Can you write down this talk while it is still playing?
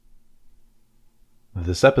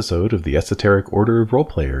This episode of the Esoteric Order of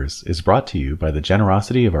Roleplayers is brought to you by the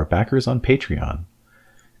generosity of our backers on Patreon.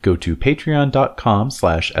 Go to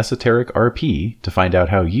patreon.com/esotericrp to find out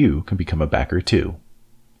how you can become a backer too.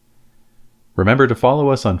 Remember to follow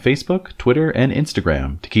us on Facebook, Twitter, and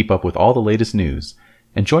Instagram to keep up with all the latest news,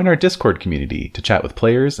 and join our Discord community to chat with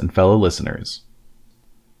players and fellow listeners.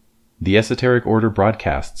 The Esoteric Order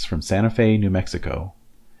broadcasts from Santa Fe, New Mexico.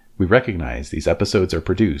 We recognize these episodes are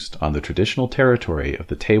produced on the traditional territory of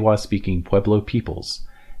the Tewa-speaking Pueblo peoples,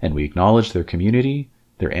 and we acknowledge their community,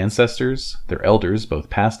 their ancestors, their elders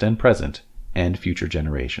both past and present, and future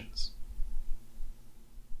generations.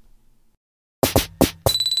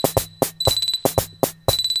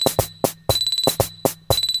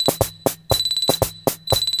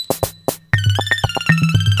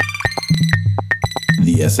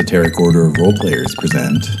 The Esoteric Order of Roleplayers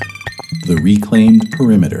present The Reclaimed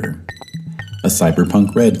Perimeter, a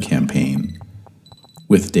Cyberpunk Red campaign,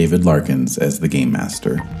 with David Larkins as the Game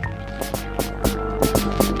Master.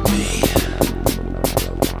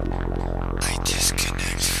 I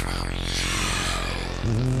disconnect from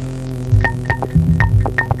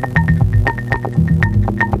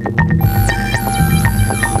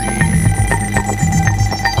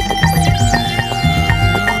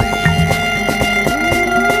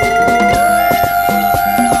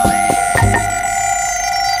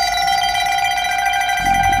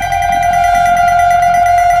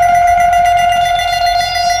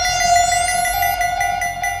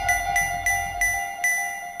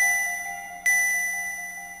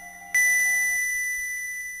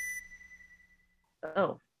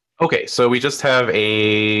Okay, so we just have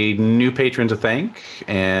a new patron to thank,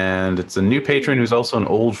 and it's a new patron who's also an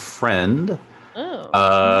old friend.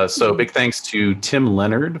 So big thanks to Tim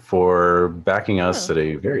Leonard for backing us at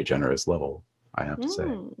a very generous level, I have to say.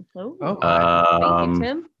 Thank you,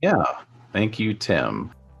 Tim. Yeah, thank you,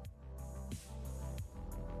 Tim.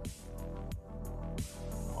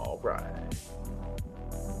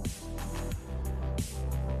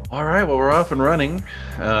 All right, well, we're off and running.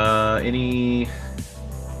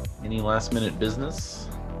 Any last minute business?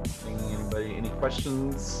 Anybody? Any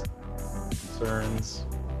questions? Concerns?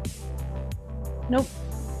 Nope.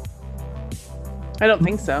 I don't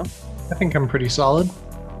think so. I think I'm pretty solid.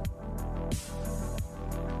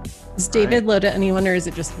 Is David low to anyone, or is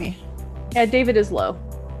it just me? Yeah, David is low.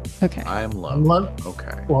 Okay. I'm low. I'm low.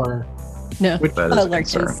 Okay. Or No. That is a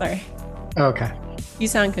Larkins, concern. sorry. okay. You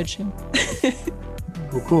sound good, Shim.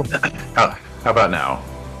 Cool. How about now?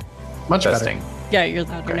 Much Testing. better. Yeah, you're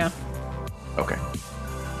louder Okay. now. Okay.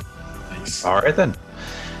 Nice. All right then.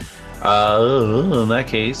 In that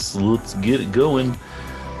case, let's get it going.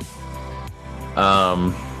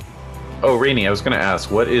 Oh, Rainey, I was going to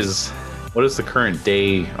ask, what is the current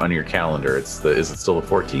day on your calendar? Is it still the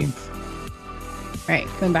 14th? Right,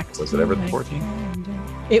 going back to Was it ever the my 14th? calendar.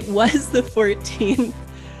 It was the 14th,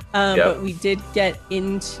 but we did get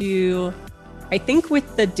into, I think,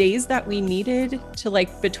 with the days that we needed to,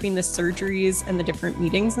 like, between the surgeries and the different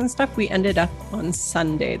meetings and stuff, we ended up on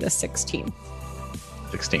Sunday, the 16th.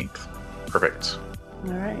 16th. Perfect.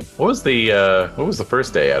 All right. What was the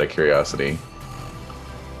first day, out of curiosity?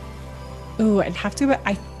 Oh, I'd have to, but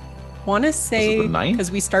I want to say, the 9th? because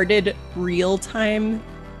we started real time,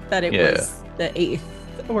 that it was the 8th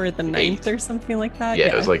or the 9th or something like that. Yeah,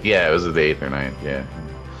 it was the 8th or 9th, yeah.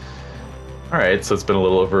 All right, so it's been a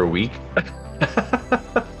little over a week.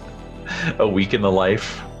 A week in the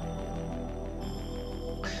life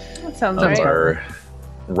That sounds of right. our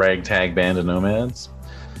ragtag band of nomads.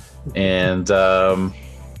 And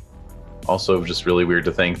also just really weird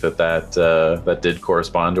to think that did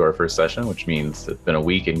correspond to our first session, which means it's been a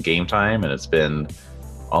week in game time, and it's been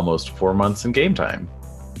almost 4 months in game time.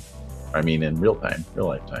 I mean, in real life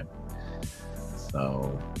time.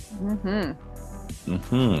 So,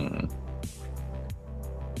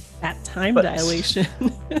 That time But- dilation.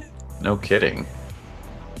 no kidding.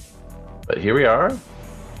 But here we are.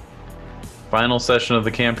 Final session of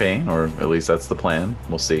the campaign, or at least that's the plan.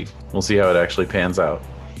 We'll see. We'll see how it actually pans out.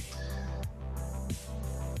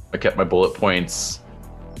 I kept my bullet points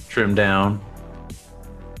trimmed down.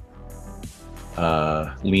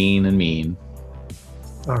 Lean and mean.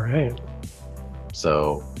 All right.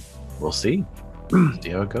 So we'll see. See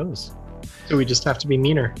how it goes. So we just have to be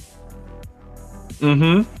meaner.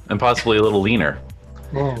 And possibly a little leaner.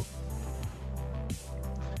 Oh.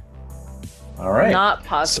 All right. Not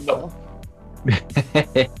possible. All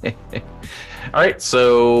right,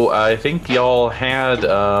 so I think y'all had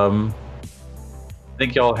your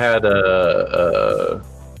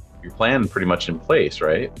plan pretty much in place,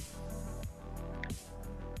 right?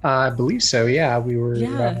 I believe so. Yeah, we were.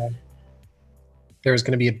 Yeah. There's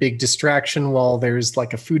going to be a big distraction while there's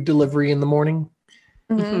like a food delivery in the morning.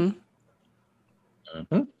 Mhm.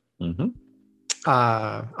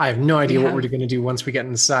 I have no idea We what have- we're going to do once we get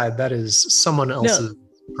inside. That is someone else's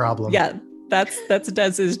problem. Yeah, that's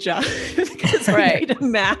Dez's job. Because Right. we need a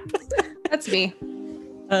map. That's me.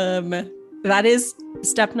 That is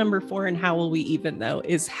step number 4 in How Will We Even, though,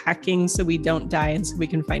 is hacking so we don't die and so we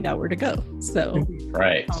can find out where to go. So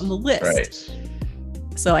Right. on the list. Right.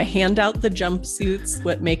 So I hand out the jumpsuits,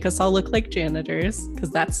 what make us all look like janitors, because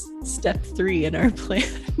that's step 3 in our plan.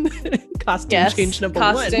 Costume change number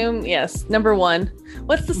 1. Costume, yes. Number 1.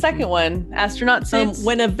 What's the second one? Astronaut suits?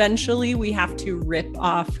 When eventually we have to rip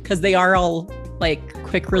off, because they are all like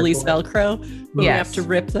quick release Velcro. We Yes. have to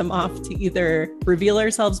rip them off to either reveal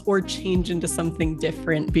ourselves or change into something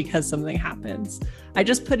different because something happens. I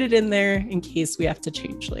just put it in there in case we have to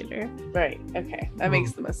change later. Right. Okay. That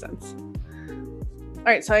makes the most sense. All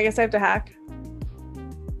right. So I guess I have to hack.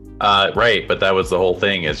 Right, but that was the whole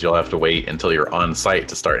thing, is you'll have to wait until you're on site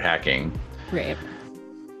to start hacking, Right.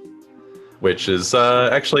 which is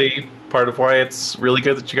actually part of why it's really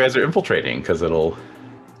good that you guys are infiltrating, because it'll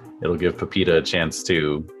give Pepita a chance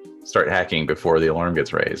to start hacking before the alarm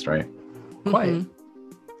gets raised, right? Quite. Mhm.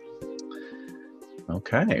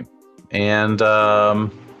 Okay. And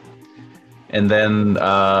then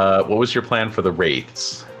what was your plan for the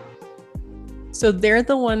wraiths? So they're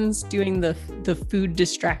the ones doing the food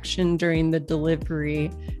distraction during the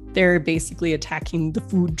delivery. They're basically attacking the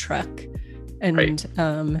food truck,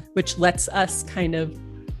 and which lets us kind of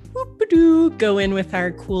whoop-a-doo, go in with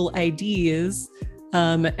our cool IDs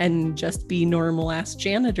and just be normal ass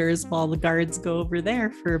janitors while the guards go over there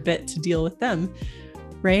for a bit to deal with them.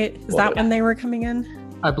 Right? Is that when they were coming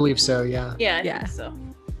in? I believe so, yeah. Yeah. I Yeah. think so.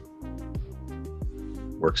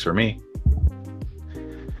 Works for me.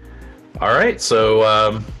 All right,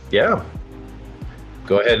 so yeah,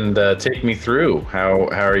 go ahead and take me through. How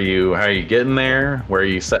are you getting there? Where are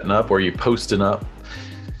you setting up? Where are you posting up?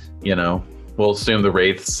 You know, we'll assume the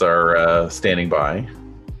wraiths are standing by.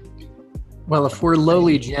 Well, if we're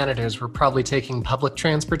lowly janitors, we're probably taking public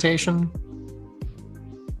transportation.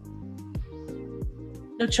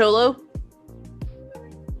 No cholo?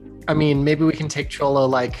 I mean, maybe we can take Cholo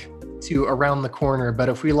like to around the corner, but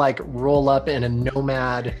if we like roll up in a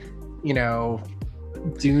nomad,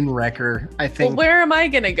 dune wrecker, I Well, think. where am I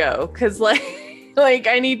going to go? Because like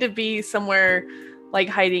I need to be somewhere like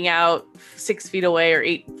hiding out 6 feet away or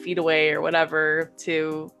 8 feet away or whatever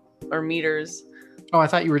or meters. Oh, I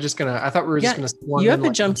thought we were just gonna swarm You have in a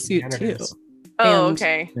like jumpsuit too. janitors. Oh, And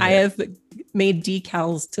okay. I have made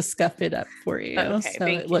decals to scuff it up for you, Okay, so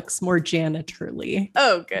thank it you. looks more janitorly,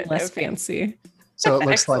 Oh, good. less Okay. fancy. So it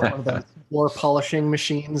looks like Excellent. one of the floor polishing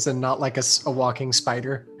machines and not like a walking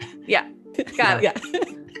spider. Yeah. Got it. Yeah.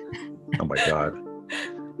 Oh my god.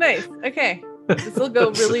 Nice. Okay. This will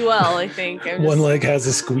go really well, I think. One leg has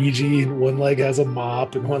a squeegee, and one leg has a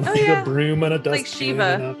mop, and one Oh, leg yeah. a broom and a dustpan. Like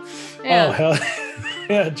Shiva. Oh hell,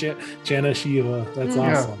 yeah, Jana Shiva. That's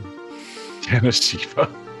Mhm. awesome. Jana Shiva.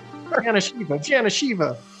 Jana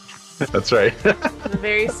Shiva. That's right. The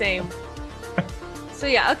very same. So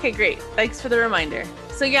yeah, okay, great. Thanks for the reminder.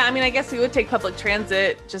 So yeah, I mean, I guess we would take public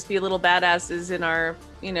transit, just be little badasses in our,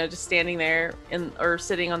 just standing there or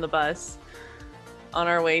sitting on the bus on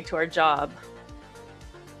our way to our job.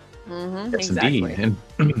 Mm-hmm, Yes, exactly.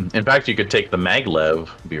 indeed. In fact, you could take the maglev.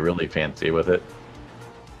 Be really fancy with it.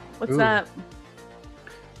 What's Ooh. that?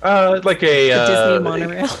 Like a The Disney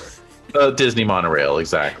monorail. Disney monorail,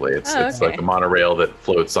 exactly. It's Oh, it's okay. like a monorail that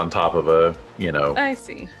floats on top of a I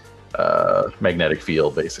see. magnetic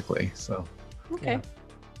field, basically. So Okay.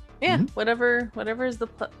 Yeah, Mhm. whatever is the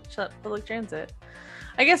public transit.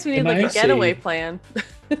 I guess we need Can like I a getaway say- plan.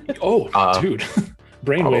 Oh, dude,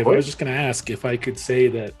 brainwave. Probably. I was just gonna ask if I could say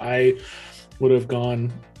that I would have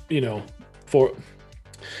gone, for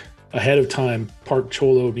ahead of time, parked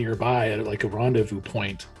Cholo nearby at like a rendezvous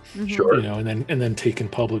point, Mhm. Sure. and then taken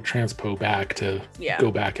public transpo back to Yeah.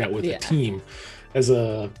 go back out with Yeah. the team as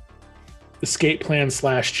a escape plan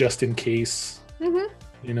 / just in case, Mhm.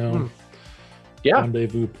 Hmm. Yeah.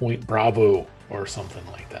 rendezvous point Bravo or something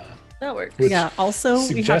like that. That works. Which Yeah. Also, we have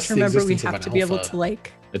suggests to the remember we existence of have an to be able alpha. to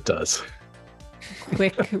like It does.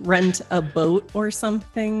 quick rent a boat or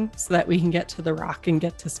something so that we can get to the rock and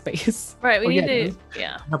get to space. Right, we Oh, need yeah, to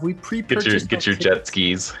yeah. Have we Get pre-purchased your our jet tickets?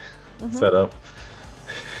 skis Mhm. set up.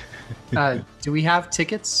 Do we have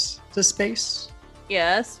tickets to space?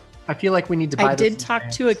 Yes. I feel like we need to buy I this did in talk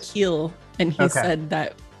advance. to Akil and he Okay. said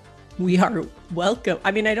that we are welcome.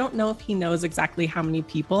 I mean, I don't know if he knows exactly how many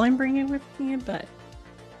people I'm bringing with me, but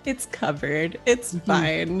it's covered. It's Mhm.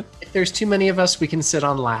 fine. If there's too many of us, we can sit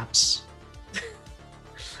on laps.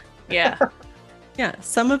 Yeah. Yeah,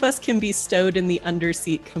 some of us can be stowed in the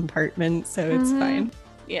underseat compartment, so it's fine.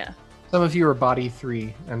 Yeah. Some of you are body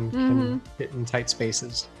 3 and can fit in tight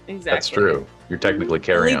spaces. Exactly. That's true. You're technically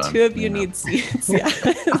carrying on. Only 2 of you need seats. Yeah,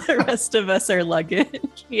 the rest of us are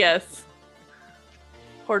luggage. Yes.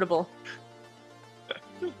 Portable.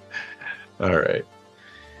 All right.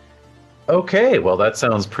 Okay, well, that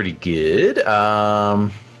sounds pretty good.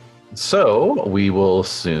 So we will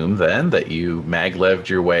assume then that you magleved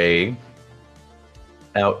your way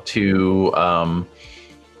out to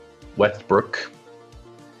Westbrook.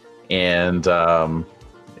 And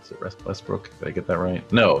is it Westbrook? Did I get that right?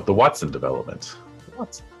 No, the Watson development.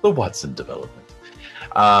 The Watson development.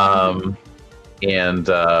 And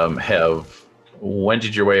have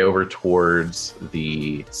wended your way over towards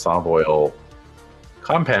the Savoil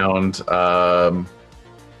compound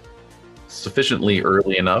sufficiently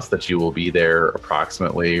early enough that you will be there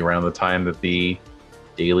approximately around the time that the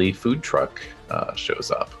daily food truck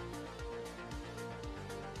shows up.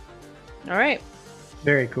 All right.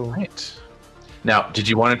 Very cool. Right. Now, did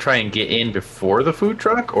you want to try and get in before the food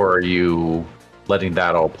truck, or are you letting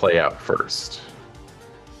that all play out first?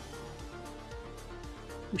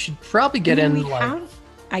 We should probably get in We like have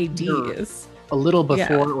ideas. a little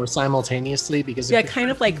before or simultaneously because Yeah, kind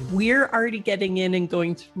of like we're already getting in and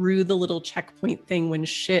going through the little checkpoint thing when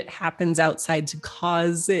shit happens outside to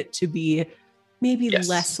cause it to be maybe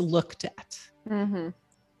less looked at. Mm-hmm.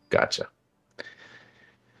 Gotcha.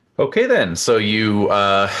 Okay, then. So you,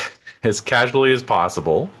 as casually as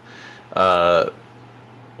possible,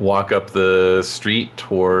 walk up the street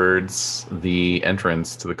towards the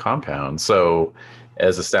entrance to the compound. So,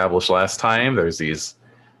 as established last time, there's these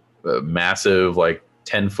massive, like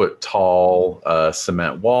 10-foot tall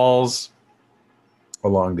cement walls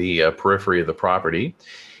along the periphery of the property,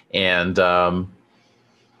 and a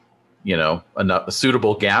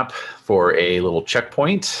suitable gap for a little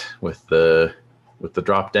checkpoint with the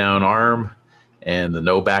drop down arm and the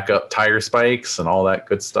no backup tire spikes and all that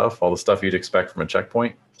good stuff, all the stuff you'd expect from a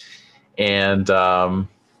checkpoint. And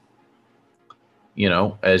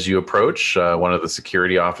as you approach, one of the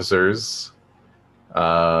security officers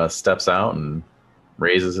steps out and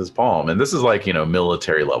raises his palm. And this is like,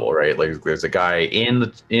 military level, right? Like there's a guy in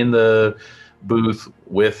the booth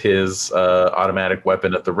with his automatic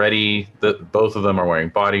weapon at the ready. Both of them are wearing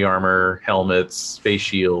body armor, helmets, face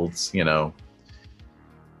shields. They're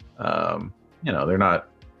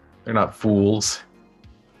not fools.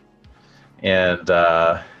 And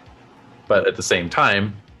but at the same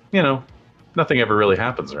time, nothing ever really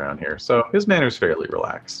happens around here. So his manner's fairly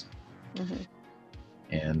relaxed. Mm-hmm.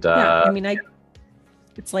 And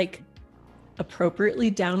it's like appropriately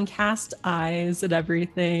downcast eyes and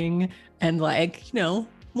everything, and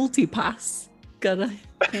multi-pass. Gotta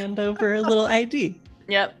hand over a little ID.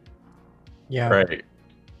 Yep. Yeah. right.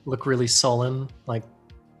 Look really sullen, like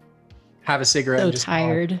have a cigarette So and just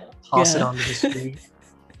tired. toss it Yeah. onto the street.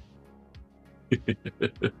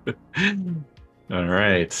 All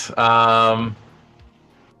right.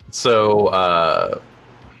 So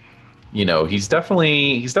he's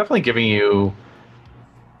definitely giving you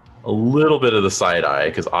a little bit of the side eye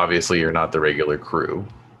because obviously you're not the regular crew.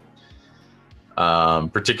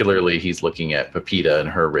 Particularly, he's looking at Pepita and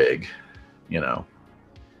her rig. All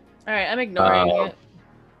right, I'm ignoring it.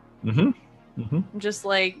 Mm-hmm. I'm just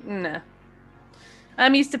like, nah.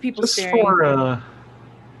 I'm used to people Just staring.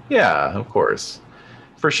 yeah, of course.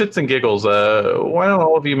 For shits and giggles, why don't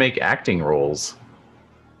all of you make acting roles?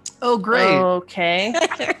 Oh, great. Okay.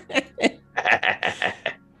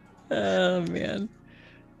 Oh man.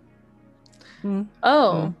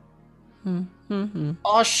 Oh. Mm-hmm.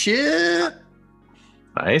 Oh, shit.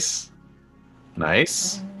 Nice.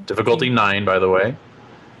 Difficulty 9, by the way.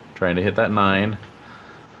 Trying to hit that 9.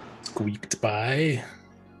 Squeaked by.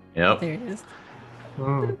 Yep. There it is.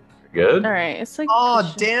 Mm. Good. All right. It's like.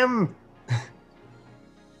 Oh, damn.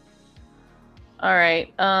 All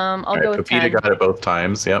right. I'll All right, go with Pepita 10. got it both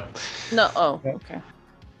times. Yep. No. Oh. Okay.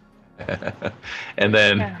 And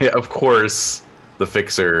then, of course, the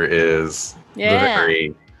fixer is the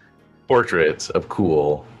very portrait of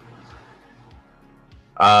Cool.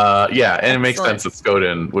 And it makes sense that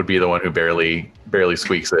Skoden would be the one who barely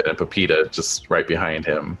squeaks it, and Pepita just right behind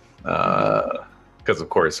him. Because of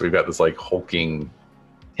course we've got this like hulking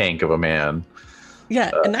tank of a man.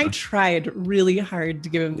 Yeah, and I tried really hard to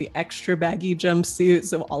give him the extra baggy jumpsuit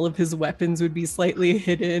so all of his weapons would be slightly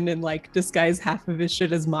hidden and like disguise half of his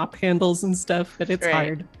shit as mop handles and stuff, but it's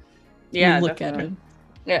hard. Yeah. You look definitely. at him.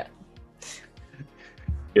 Yeah.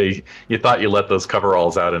 Yeah, you thought you let those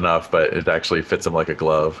coveralls out enough, but it actually fits him like a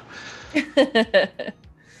glove.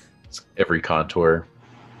 Every contour.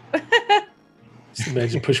 Just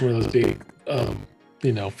imagine pushing one of those big,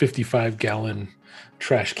 55-gallon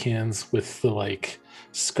trash cans with the like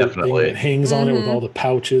skirt thing that hangs on it with all the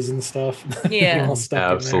pouches and stuff. Yeah. all stuck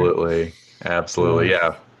Absolutely. Absolutely.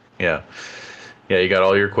 Yeah. Yeah. Yeah. You got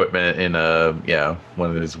all your equipment in one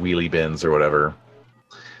of those wheelie bins or whatever.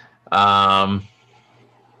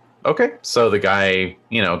 Okay. So the guy,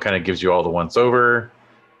 kind of gives you all the once over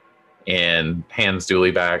and hands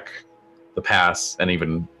Dooley back the pass and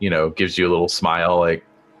even, gives you a little smile like,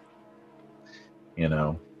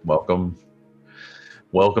 welcome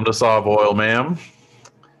to Saw Oil, ma'am.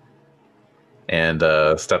 And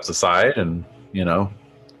steps aside and,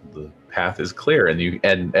 the path is clear.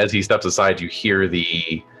 And as he steps aside, you hear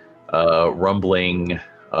the rumbling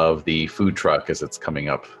of the food truck as it's coming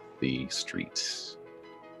up the street.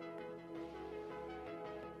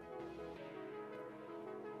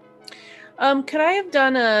 Could I have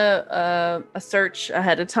done a search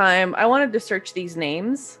ahead of time? I wanted to search these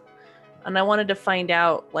names, and I wanted to find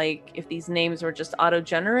out like if these names were just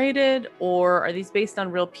auto-generated or are these based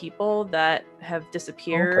on real people that have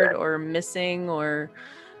disappeared or missing or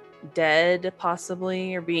dead,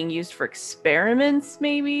 possibly, or being used for experiments,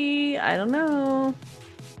 maybe. I don't know.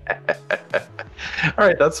 All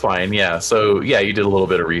right, that's fine. Yeah. So yeah, you did a little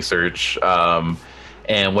bit of research.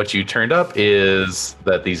 And what you turned up is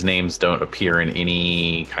that these names don't appear in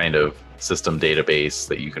any kind of system database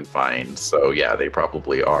that you can find. So yeah, they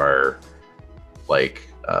probably are like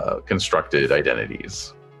constructed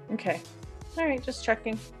identities. Okay. All right, just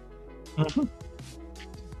checking. Mm-hmm.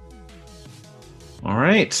 All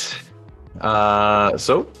right.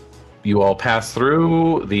 So you all pass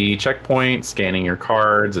through the checkpoint, scanning your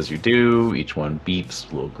cards as you do. Each one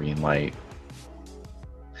beeps, a little green light.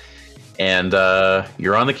 And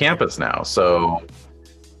you're on the campus now. So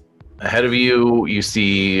ahead of you, you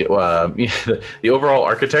see the overall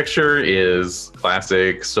architecture is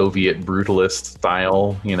classic Soviet brutalist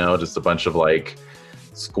style. Just a bunch of like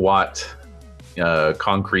squat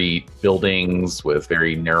concrete buildings with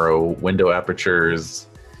very narrow window apertures,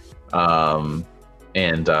 and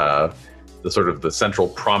the sort of the central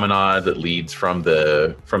promenade that leads from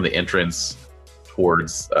the entrance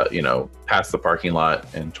towards past the parking lot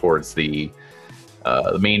and towards the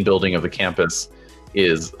main building of the campus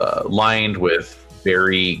is lined with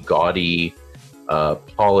very gaudy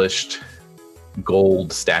polished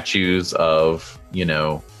gold statues of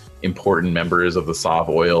important members of the Sav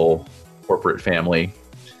Oil corporate family.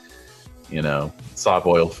 Sav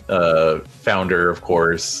Oil founder, of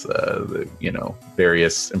course,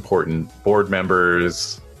 various important board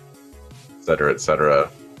members, et cetera, et cetera.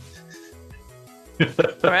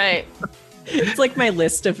 Right. It's like my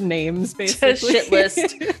list of names, basically. Shit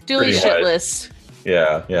list. Dooley shit list.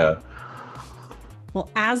 Yeah, yeah.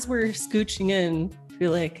 Well, as we're scooching in, I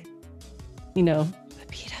feel like,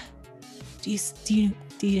 Pepita,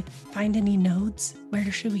 do you find any nodes?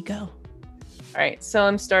 Where should we go? All right, so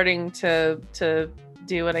I'm starting to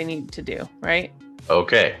do what I need to do, right?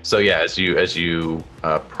 Okay, so yeah, as you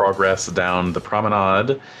progress down the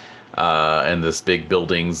promenade, and this big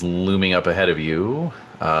building's looming up ahead of you,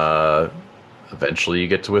 eventually you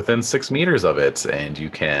get to within 6 meters of it, and you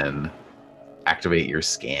can activate your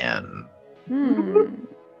scan.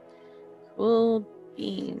 Cool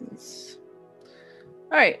beans.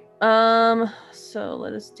 All right, so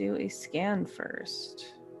let us do a scan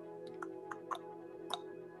first.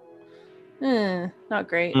 Not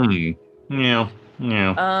great. Yeah.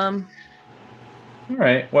 All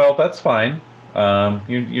right. Well, that's fine.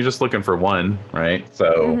 You're just looking for one, right?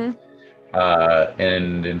 So,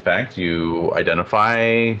 and in fact, you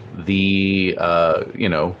identify the,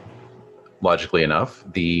 logically enough,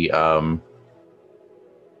 the,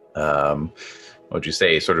 what would you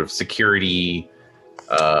say, sort of security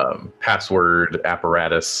password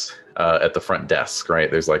apparatus at the front desk, right?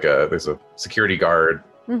 There's a security guard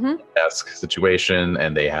desk situation,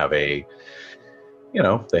 and they have a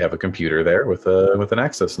computer there with an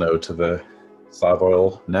access node to the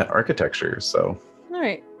Savoil net architecture. So all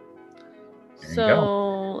right.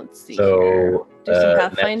 So let's see. Here. Do some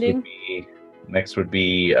pathfinding. Next would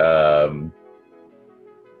be you got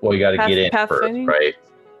to get in first, right?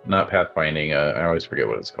 Not pathfinding. I always forget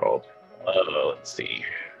what it's called. Let's see.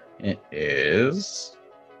 It is.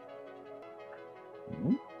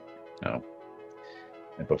 No.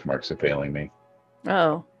 My bookmarks are failing me.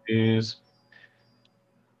 Oh. There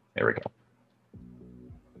we go.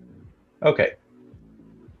 Okay.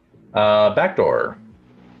 Back door.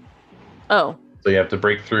 Oh. So you have to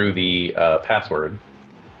break through the password.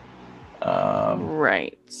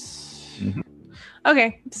 Right.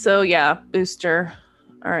 Okay. So yeah, booster.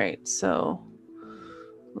 All right. So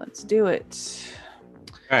Let's do it.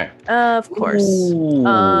 Okay. Of course. Ooh,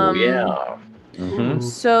 yeah. Mm-hmm.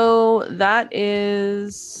 So that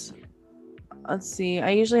is, let's see.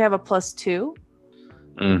 I usually have a +2.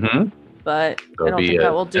 Mm-hmm. But I don't think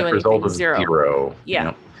that will do anything. Zero. Yeah.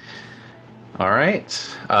 Yep. All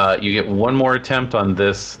right. You get one more attempt on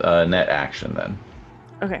this net action then.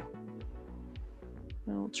 Okay.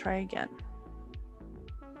 We'll try again.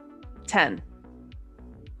 10.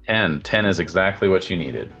 10 is exactly what you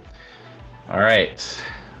needed. All right.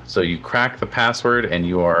 So you crack the password and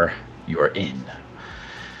you are in.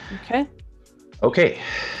 Okay. Okay.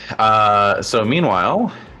 So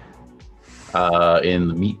meanwhile, in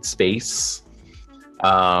the meat space,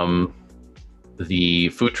 the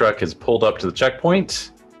food truck has pulled up to the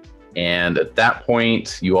checkpoint, and at that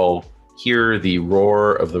point, you all hear the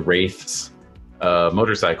roar of the Wraith's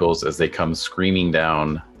motorcycles as they come screaming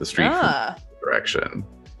down the street from the direction.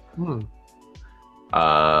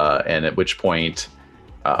 And at which point,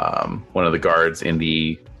 one of the guards in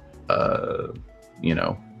the,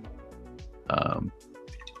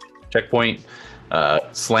 checkpoint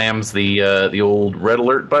slams the old red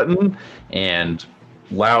alert button, and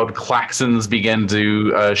loud klaxons begin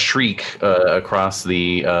to shriek across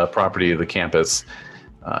the property of the campus,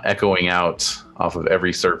 echoing out off of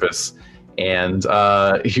every surface. And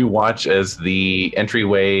you watch as the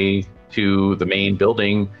entryway to the main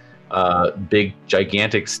building, big,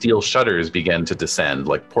 gigantic steel shutters begin to descend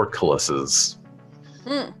like portcullises.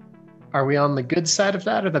 Are we on the good side of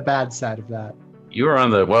that or the bad side of that? You are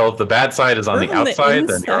on if the bad side is on the outside,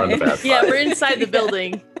 then you're on the bad side. Yeah, we're inside the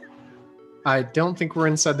building. I don't think we're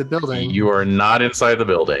inside the building. You are not inside the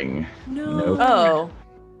building. No. Nope. Oh.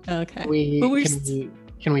 Okay.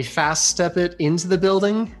 Can we fast step it into the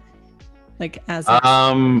building? Like as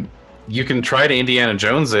you can try to Indiana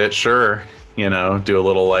Jones it, sure. Do a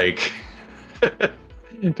little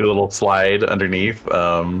do a little slide underneath.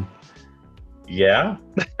 Yeah.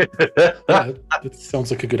 That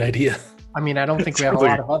sounds like a good idea. I mean, I don't think we have a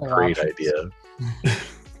lot of other great options. idea.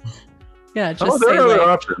 Yeah, just there say are other like,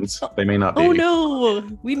 options. They may not be. oh no,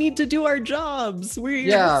 we need to do our jobs. We're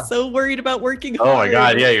so worried about working hard. Oh my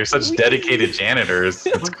god, yeah, you're such dedicated janitors.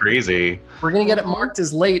 It's crazy. We're gonna get it marked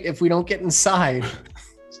as late if we don't get inside.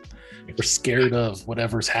 We're scared of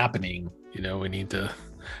whatever's happening. We need to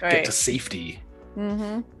get to safety.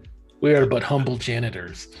 Mm-hmm. We are but humble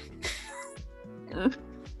janitors.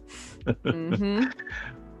 Mm-hmm.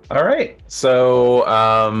 All right,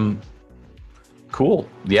 so cool.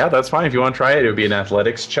 Yeah, that's fine. If you want to try it, it would be an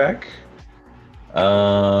athletics check.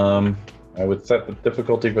 I would set the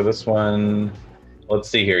difficulty for this one. Let's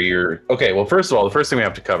see here. Okay. Well, first of all, the first thing we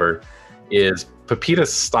have to cover is Pepita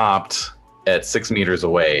stopped at 6 meters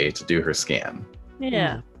away to do her scan.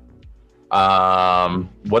 Yeah.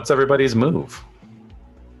 What's everybody's move?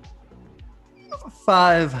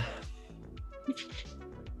 5.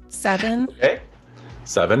 7. Okay.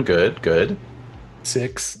 7. Good.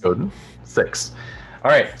 6. Odin. 6.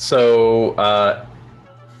 All right. So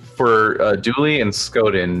for Dooley and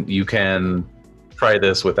Skoden, you can try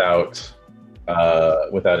this without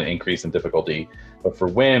an increase in difficulty. But for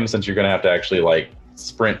Wim, since you're going to have to actually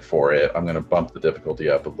sprint for it, I'm going to bump the difficulty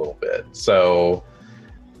up a little bit. So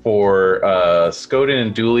for Skoden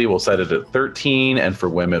and Dooley, we'll set it at 13, and for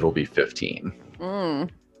Wim, it'll be 15.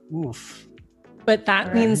 Oof. But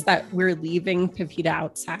that means that we're leaving Pepita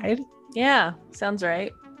outside. Yeah, sounds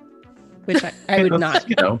right. Which I would not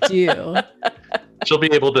do. She'll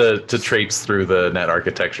be able to traipse through the net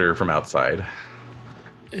architecture from outside.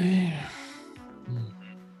 I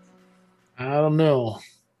don't know.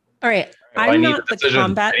 All right. I I'm need not a decision. the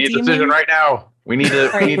combat I need a demon. decision right now. We need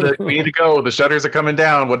to go. The shutters are coming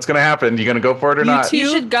down. What's going to happen? You going to go for it or not? You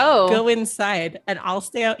should go inside, and I'll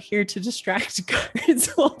stay out here to distract guards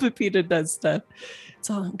while Pepita does stuff. It's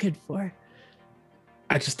all I'm good for.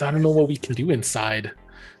 I don't know what we can do inside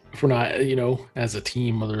if we're not, as a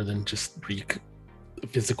team, other than just wreak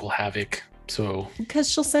physical havoc. So because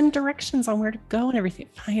she'll send directions on where to go and everything.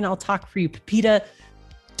 Fine, I'll talk for you, Pepita.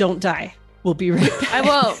 Don't die. We'll be right back. I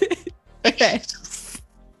won't. Okay.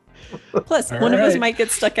 Plus, one of us might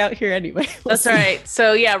get stuck out here anyway. That's all right.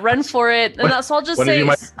 So yeah, run for it. And so I'll just say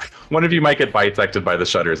one of you might get bisected by the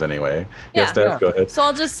shutters anyway. Yeah. Yes, Steph, go ahead. So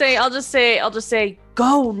I'll just say,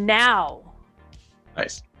 go now.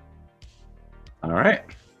 Nice. All right.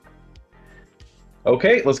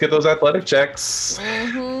 Okay, let's get those athletic checks.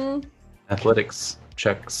 Mm-hmm. Athletics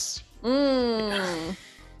checks.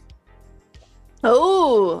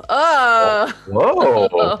 Oh.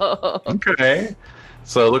 Whoa. Okay.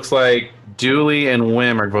 So it looks like Dooley and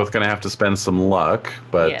Wim are both going to have to spend some luck,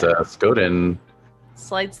 but Skoden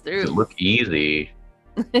slides through. look easy.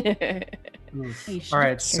 All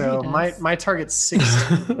right, so my target's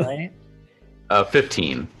 16, right?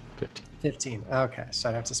 15. 15. Okay, so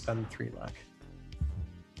I'd have to spend 3 luck.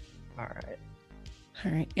 All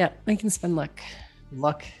right. Yep, I can spend luck.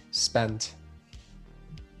 Luck spent.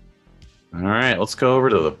 All right, let's go over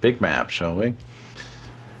to the big map, shall we?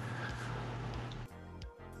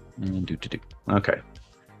 Okay.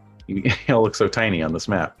 You all look so tiny on this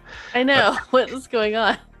map. I know. What is going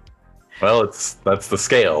on? Well, that's the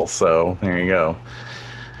scale, so there you go.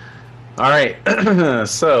 All right.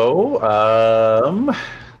 So,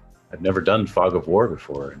 I've never done Fog of War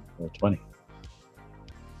before in Roll20.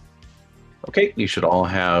 Okay, you should all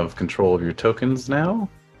have control of your tokens now.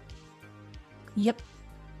 Yep.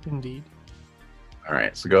 Indeed. All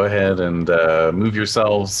right, so go ahead and move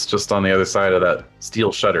yourselves just on the other side of that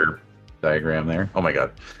steel shutter diagram there. Oh my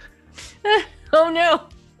god. Oh no.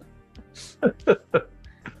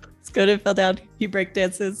 It's good it fell down. He break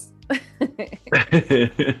dances.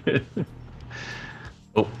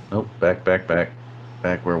 Oh, back. Back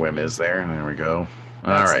where Wim is there. There we go.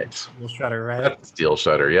 All right. Steel shutter, right? That's steel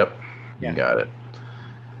shutter, yep. Yeah. You got it.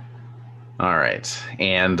 All right.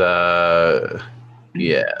 And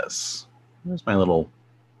yes. Where's my little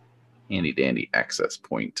handy dandy access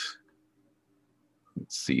point?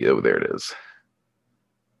 Let's see. Oh, there it is.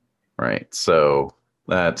 Right. So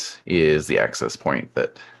that is the access point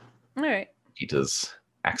that All right. Peeta's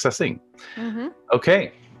accessing. Mm-hmm.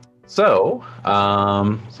 Okay. So,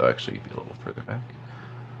 so actually be a little further back.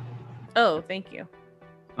 Oh, thank you.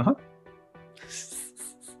 Uh-huh.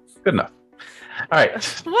 Good enough. All right.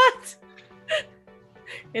 What?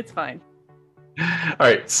 It's fine. All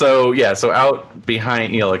right. So yeah. So out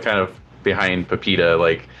behind, like kind of behind Pepita,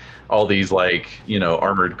 like all these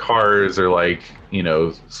armored cars are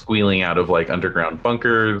squealing out of underground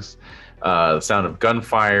bunkers. The sound of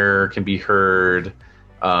gunfire can be heard.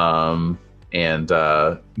 And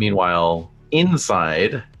meanwhile,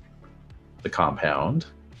 inside the compound,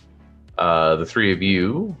 the three of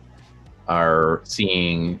you are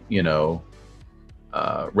seeing,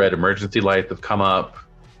 red emergency lights have come up,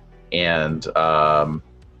 and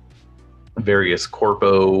various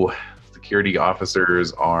corpo security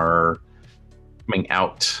officers are coming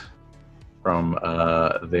out from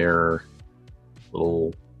their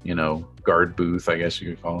little, guard booth, I guess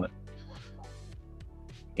you could call it.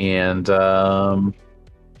 And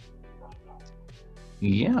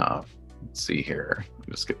yeah, let's see here.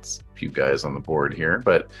 Just get a few guys on the board here.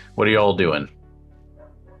 But what are y'all doing?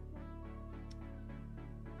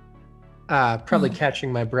 Probably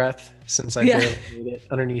catching my breath since I barely made it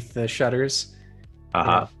underneath the shutters.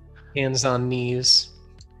 Uh-huh. Hands on knees.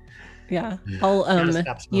 Yeah. I'll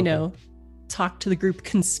talk to the group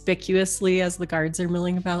conspicuously as the guards are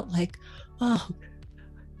milling about,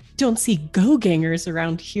 don't see go-gangers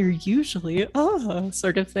around here usually,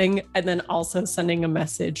 sort of thing. And then also sending a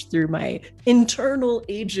message through my internal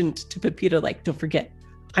agent to Pepita, don't forget,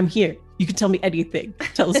 I'm here. You can tell me anything.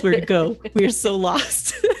 Tell us where to go. We are so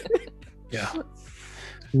lost. Yeah.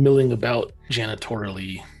 Milling about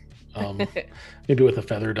janitorially, maybe with a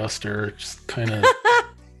feather duster, just kind of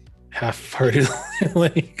half-hearted,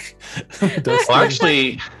 Well,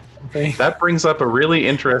 actually, that brings up a really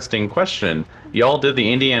interesting question. Y'all did the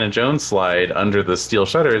Indiana Jones slide under the steel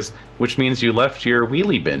shutters, which means you left your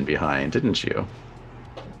wheelie bin behind, didn't you?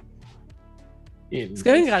 It's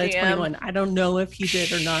going on at 21. I don't know if he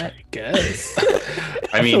did or not. I guess.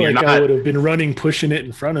 I mean, you're not. I would have been running, pushing it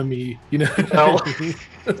in front of me. Well,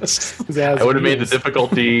 I would have made the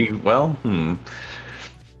difficulty. Well,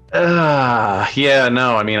 yeah,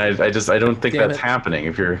 no. I mean, I don't think that's happening.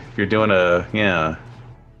 If you're doing a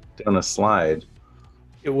slide,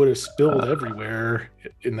 it would have spilled everywhere.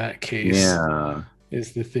 In that case,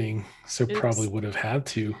 is the thing. So probably would have had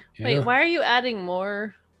to. Yeah. Wait, why are you adding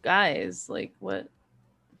more guys? What?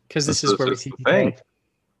 Because this is where we see the thing.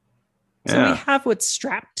 So we have what's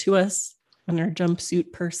strapped to us on our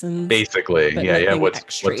jumpsuit persons. Basically, yeah.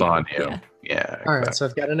 What's on you? Yeah. All right, so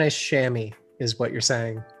I've got a nice chamois, is what you're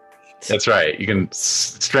saying. That's right. You can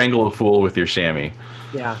strangle a fool with your chamois.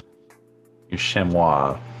 Yeah. Your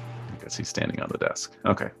chamois. I guess he's standing on the desk.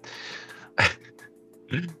 Okay. All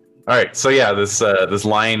right. So yeah, this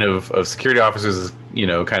line of security officers is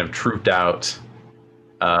kind of trooped out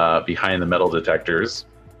behind the metal detectors.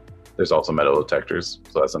 There's also metal detectors,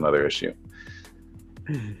 so that's another issue.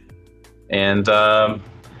 And why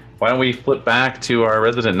don't we flip back to our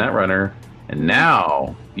resident netrunner, and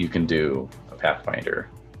now you can do a Pathfinder.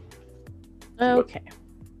 Okay.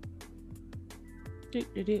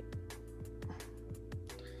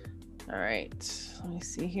 All right. Let me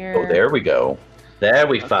see here. Oh, there we go. There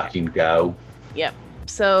we fucking go. Yep.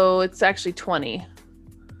 So it's actually 20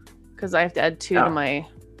 because I have to add 2 to my.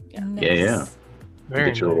 Yeah.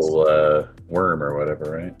 Very Get your nice. little worm or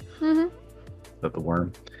whatever, right? Mm-hmm. Is that the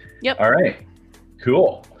worm? Yep. All right.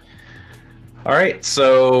 Cool. All right.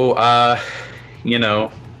 So,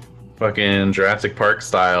 fucking Jurassic Park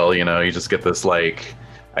style, you just get this like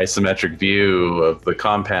isometric view of the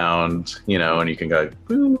compound, and you can go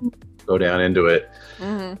down into it,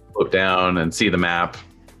 float down and see the map.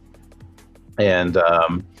 And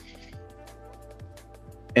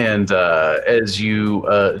as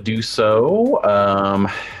you do so,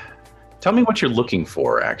 tell me what you're looking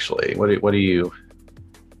for. Actually, what are you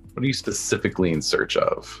specifically in search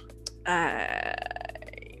of? I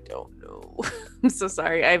don't know. I'm so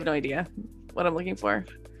sorry. I have no idea what I'm looking for.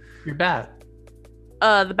 Your bat.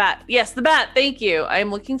 The bat. Yes, the bat. Thank you.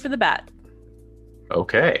 I'm looking for the bat.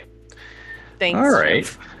 Okay. Thanks. All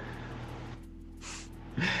right.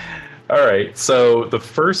 All right. So the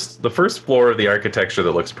first floor of the architecture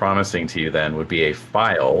that looks promising to you then would be a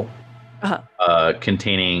file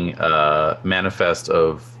containing a manifest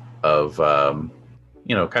of kind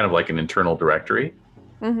of like an internal directory.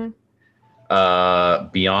 Mm-hmm.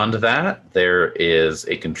 Beyond that, there is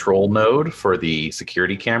a control node for the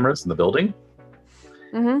security cameras in the building.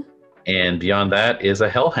 Mm-hmm. And beyond that is a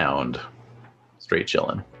hellhound straight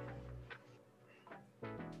chilling.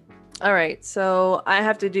 All right. So I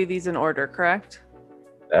have to do these in order, correct?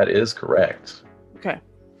 That is correct. Okay.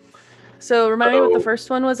 So remind me what the first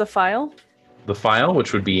one was, a file? The file,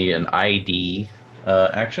 which would be an ID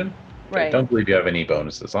action. Right. I don't believe you have any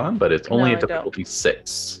bonuses on, but it's only No, a difficulty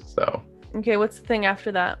 6. So okay, what's the thing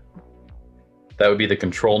after that? that would be the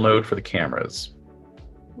control node for the cameras.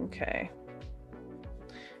 Okay.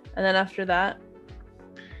 And then after that?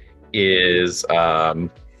 Is a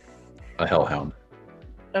hellhound.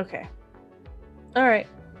 Okay. All right.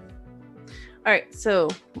 All right, so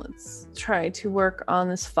let's try to work on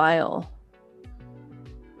this file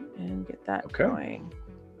and get that going.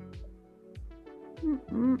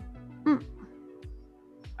 All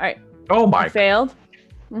right. Oh my! I failed.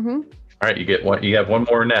 Mm-hmm. All right, you have one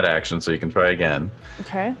more net action, so you can try again.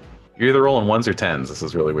 Okay. You're either rolling 1s or 10s. This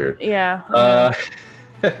is really weird. Yeah.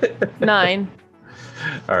 9.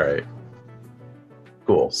 All right.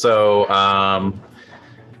 Cool. So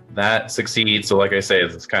that succeeds. So like I say,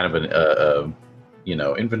 it's kind of an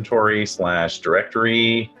inventory /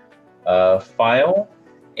 directory file,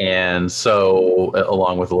 and so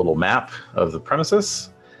along with a little map of the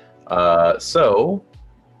premises. So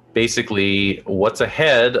basically, what's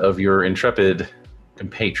ahead of your intrepid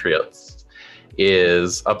compatriots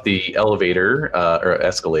is up the elevator or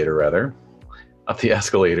escalator rather. Up the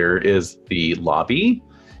escalator is the lobby,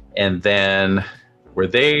 and then where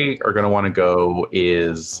they are going to want to go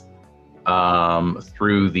is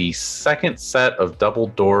through the second set of double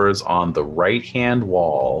doors on the right-hand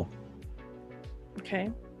wall. Okay.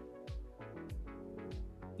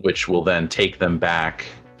 Which will then take them back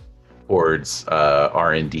towards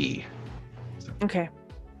R&D. Okay.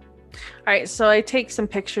 All right, so I take some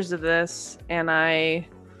pictures of this and I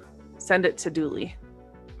send it to Dooley.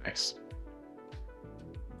 Nice.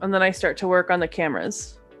 And then I start to work on the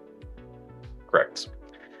cameras. Correct.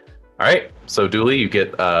 All right. So Dooley, you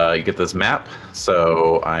get this map.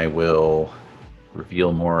 So I will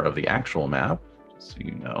reveal more of the actual map, so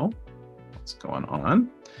you know what's going on.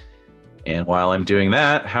 And while I'm doing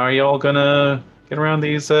that, how are you all gonna get around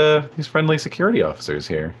these friendly security officers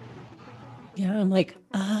here? Yeah, I'm like,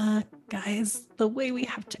 guys, the way we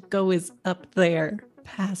have to go is up there,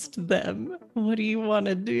 past them. What do you want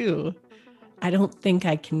to do? I don't think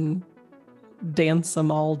I can dance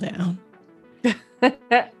them all down.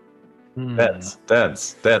 That's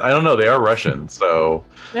I don't know. They are Russian, so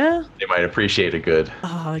Yeah. they might appreciate a good.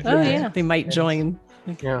 Oh, yeah. Oh, yeah. They might join.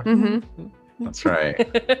 Yeah. Mm-hmm. That's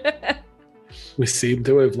right. We seem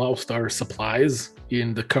to have lost our supplies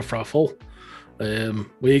in the kerfuffle.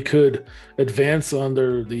 We could advance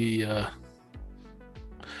under the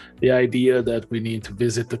idea that we need to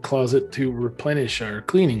visit the closet to replenish our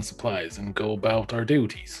cleaning supplies and go about our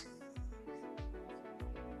duties.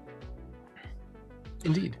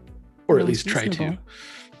 Indeed. Or at Sounds least try to.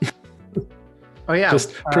 reasonable. Oh yeah.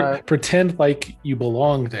 Just pretend like you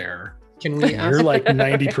belong there. Can we You're ask, like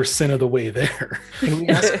 90% of the way there. can we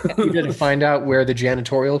ask Peter to find out where the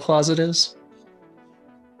janitorial closet is?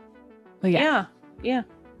 Oh, yeah. Yeah.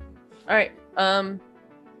 All right.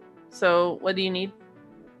 So what do you need?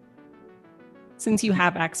 Since you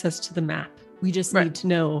have access to the map, we just Right. need to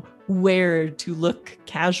know where to look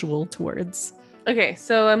casual towards. Okay,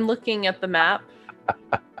 so I'm looking at the map.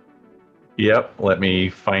 Yep. Let me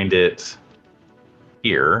find it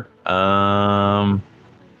here.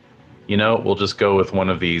 We'll just go with one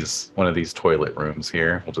of these toilet rooms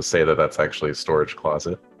here. We'll just say that that's actually a storage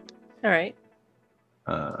closet. All right.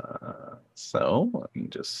 So let me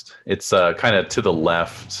just, it's kind of to the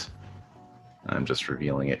left. I'm just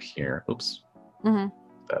revealing it here. Oops. Mm-hmm.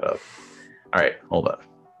 That up. All right, hold on.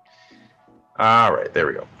 All right, there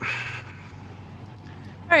we go.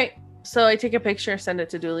 All right. So I take a picture, send it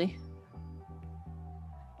to Dooley.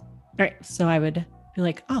 All right. So I would be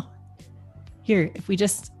like, oh, here, if we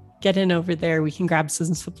just get in over there, we can grab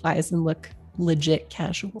some supplies and look legit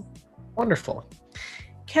casual. Wonderful.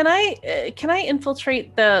 Can I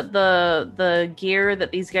infiltrate the gear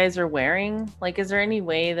that these guys are wearing? Like, is there any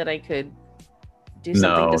way that I could do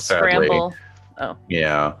something to sadly. scramble? Oh.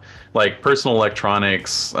 Yeah, like personal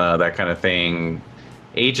electronics, that kind of thing.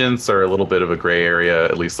 Agents are a little bit of a gray area,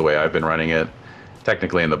 at least the way I've been running it.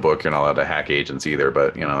 Technically in the book, you're not allowed to hack agents either,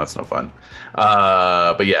 but that's no fun.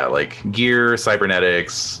 But yeah, like gear,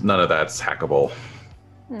 cybernetics, none of that's hackable.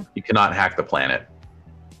 You cannot hack the planet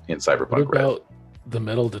in Cyberpunk. What about the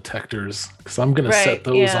metal detectors? Because I'm gonna set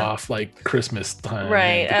those off like Christmas time.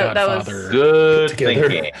 Right, and the that was Godfather good together.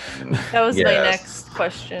 thinking. That was my next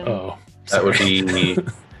question. Oh, that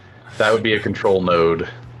would be a control node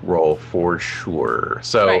roll for sure.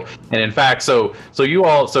 So, and in fact, so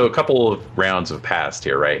a couple of rounds have passed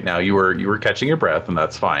here. Right now, you were catching your breath, and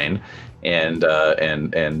that's fine. And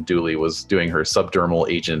Dooley was doing her subdermal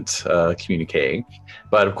agent communique.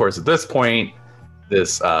 But of course, at this point,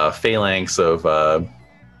 this phalanx of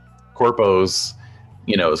corpos,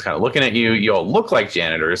 is kind of looking at you. You all look like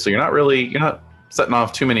janitors, so you're not setting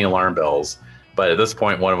off too many alarm bells. But at this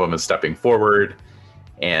point, one of them is stepping forward,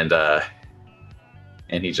 and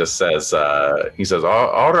he just says,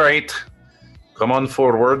 all right, come on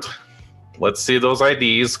forward. Let's see those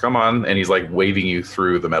IDs. Come on. And he's like waving you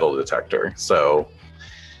through the metal detector. So,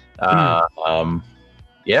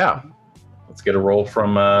 yeah, let's get a roll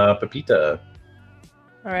from Pepita.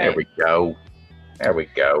 All right. There we go.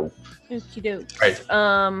 Okie doke. Right.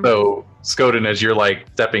 So, Skoden, as you're like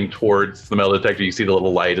stepping towards the metal detector, you see the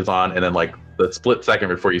little light is on, and then like the split second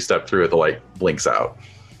before you step through it, the light blinks out.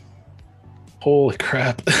 Holy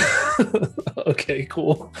crap. Okay,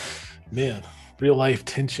 cool. Man, real life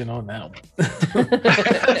tension on that one.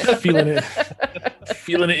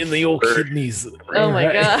 Feeling it in the old kidneys. Oh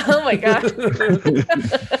my god.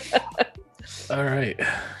 All right.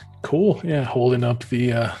 Cool. Yeah, holding up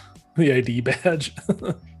the ID badge.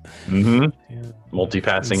 Mm-hmm. Yeah.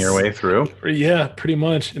 Multi-passing your way through. Yeah, pretty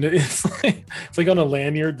much. And it's like on a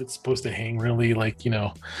lanyard that's supposed to hang really like,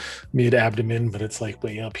 mid abdomen, but it's like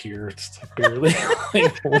way up here. It's like barely.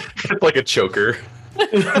 It's like a choker.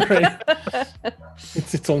 Right.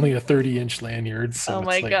 It's only a 30-inch lanyard. So oh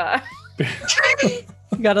my god.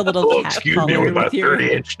 You got a little cat excuse me with my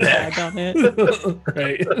 30-inch tag on it.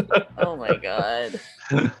 Right. Oh my god.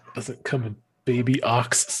 Doesn't come in baby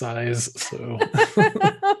ox size, so.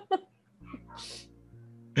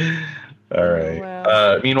 All right.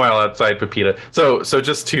 Wow. Meanwhile, outside Pepita. So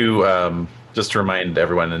just to remind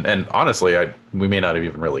everyone, and honestly, we may not have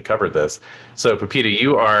even really covered this. So Pepita,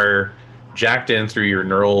 you are jacked in through your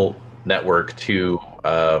neural network to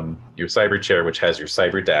your cyber chair, which has your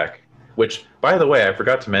cyber deck. Which, by the way, I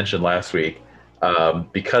forgot to mention last week.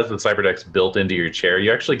 Because the cyber deck's built into your chair,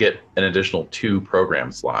 you actually get an additional 2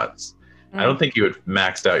 program slots. I don't think you had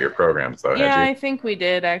maxed out your programs, though, Yeah, had you? I think we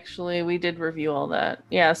did, actually. We did review all that.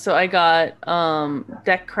 Yeah, so I got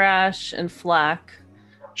Deck Crash and Flak.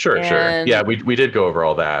 Sure. Yeah, we did go over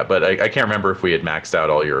all that, but I can't remember if we had maxed out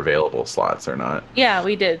all your available slots or not. Yeah,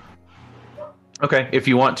 we did. Okay, if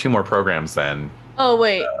you want 2 more programs, then... Oh,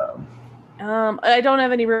 wait. I don't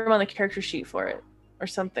have any room on the character sheet for it. Or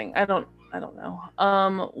something. I don't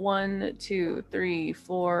know. 1, 2, 3,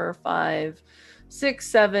 4, 5... 6,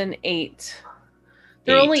 7, 8.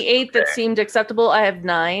 There are only 8 that seemed acceptable. I have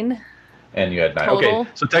 9. And you had 9. Total. Okay,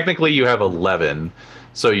 so technically you have 11.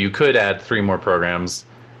 So you could add 3 more programs,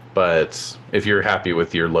 but if you're happy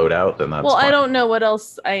with your loadout, then that's fine. I don't know what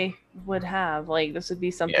else I would have. Like, this would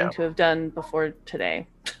be something to have done before today.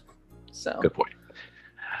 So. Good point.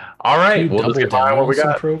 All right, we'll just get down what we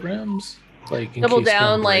got. Programs? Like in double case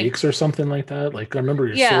down, one breaks or something like that. Like I remember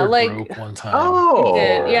your sword broke one time. Oh,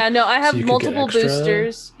 yeah. No, I have multiple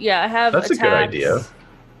boosters. Yeah, I have. That's attacks. a good idea.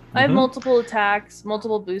 I have multiple attacks,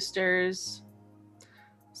 multiple boosters.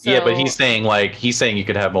 So, yeah, but he's saying you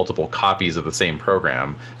could have multiple copies of the same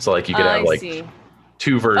program. So like you could have like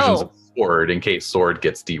 2 versions of Sword in case Sword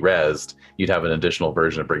gets derezzed. You'd have an additional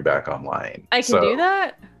version to bring back online. I can do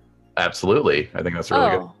that. Absolutely, I think that's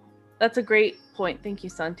really good. That's a great point. Thank you,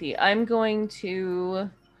 Santi. I'm going to,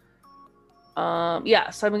 so I'm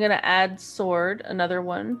going to add Sword, another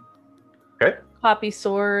one. Okay. Poppy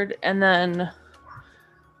sword, and then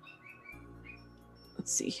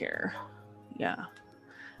let's see here. Yeah.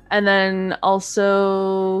 And then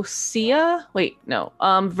also Sia. Wait, no.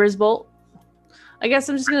 Vrizbolt. I guess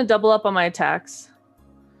I'm just gonna double up on my attacks.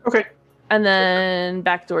 Okay. And then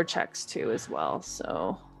backdoor checks too as well.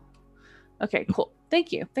 So okay, cool.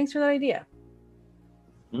 Thank you. Thanks for that idea.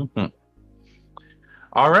 Mm-hmm.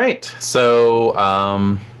 All right. So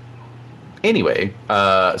anyway,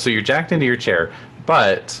 so you're jacked into your chair,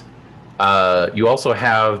 but you also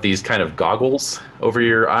have these kind of goggles over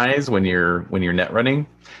your eyes when you're net running.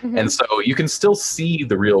 Mm-hmm. And so you can still see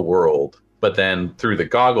the real world, but then through the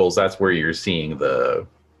goggles, that's where you're seeing the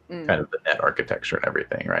kind of the net architecture and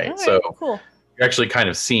everything, right? So cool. You're actually kind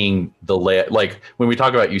of seeing the like when we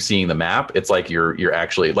talk about you seeing the map, it's like you're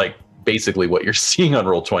actually like basically what you're seeing on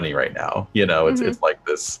Roll20 right now. You know, it's like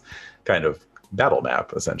this kind of battle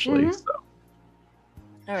map essentially. Mm-hmm. So.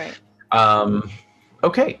 All right.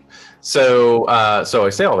 Okay. So I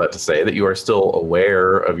say all that to say that you are still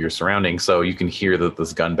aware of your surroundings, so you can hear that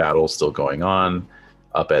this gun battle is still going on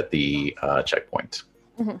up at the checkpoint.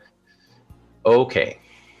 Mm-hmm. Okay.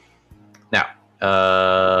 Now,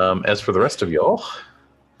 as for the rest of y'all,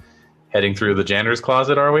 heading through the janitor's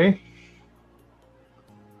closet, are we?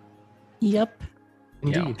 Yep.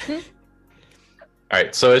 Indeed. Yeah. All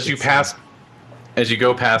right. So as you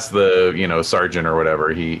go past the sergeant or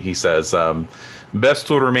whatever, he says, best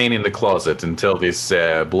to remain in the closet until this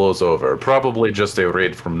blows over. Probably just a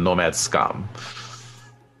raid from nomad scum.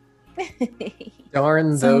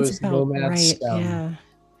 Darn Sounds those about nomad right. scum. Yeah.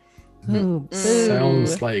 Ooh, boo.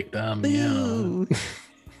 Sounds like them. Boo. Yeah.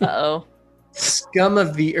 Uh-oh. Scum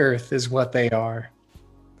of the earth is what they are.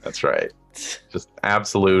 That's right. Just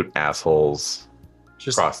absolute assholes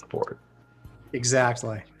Just across the board.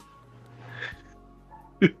 exactly.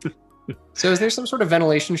 So is there some sort of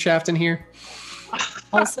ventilation shaft in here?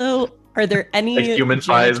 Also, are there any A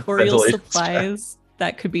human-sized janitorial ventilation supplies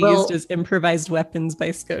that could be Well- used as improvised weapons by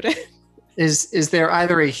Skoda? Is there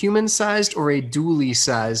either a human-sized or a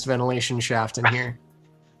dually-sized ventilation shaft in here?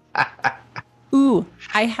 Ooh,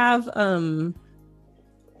 I have a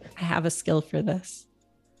skill for this.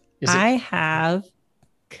 Is it- I have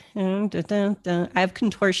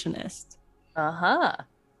contortionist. Uh-huh.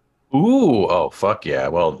 Ooh, oh fuck yeah!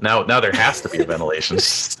 Well, now there has to be a ventilation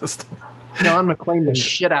system. No, I'm gonna claim the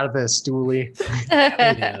shit out of this dually.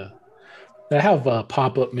 Yeah. I have a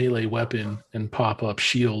pop-up melee weapon and pop-up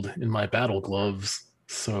shield in my battle gloves.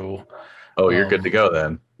 So Oh, you're good to go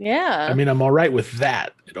then. Yeah. I mean, I'm all right with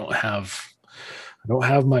that. I don't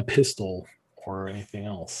have my pistol or anything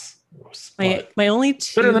else. My only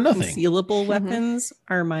two better than nothing. concealable weapons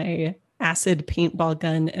are my acid paintball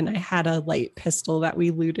gun, and I had a light pistol that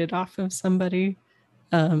we looted off of somebody.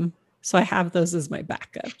 So I have those as my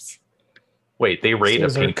backups. Wait, they rate a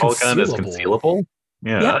Those are paintball gun as concealable. concealable?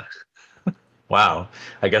 Yeah. Wow.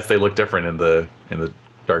 I guess they look different in the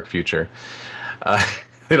dark future.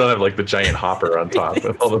 They don't have like the giant hopper on top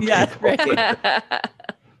with all the paintballs.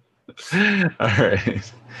 Right. All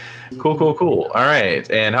right. Cool. All right.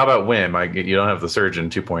 And how about Wim? You don't have the Surgeon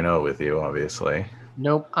 2.0 with you, obviously.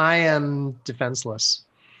 Nope, I am defenseless.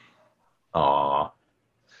 Aw.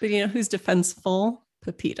 But you know who's defenseful?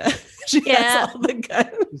 Pepita. She Yeah. has all the guns.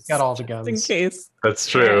 He's got all the just in guns. case. That's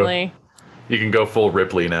true. Apparently. You can go full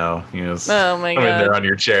Ripley now. You know, Oh my come in there god. on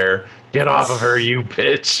your chair. Get off of her, you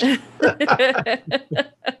bitch.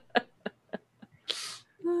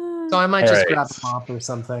 So I might All just right. grab a mop or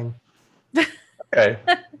something. Okay.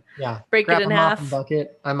 Yeah. Break grab it in a mop half. and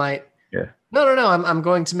bucket. I might. Yeah. No. I'm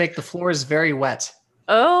going to make the floors very wet.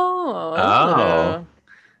 Oh.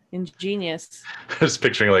 Ingenious. Just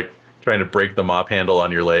picturing like trying to break the mop handle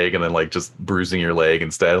on your leg and then like just bruising your leg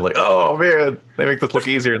instead. Like, oh man, they make this look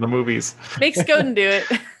easier in the movies. Make Skoden do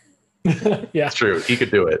it. Yeah. It's true. He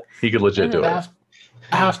could do it. He could legit do it.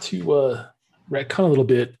 I have to retcon a little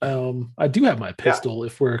bit. I do have my pistol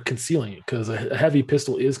if we're concealing it, because a heavy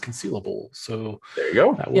pistol is concealable. So There you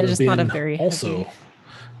go. that Yeah, would have just not a been very also heavy.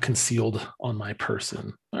 concealed on my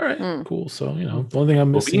person. All right, Hmm. cool. So the only thing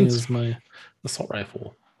I'm Well, missing beans. is my assault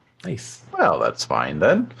rifle. Nice. Well, that's fine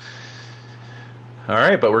then. All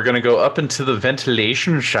right, but we're going to go up into the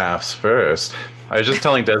ventilation shafts first. I was just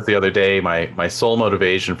telling Des the other day, my sole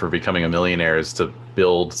motivation for becoming a millionaire is to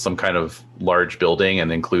build some kind of large building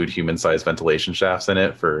and include human-sized ventilation shafts in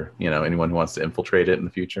it for, anyone who wants to infiltrate it in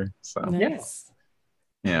the future. So, Nice.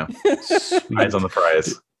 yeah, Sweet. eyes on the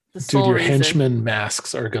prize. The Dude, sole your reason. henchman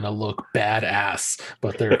masks are gonna look badass,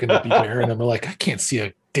 but they're gonna be wearing them. They're like, I can't see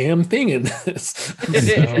a damn thing in this.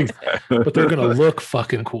 So, but they're gonna look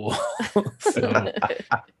fucking cool. So,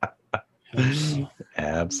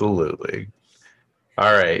 Absolutely.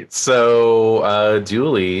 All right. So,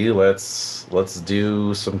 Julie, let's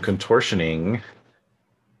do some contortioning.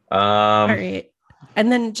 All right.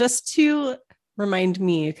 And then just to remind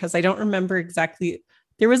me, because I don't remember exactly,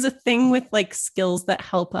 there was a thing with like skills that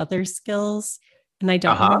help other skills, and I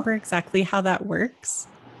don't remember exactly how that works.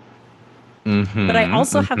 But I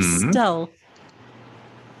also have stealth,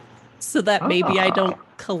 so that maybe I don't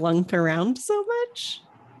clunk around so much.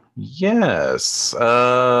 Yes.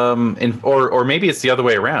 Or maybe it's the other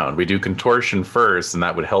way around. We do contortion first, and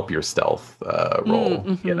that would help your stealth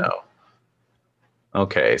roll, you know.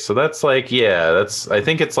 Okay, so that's like, I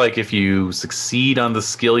think it's like if you succeed on the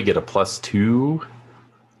skill, you get a +2.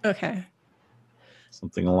 Okay.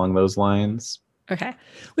 Something along those lines. Okay.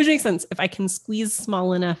 Which makes sense. If I can squeeze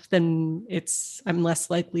small enough, then I'm less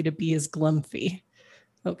likely to be as glumpy.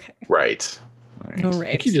 Okay. Right. All right.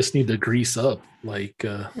 I think you just need to grease up, like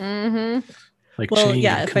well,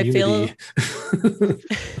 yeah, if Community. I fail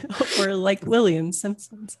or like Willie and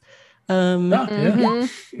Simpsons.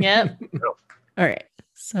 Yep. All right.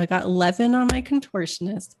 So I got 11 on my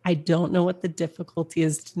contortionist. I don't know what the difficulty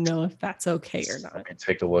is to know if that's okay or not. Let me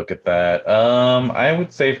take a look at that. I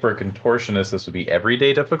would say for a contortionist, this would be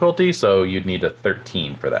everyday difficulty, so you'd need a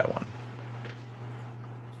 13 for that one.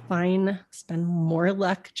 Fine. Spend more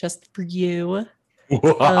luck just for you. Gain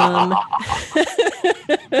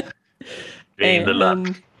the luck.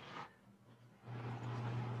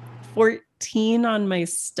 14 on my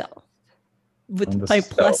stealth with my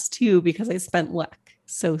 +2 because I spent luck.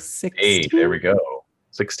 So 16. Hey, there we go.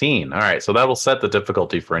 16. All right. So that will set the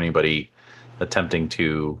difficulty for anybody attempting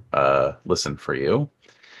to listen for you.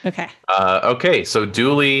 Okay. Okay. So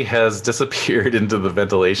Dooley has disappeared into the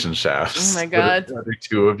ventilation shafts. Oh my God. What are the other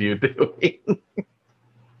two of you doing?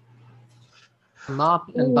 Mop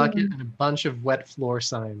and bucket and a bunch of wet floor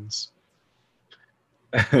signs.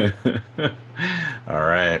 All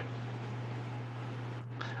right.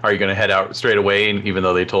 Are you going to head out straight away, even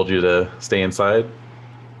though they told you to stay inside?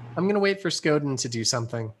 I'm going to wait for Skoden to do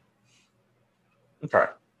something. Okay.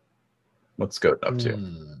 What's Skoden up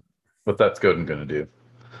to? What's that Skoden going to do?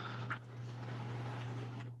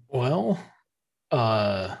 Well,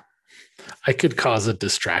 I could cause a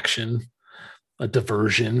distraction, a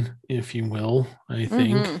diversion, if you will, I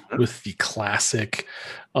think, with the classic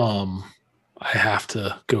I have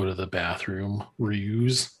to go to the bathroom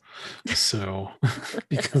ruse. So,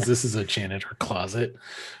 because this is a janitor closet.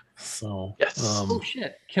 So, yes. Oh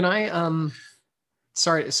shit. Can I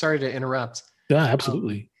sorry to interrupt. Yeah,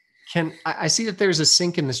 absolutely. I see that there's a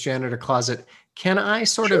sink in this janitor closet. Can I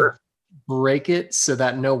sort of break it so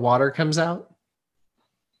that no water comes out?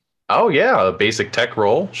 Oh yeah, a basic tech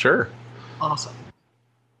roll, sure. Awesome.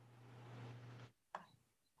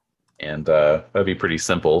 And that'd be pretty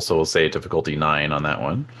simple, so we'll say difficulty 9 on that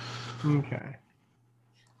one. Okay.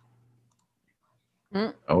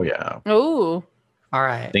 Oh yeah. Oh. All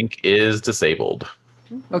right. Sink is disabled.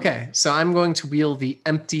 Okay, so I'm going to wheel the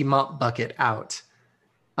empty mop bucket out.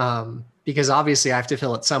 Because obviously I have to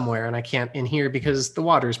fill it somewhere and I can't in here because the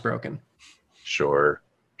water's broken. Sure.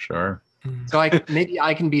 So maybe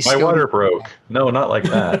I can be My water broke. No, not like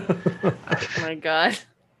that. Oh my God.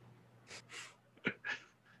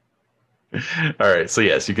 All right, so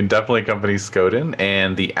yes, you can definitely accompany Skoden,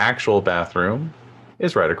 and the actual bathroom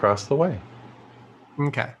is right across the way.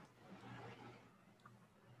 Okay.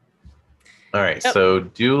 All right, so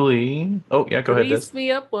Dooley. Oh yeah, go ahead. Grease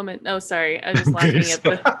me up, woman. Oh, sorry, I was just laughing at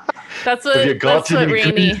the. That's what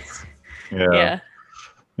Randy. Yeah.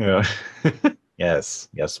 Yes,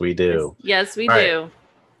 we do. Yes, we All do. Right.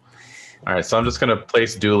 All right, so I'm just gonna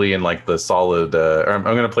place Dooley in like the solid. Or I'm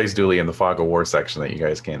gonna place Dooley in the fog of war section that you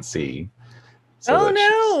guys can't see. So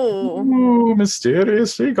no! Ooh,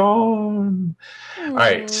 mysteriously gone. All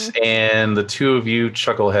right, and the two of you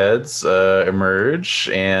chuckleheads emerge,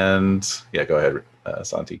 and yeah, go ahead,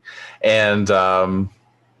 Santi. And one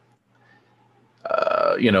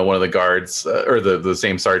of the guards or the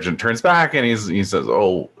same sergeant turns back, and he says,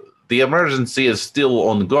 "Oh, the emergency is still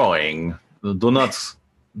ongoing. Do not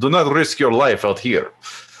risk your life out here.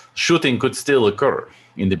 Shooting could still occur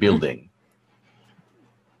in the building."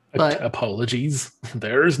 But apologies.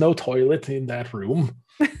 There's no toilet in that room.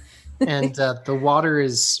 And the water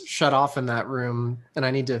is shut off in that room, and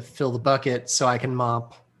I need to fill the bucket so I can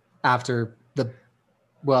mop after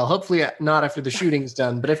hopefully not after the shooting's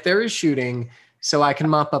done, but if there is shooting, so I can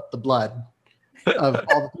mop up the blood of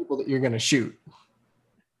all the people that you're going to shoot.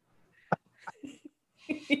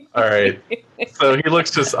 All right. So he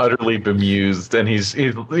looks just utterly bemused, and he's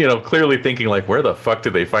clearly thinking like, where the fuck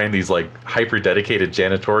did they find these like hyper dedicated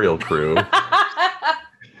janitorial crew?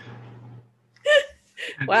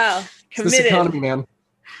 Wow, It's this committed. economy, man.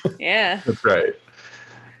 Yeah. That's right.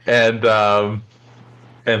 And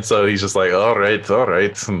so he's just like, all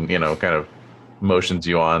right, and kind of motions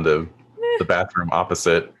you on to the bathroom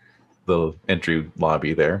opposite the entry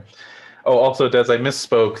lobby there. Oh, also, Des, I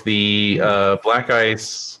misspoke. The black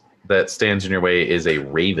ice that stands in your way is a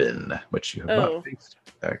raven, which you have not faced,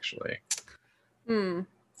 actually.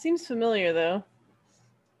 Seems familiar though.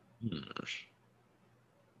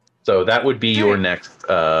 So that would be your next.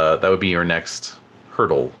 That would be your next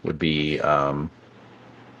hurdle. Would be. Well,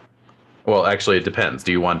 actually, it depends.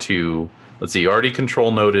 Do you want to? Let's see. You already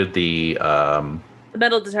control noted the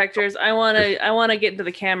metal detectors. I want to get into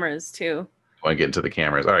the cameras too. Want to get into the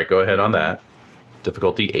cameras? All right, go ahead on that.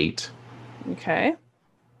 Difficulty 8. Okay.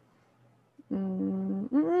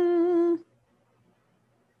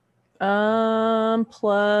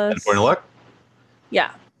 Plus. 10 point of luck.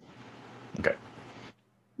 Yeah. Okay.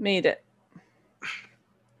 Made it.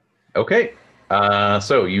 Okay.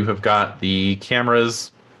 So you have got the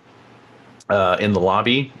cameras in the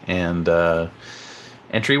lobby and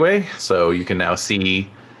entryway. So you can now see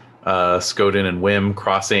Skoden and Wim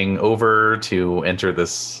crossing over to enter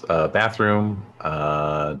this bathroom.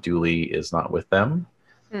 Dooley is not with them.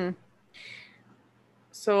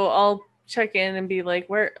 So I'll check in and be like,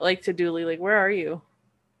 to Dooley, like, where are you?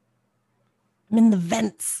 I'm in the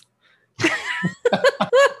vents.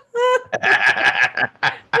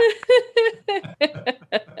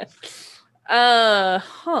 All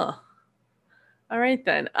right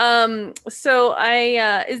then. So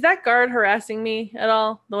I is that guard harassing me at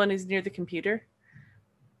all? The one who's near the computer?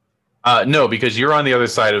 No, because you're on the other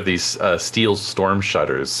side of these steel storm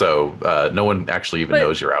shutters, so no one actually even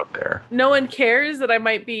knows you're out there. No one cares that I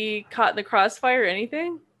might be caught in the crossfire or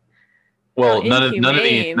anything? Well, none of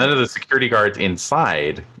the security guards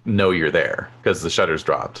inside know you're there because the shutters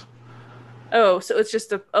dropped. Oh, so it's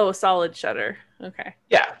just a solid shutter. Okay.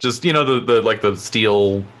 Yeah, just the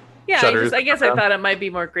steel shutters. I guess I thought it might be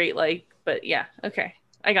more Great Light, but yeah, okay.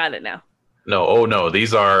 I got it now. No,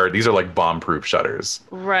 these are like bomb-proof shutters.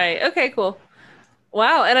 Right. Okay, cool.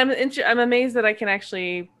 Wow, and I'm amazed that I can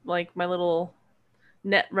actually, like, my little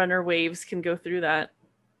net runner waves can go through that.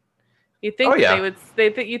 You think you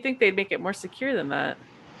think they'd make it more secure than that?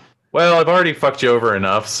 Well, I've already fucked you over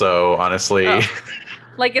enough, so honestly,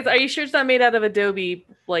 like, are you sure it's not made out of Adobe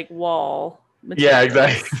like wall materials? Yeah,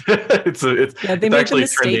 exactly. They made the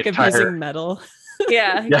mistake of using metal.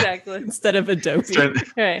 Yeah, exactly. Instead of Adobe.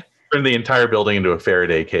 Right. Turn the entire building into a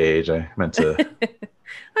Faraday cage. I meant to say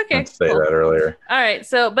that earlier. All right.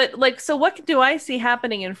 So what do I see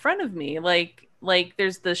happening in front of me? Like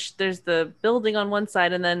there's the building on one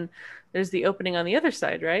side and then there's the opening on the other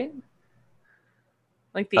side, right?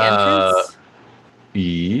 Like the entrance?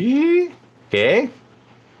 Okay.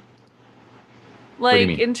 Like,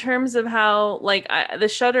 in terms of how, like, the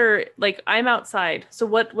shutter, like, I'm outside. So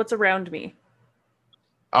what's around me?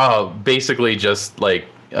 Oh, basically just like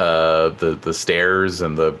the stairs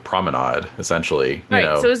and the promenade, essentially.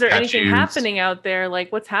 Right. So is there anything happening out there?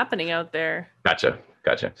 Like, what's happening out there? Gotcha.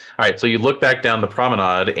 All right. So you look back down the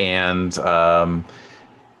promenade, and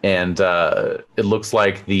it looks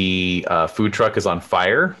like the food truck is on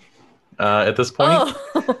fire at this point. Oh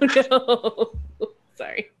no!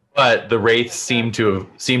 Sorry. But the wraiths seem to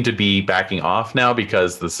be backing off now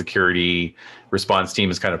because the security response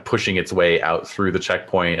team is kind of pushing its way out through the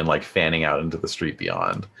checkpoint and like fanning out into the street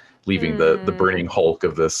beyond, leaving the burning hulk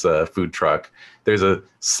of this food truck. There's a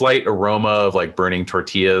slight aroma of like burning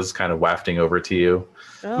tortillas kind of wafting over to you.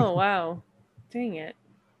 Oh wow! Dang it!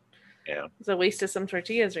 Yeah, it's a waste of some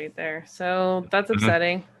tortillas right there. So that's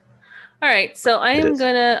upsetting. All right, so I am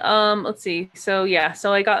gonna let's see. So yeah,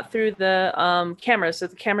 so I got through the cameras. So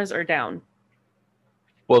the cameras are down.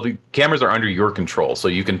 Well, the cameras are under your control, so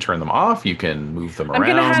you can turn them off. You can move them around. I'm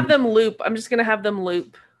gonna have them loop. I'm just gonna have them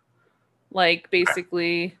loop. Like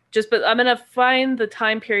basically, but I'm gonna find the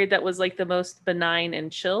time period that was like the most benign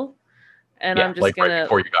and chill, and I'm just gonna right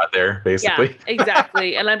before you got there, basically. Yeah,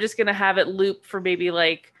 exactly. And I'm just gonna have it loop for maybe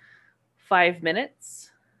like 5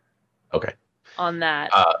 minutes. Okay. On that.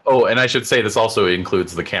 And I should say this also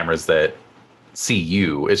includes the cameras that see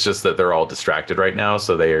you. It's just that they're all distracted right now,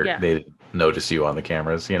 so they notice you on the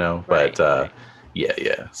cameras, Right, but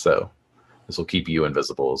yeah. So this will keep you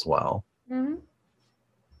invisible as well. Mm-hmm.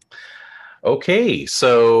 Okay,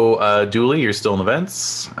 so Dooley, you're still in the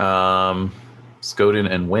vents. Skoden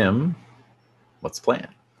and Wim, what's the plan?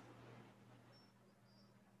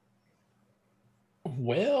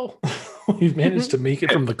 Well, we've managed to make it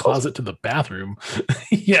from the closet to the bathroom.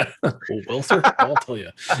 Yeah. Well, sir, I'll tell you.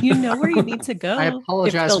 You know where you need to go. I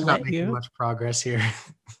apologize for not making much progress here.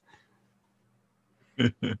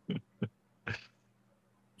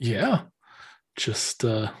 Yeah, just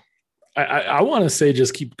I want to say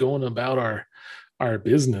just keep going about our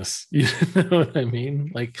business. You know what I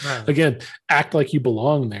mean? Like Right. again, act like you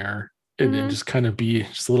belong there, and then Mhm. just kind of be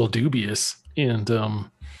just a little dubious, and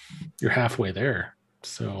you're halfway there.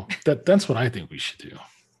 So that's what I think we should do.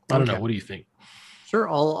 I don't know. Okay. What do you think? Sure,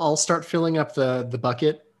 I'll start filling up the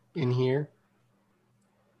bucket in here,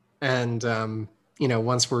 and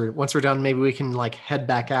once we're done, maybe we can like head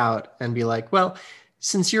back out and be like, well,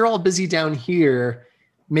 since you're all busy down here,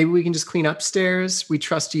 maybe we can just clean upstairs. We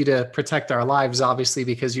trust you to protect our lives, obviously,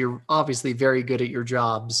 because you're obviously very good at your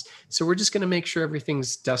jobs. So we're just going to make sure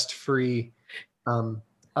everything's dust free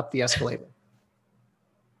up the escalator.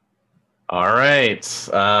 All right.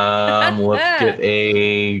 Let's get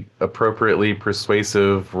a appropriately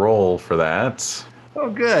persuasive roll for that. Oh,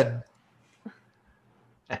 good.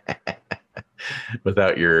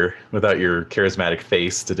 Without your charismatic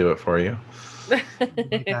face to do it for you.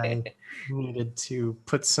 I needed to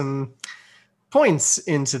put some points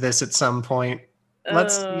into this at some point.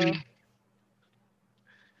 Let's see.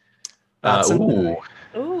 That's a Ooh.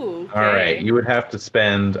 Ooh. Okay. All right. You would have to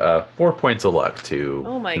spend 4 points of luck to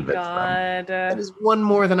Oh my convince them. god. that is one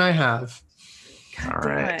more than I have. God All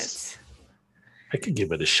damn right. it. I could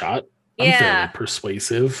give it a shot. I'm Yeah. fairly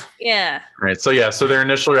persuasive. Yeah. Right. So their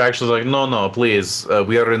initial reaction is like, no, please.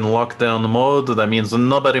 We are in lockdown mode. That means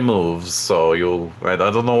nobody moves. So I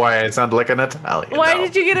don't know why I sound like an Italian. Why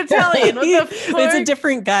did you get Italian? What the fuck? It's a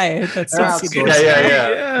different guy. That's They're what's outsourcing.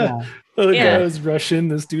 Yeah. The other Yeah. guy was Russian.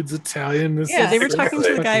 This dude's Italian. This Yeah, is They were Exactly.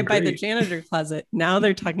 talking to the guy fucking by the great. janitor closet. Now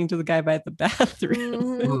they're talking to the guy by the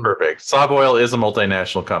bathroom. Mhm. Perfect. Savoil is a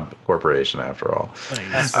multinational corporation after all.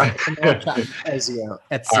 Nice. Ezio.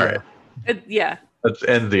 All right. Yeah. That's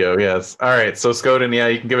Enzio, yes. All right. So Skoden, yeah,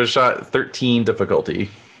 you can give it a shot. 13 difficulty.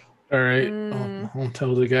 All right. Mm. I'll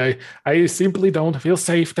tell the guy, I simply don't feel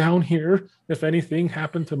safe down here. If anything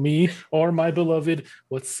happened to me or my beloved,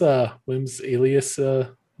 what's Wim's alias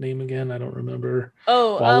name again? I don't remember.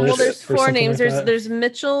 Oh, well, Wallace there's or 4 something names. like that? There's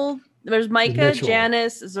Mitchell, there's Micah, Mitchell.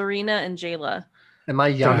 Janice, Zarina, and Jayla. Am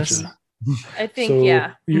I Giannis? Gotcha. I think, So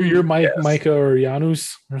yeah. you're Yes. Micah or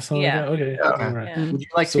Janus or something Yeah. like that? Okay. Yeah. Okay. All right. Yeah. Would you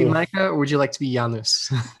like to be So- Micah or would you like to be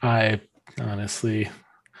Janus? I honestly,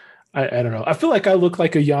 I don't know. I feel like I look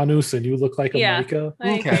like a Janus and you look like a Yeah. Micah.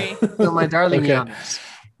 I Okay. agree. So my darling Okay. Janus.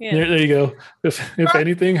 Yeah. There you go. If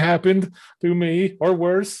anything happened to me or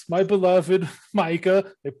worse, my beloved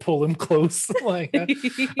Micah, they pull him close. Like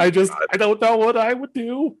I don't know what I would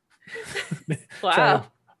do. Try Wow. to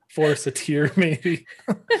force a tear, maybe.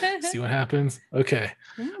 See what happens. Okay.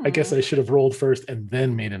 I guess Mm. I should have rolled first and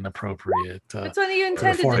then made an appropriate. That's what you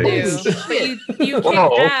intended to performance. do. But you kicked Whoa,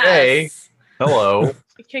 okay. ass. Hello.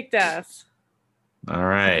 You kicked ass. All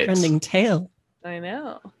right. Trending tail. I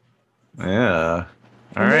know. Yeah.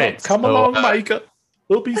 All right. Come So, along, Micah.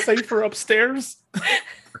 We'll be safer upstairs.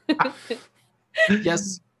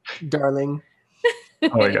 Yes, darling. Oh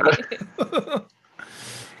my god.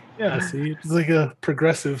 Yeah, see, it's like a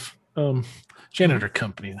progressive janitor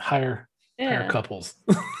company. Hire Yeah. couples.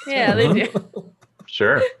 Yeah, they do.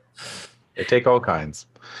 Sure. They take all kinds.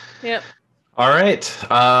 Yep. All right.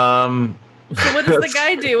 So what does the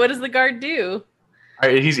guy do? What does the guard do? all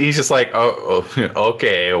right, he's just like, oh,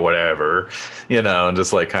 okay, whatever, and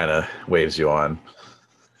just like kind of waves you on.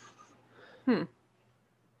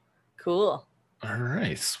 Cool. All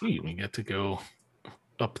right, sweet. We get to go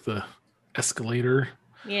up the escalator.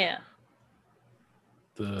 Yeah.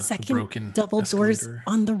 The Second broken double doors escalator.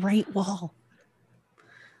 on the right wall.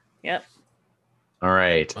 Yep. All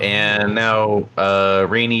right, and now,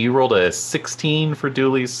 Rainey, you rolled a 16 for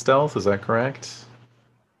Dooley's stealth. Is that correct?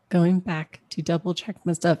 Going back to double check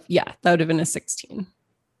my stuff. Yeah, that would have been a 16.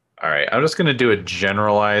 All right, I'm just gonna do a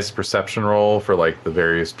generalized perception roll for like the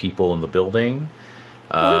various people in the building.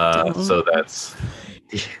 don't. So that's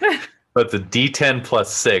the D10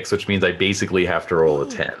 plus 6, which means I basically have to roll a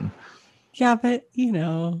 10. Yeah, but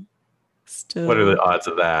still. What are the odds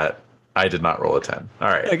of that? I did not roll a 10. All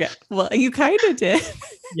right. Okay. Well, you kind of did.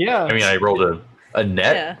 Yeah. I mean, I rolled a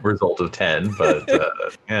net Yeah. result of 10, but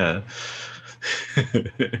yeah.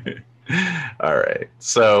 All right.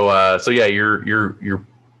 So yeah, you're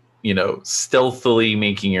stealthily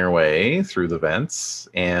making your way through the vents,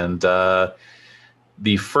 and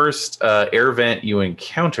the first air vent you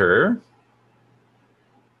encounter.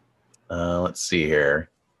 Let's see here.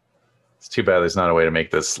 It's too bad there's not a way to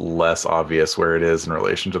make this less obvious where it is in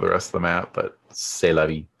relation to the rest of the map, but c'est la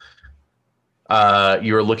vie.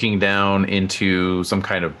 You are looking down into some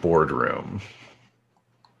kind of boardroom.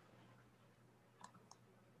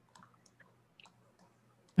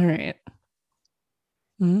 All right.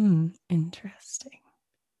 Interesting.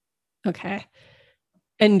 Okay.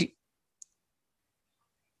 And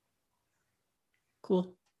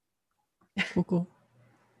cool. Cool.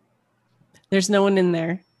 There's no one in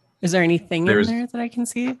there. Is there anything in there that I can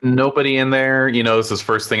see? Nobody in there. You know, this is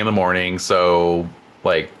first thing in the morning. So,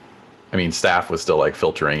 like, I mean, staff was still like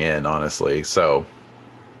filtering in, honestly. So,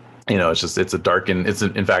 you know, it's a dark and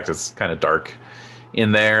in fact, it's kind of dark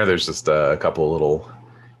in there. There's just a couple of little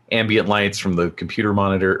ambient lights from the computer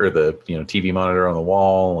monitor or the, TV monitor on the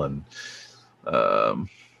wall, and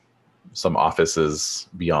some offices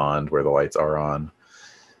beyond where the lights are on,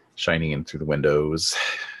 shining in through the windows.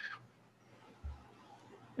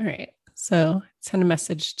 All right. So send a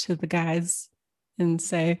message to the guys and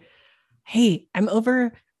say, hey, I'm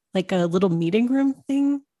over like a little meeting room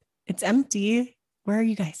thing. It's empty. Where are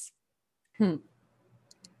you guys?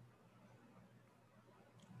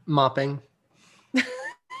 Mopping.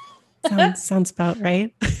 Sounds about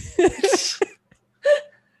right.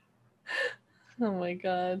 Oh my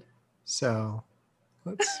God. So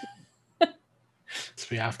let's So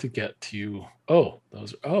we have to get to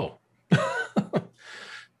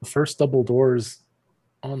the first double doors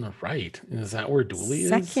on the right. Is that where Dooley is?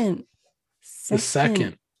 Second The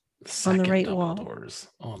second on the right double wall. Doors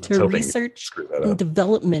on the To research and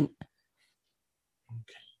development.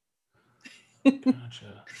 Okay.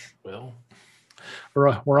 Gotcha. Well,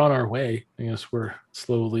 we're on our way. I guess we're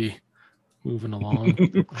slowly moving along.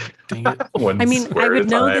 Dang it. I mean, I would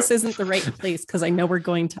know this isn't the right place because I know we're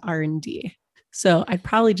going to R&D. So I'd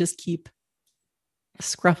probably just keep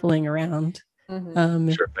scruffling around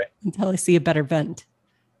until I see a better vent.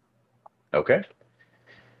 Okay.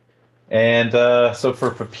 And so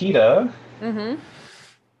for Pepita,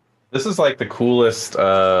 this is like the coolest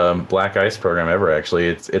black ice program ever, actually.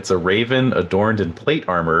 It's a raven adorned in plate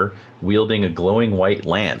armor wielding a glowing white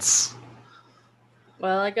lance.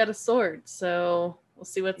 Well, I got a sword, so we'll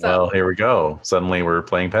see what's Well, up. here we go. Suddenly we're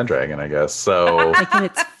playing Pendragon, I guess. So Like in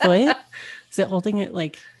its foot? Is it holding it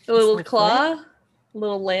like a little claw? A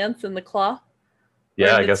little lance in the claw?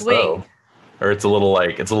 yeah, I guess so. Or it's a little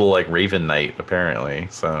like Raven Knight, apparently.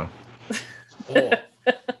 So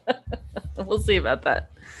we'll see about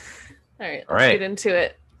that. All right, let's get into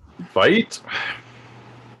it. Fight.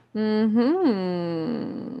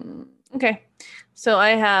 Okay. So I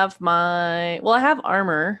have I have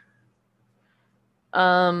armor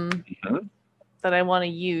that I want to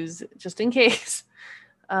use just in case.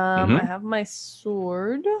 I have my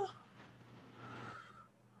sword.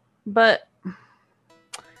 But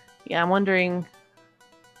yeah, I'm wondering.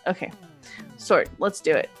 Okay. Sword, let's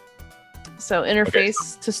do it. So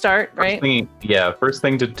interface to start, right? First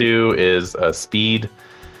thing to do is a speed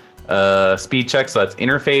check. So that's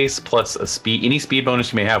interface plus any speed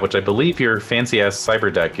bonus you may have, which I believe your fancy ass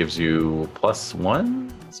cyber deck gives you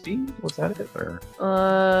 +1 speed. Was that it? Or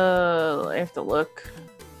I have to look.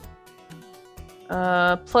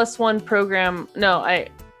 +1 program. No, I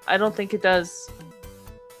don't think it does.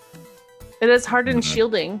 It has hardened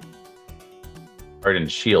shielding.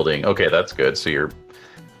 Hardened shielding. Okay, that's good. So you're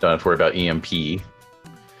don't have to worry about EMP.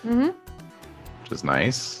 Which is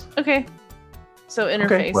nice. Okay. So interface.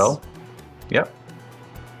 Okay, well, yep.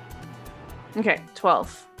 Okay,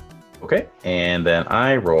 12. Okay, and then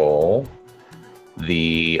I roll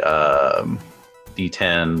the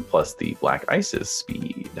D10 plus the black ice's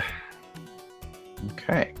speed.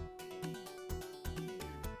 Okay.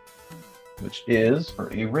 Which is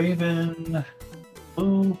for a raven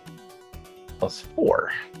blue +4.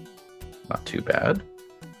 Not too bad.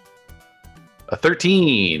 A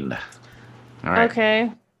 13. All right. Okay.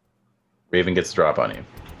 Raven gets a drop on you.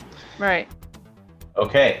 Right.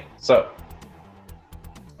 Okay, so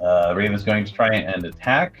Raven's going to try and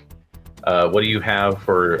attack. What do you have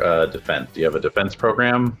for defense? Do you have a defense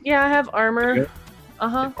program? Yeah, I have armor.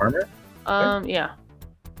 Armor? Okay. Yeah.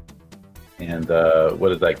 And what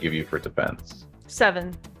does that give you for defense?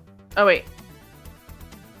 7. Oh, wait.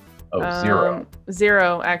 Oh, 0.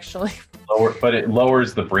 0, actually. But it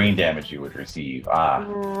lowers the brain damage you would receive.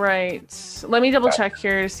 Right. Let me double check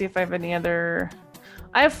here to see if I have any other.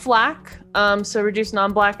 I have flak. So reduce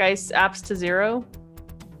non-black ice apps to 0.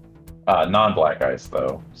 Non-black ice,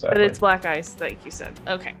 though. Sadly. But it's black ice, like you said.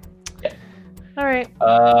 Okay. Yeah. All right.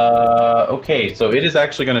 Okay, so it is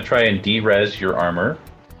actually going to try and de-res your armor.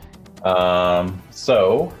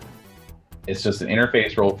 So it's just an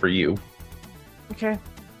interface roll for you. Okay.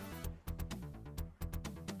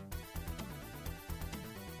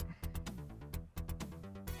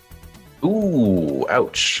 Ooh,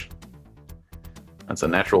 ouch. That's a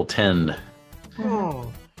natural 10.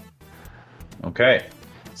 Oh. Okay.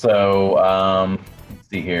 So, let's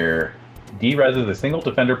see here. dereses a single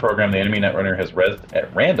defender program the enemy netrunner has rezzed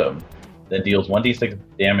at random, then deals 1d6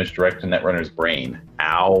 damage direct to netrunner's brain.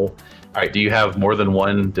 Ow. All right, do you have more than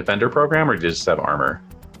one defender program, or do you just have armor?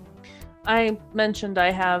 I mentioned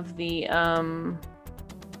I have the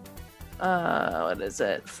what is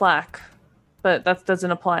it? Flak, but that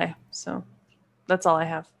doesn't apply. So that's all I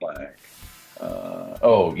have. Flak.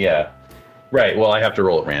 Oh yeah, right. Well, I have to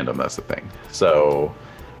roll at random. That's the thing. So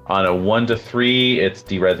on a 1 to 3, it's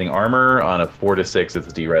derezzing armor. On a 4 to 6, it's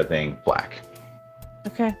derezzing flak.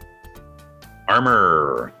 Okay.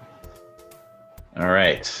 Armor. All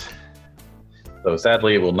right. So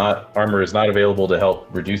sadly, it will not. Armor is not available to help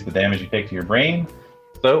reduce the damage you take to your brain.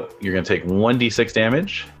 So you're going to take 1d6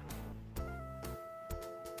 damage.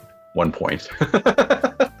 1 point.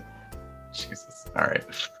 Jesus. All right.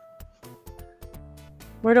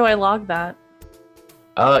 Where do I log that?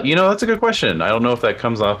 That's a good question. I don't know if that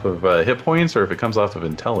comes off of hit points or if it comes off of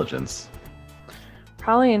intelligence.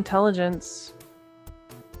 Probably intelligence.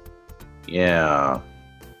 Yeah.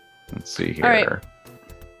 Let's see here. All right.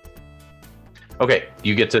 Okay,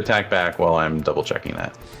 you get to attack back while I'm double checking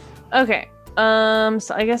that. Okay.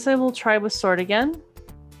 So I guess I will try with sword again.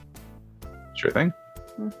 Sure thing.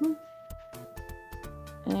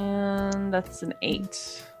 And that's an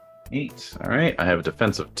 8. 8. All right. I have a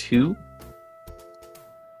defense of 2.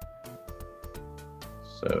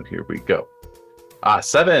 So here we go.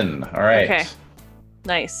 7. All right. Okay.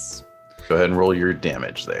 Nice. Go ahead and roll your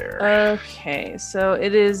damage there. Okay. So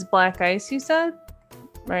it is black ice, you said?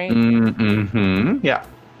 Right? Mm-hmm. Yeah.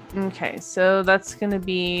 Okay. So that's going to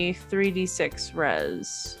be 3d6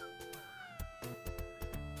 res.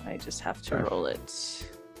 I just have to roll it.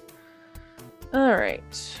 All right.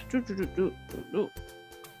 All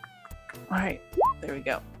right. There we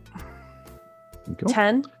go.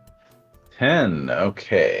 10. 10.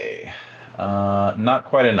 Okay. Not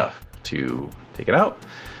quite enough to take it out.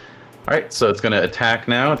 All right. So it's going to attack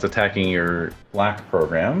now. It's attacking your black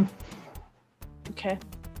program. Okay.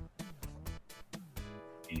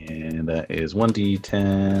 And that is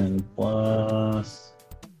 1d10 plus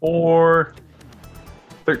 4.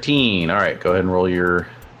 13. All right. Go ahead and roll your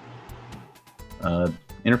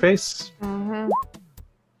interface.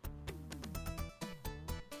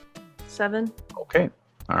 7. Okay.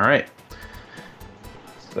 All right.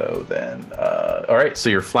 So then, all right. So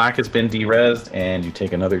your flak has been derezzed, and you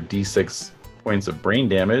take another d6 points of brain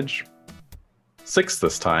damage. 6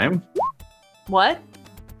 this time. What?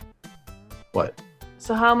 What?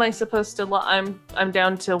 So how am I supposed to? I'm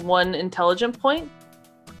down to 1 intelligent point.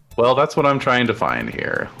 Well, that's what I'm trying to find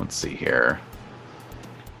here. Let's see here.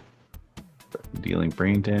 Dealing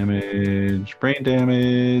brain damage. Brain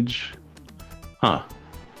damage. Huh.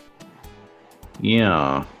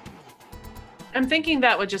 Yeah. I'm thinking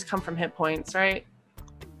that would just come from hit points, right?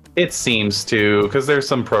 It seems to, because there's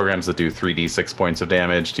some programs that do 3d6 points of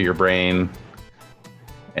damage to your brain.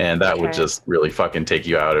 And that would just really fucking take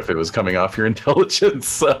you out if it was coming off your intelligence.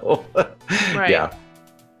 So, right. Yeah,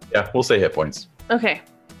 we'll say hit points. Okay,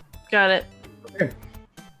 got it. Okay.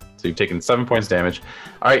 So you've taken 7 points damage.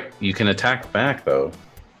 All right, you can attack back though.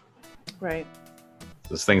 Right.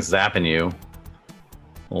 This thing's zapping you.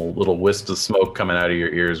 Little wisps of smoke coming out of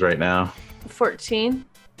your ears right now. 14.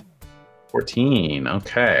 14.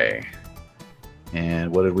 Okay.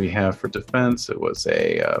 And what did we have for defense? It was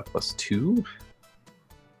a +2.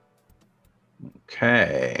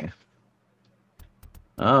 Okay.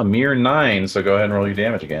 Mere 9, so go ahead and roll your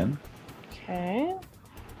damage again. Okay.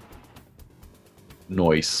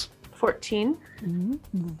 Noise. 14.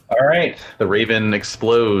 All right. The raven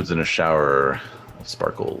explodes in a shower of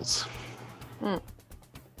sparkles. All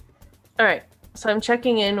right. So I'm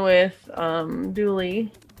checking in with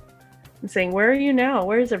Dooley and saying, where are you now?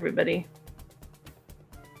 Where's everybody?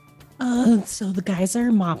 So the guys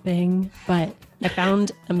are mopping, but I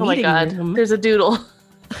found a meeting Oh my God, room. there's a doodle.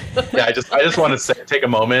 Yeah, I just want to take a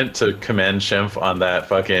moment to commend Schimpf on that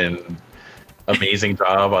fucking amazing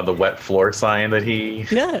job on the wet floor sign that he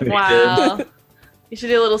Wow. did. You should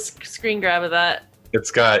do a little screen grab of that. It's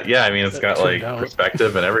got like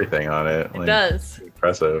perspective and everything on it. It does.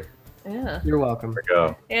 Impressive. Yeah. You're welcome. There we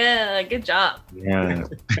go. Yeah, good job. Yeah.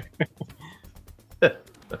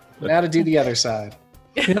 Now to do the other side.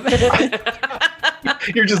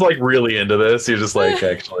 You're just like really into this. You're just like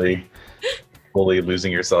actually fully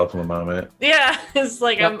losing yourself in the moment. Yeah, it's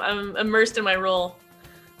like I'm immersed in my role.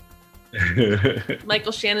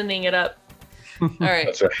 Michael Shannoning it up. All right.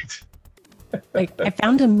 That's right. Like I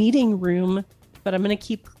found a meeting room, but I'm gonna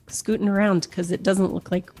keep scooting around because it doesn't look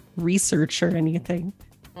like research or anything.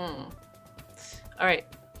 All right.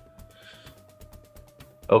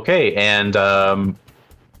 Okay, and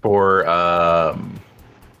for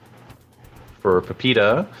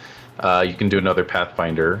Pepita, you can do another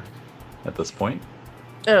Pathfinder at this point.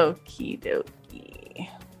 Okie dokie.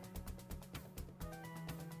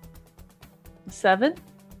 7?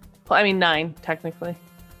 Well, I mean 9, technically.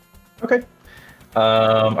 Okay.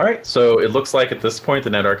 All right. So it looks like at this point the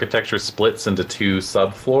net architecture splits into 2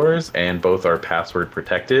 subfloors, and both are password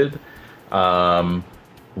protected. One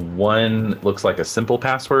looks like a simple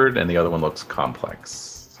password, and the other one looks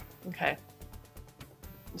complex. Okay.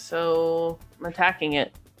 So I'm attacking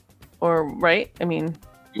it, or right? I mean,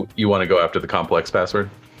 you want to go after the complex password?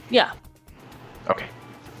 Yeah. Okay.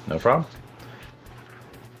 No problem.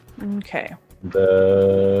 Okay.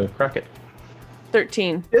 The Crockett.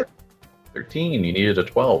 13. 13. You needed a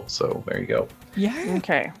 12, so there you go. Yeah.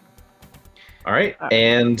 Okay. All right.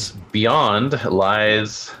 And beyond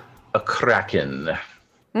lies a Kraken.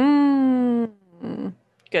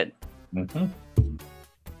 Good. Mm-hmm.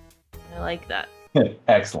 I like that.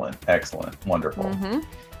 Excellent. Excellent. Wonderful. Mm-hmm.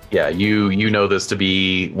 Yeah, you know this to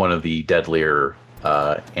be one of the deadlier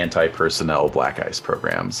anti-personnel black ice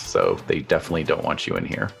programs, so they definitely don't want you in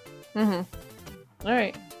here. Mm-hmm. All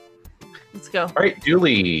right. Let's go. All right,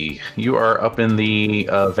 Dooley, you are up in the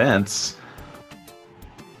vents.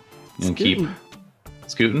 And keep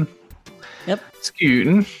scooting. Yep.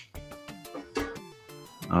 Scooting.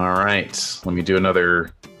 All right, let me do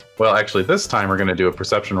another. Well, actually, this time we're going to do a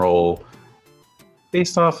perception roll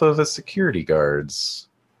based off of a security guard's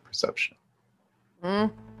perception.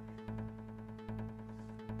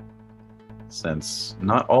 Since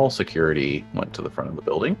not all security went to the front of the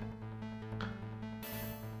building.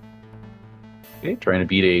 Okay, trying to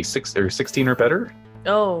beat a 16 or better.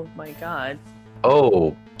 Oh my god.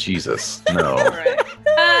 Oh, Jesus. No. All right.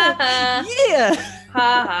 Yeah.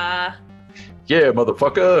 Ha ha. Yeah,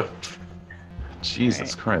 motherfucker.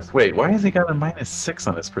 Jesus Christ. Wait, why has he got a -6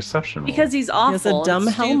 on his perception roll? Because he's awful. He has a dumb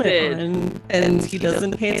and helmet stupid. on, and he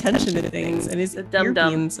doesn't pay attention to things, and his A dumb ear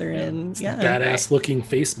dumb. beans are in. Yeah. Badass looking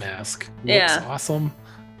face mask. Looks Yeah. awesome.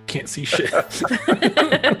 Can't see shit.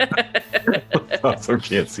 Also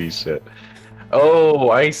can't see shit.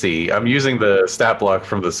 Oh, I see. I'm using the stat block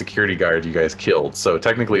from the security guard you guys killed. So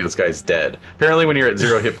technically this guy's dead. Apparently when you're at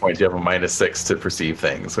 0 hit points, you have a -6 to perceive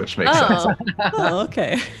things, which makes sense. Oh. Oh,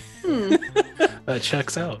 okay. That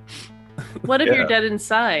checks out. What if Yeah. you're dead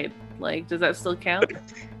inside? Like, does that still count?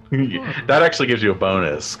 That actually gives you a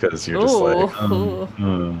bonus because you're just like,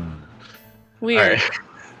 Weird. All right.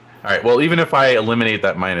 All right. Well, even if I eliminate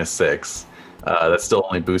that -6, that still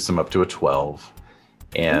only boosts him up to a 12.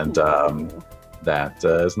 And that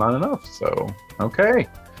is not enough. So, okay.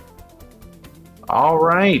 All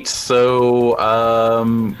right. So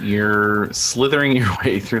you're slithering your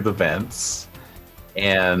way through the vents.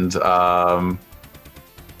 And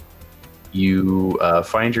you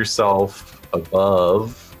find yourself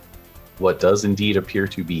above what does indeed appear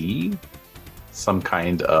to be some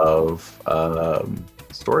kind of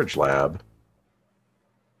storage lab.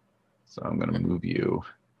 So I'm going to move you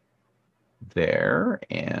there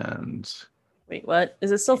and Wait, what?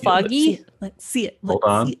 Is it still Yeah, let's foggy? Let's see it. hold Let's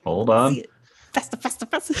on. see it. Hold Let's on. see it. Faster, faster,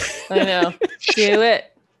 faster. I know. Do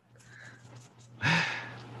it.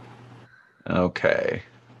 Okay.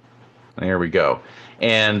 There we go.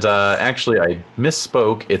 And actually, I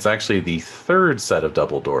misspoke. It's actually the third set of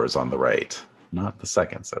double doors on the right, not the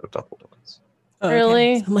second set of double doors. Okay.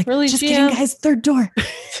 Really? So I'm like, Really, just GM? kidding, guys. Third door.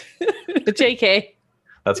 The JK.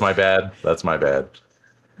 That's my bad. That's my bad.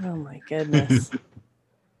 Oh my goodness.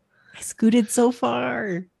 I scooted so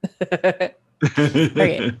far.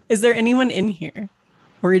 Okay. Is there anyone in here?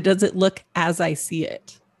 Or does it look as I see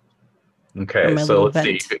it? Okay, Or my so little let's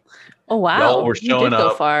see. vent? Oh wow. Y'all were You showing did go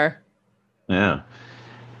up. far. Yeah.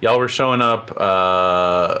 Y'all were showing up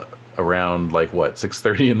around like what,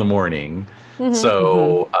 6:30 in the morning. Mhm.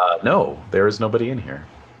 So no, there is nobody in here.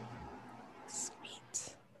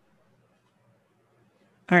 Sweet.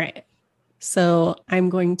 All right. So I'm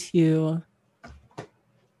going to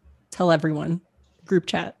tell everyone, group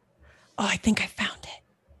chat. Oh, I think I found it.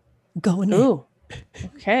 Going in. Ooh.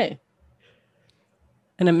 Okay.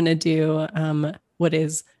 And I'm going to do what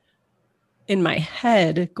is in my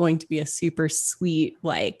head going to be a super sweet,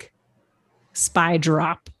 like spy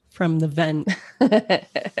drop from the vent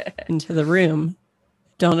into the room.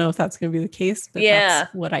 Don't know if that's going to be the case, but Yeah.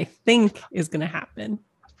 that's what I think is going to happen.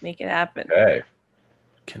 Make it happen. Okay.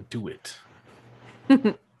 Can do it.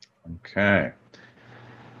 Okay.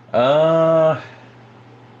 All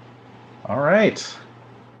right.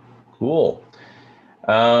 Cool.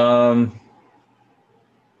 All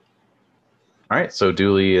right. So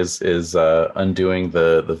Dooley is undoing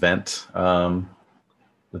the vent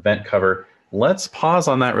cover. let's pause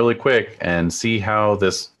on that really quick and see how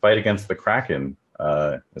this fight against the Kraken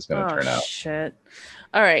is going to turn out. Shit.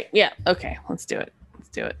 All right. Yeah. Okay. Let's do it.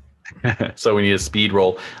 So we need a speed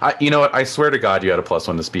roll. You know what? I swear to God, you had a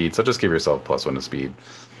 +1 to speed. So just give yourself a +1 to speed.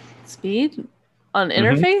 Speed on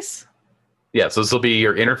interface? Yeah. So this will be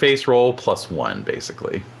your interface roll +1,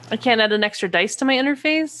 basically. I can't add an extra dice to my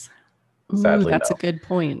interface? Sadly, that's no. a good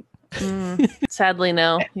point. Sadly,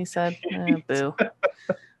 no. He said, boo.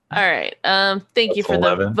 All right. Thank you for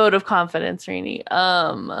 11. the vote of confidence, Rainy.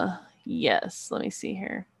 Yes. Let me see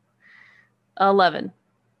here. 11.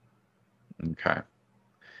 Okay.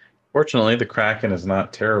 Fortunately, the Kraken is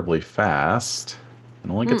not terribly fast. It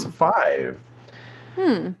only gets a 5.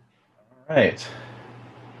 All right.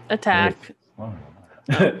 Attack.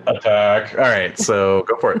 Attack. All right. So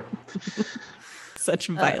go for it. Such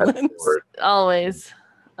violence. Always.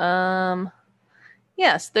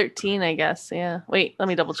 Yes, 13, I guess. Yeah. Wait, let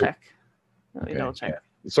me double check. Yeah.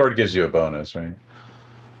 The sword gives you a bonus, right?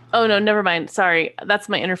 Oh no, never mind. Sorry. That's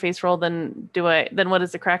my interface roll. Then what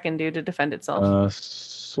does the Kraken do to defend itself?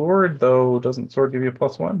 Sword though, doesn't sword give you a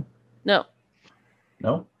 +1? No.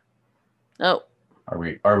 No? No.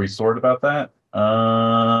 Are we sword about that?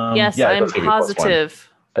 Yes, yeah, I'm positive.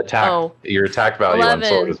 Attack. Oh, your attack value 11, on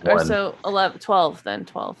sword is 1. Or so 12 then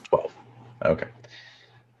 12. 12. Okay.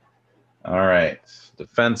 All right.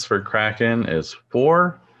 Defense for Kraken is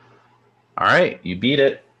 4. All right, you beat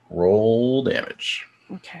it. Roll damage.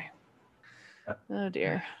 Okay. Oh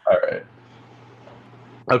dear. All right.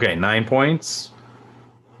 Okay, 9 points.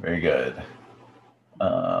 Very good.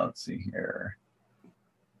 Let's see here.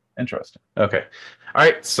 Interesting. Okay. All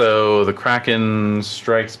right, so the Kraken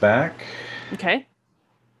strikes back. Okay.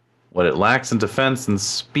 What it lacks in defense and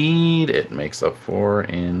speed, it makes up for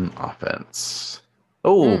in offense.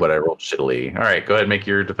 Oh, but I rolled shittily. All right, go ahead and make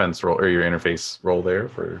your defense roll or your interface roll there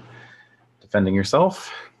for defending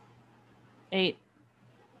yourself. 8.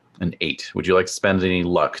 An 8. Would you like to spend any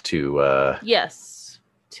luck to? Yes.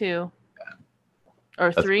 2.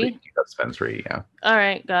 Or 3? You got to spend 3. Yeah. All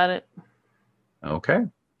right, got it. Okay.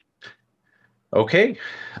 Okay.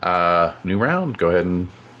 New round. Go ahead and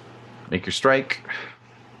make your strike.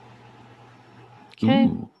 Okay.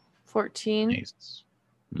 Ooh, 14. nice.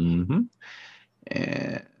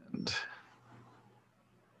 And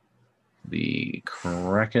the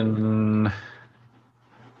Kraken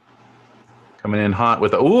coming in hot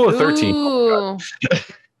with a 13. Ooh.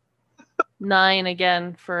 9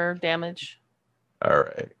 again for damage. All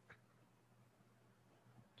right.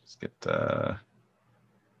 Just get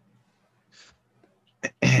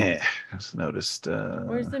just noticed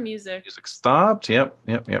Where's the music? Music stopped. Yep.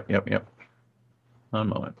 One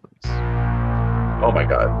moment, please. Oh my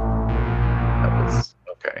god. That was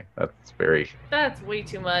okay. That's way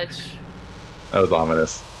too much. That was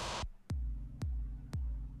ominous.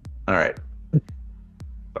 All right.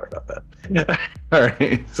 Sorry about that. All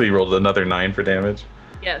right. So you rolled another 9 for damage?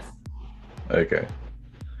 Yes. Okay.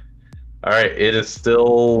 All right. It is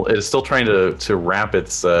still trying to wrap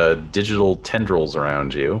its digital tendrils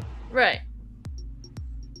around you. Right.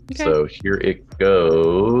 Okay. So here it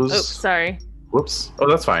goes. Oh, sorry. Whoops. Oh,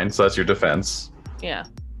 that's fine. So that's your defense. Yeah.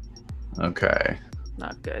 Okay.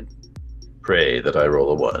 Not good. Pray that I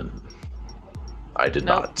roll a 1. I did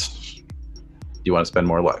Nope. not. Do you want to spend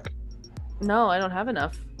more luck? No, I don't have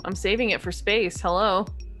enough. I'm saving it for space. Hello.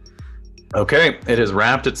 Okay. It has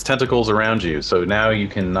wrapped its tentacles around you. So now you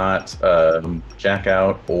cannot jack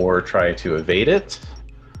out or try to evade it.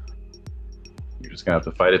 You're just going to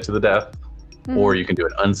have to fight it to the death. Or you can do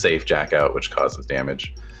an unsafe jack out, which causes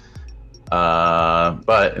damage.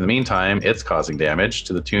 But in the meantime, it's causing damage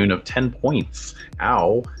to the tune of 10 points.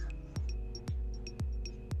 Ow.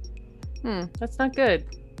 That's not good.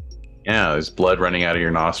 Yeah, there's blood running out of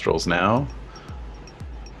your nostrils now.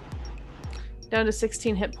 Down to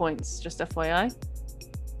 16 hit points, just FYI.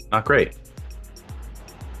 Not great.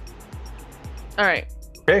 All right.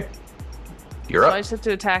 Okay. You're So up. I just have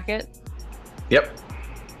to attack it. Yep.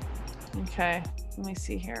 Okay. Let me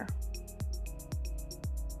see here.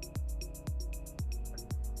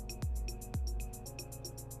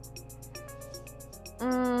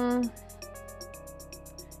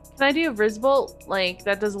 Can I do a Rizbolt? Like,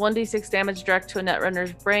 that does 1d6 damage direct to a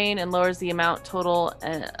netrunner's brain and lowers the amount total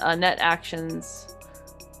net actions.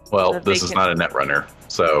 Well, that this they is can- not a netrunner,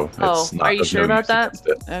 so it's not. Are you there's sure no about use that?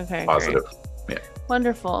 against it. Okay, Positive. great. Yeah.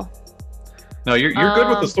 Wonderful. No, you're good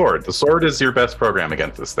with the sword. The sword is your best program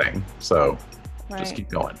against this thing. So just Right. keep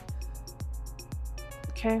going.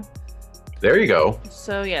 Okay. There you go.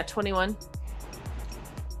 So yeah, 21.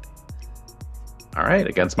 All right,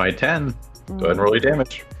 against my 10. Go ahead and roll your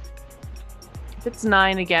damage. If it's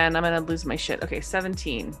 9 again, I'm gonna lose my shit. Okay,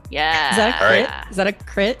 17. Yeah. Is that a crit? Right. Is that a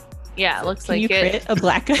crit? Yeah, it looks Can like you it. crit a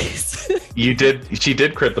black ice? She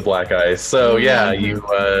did crit the black ice. So yeah, you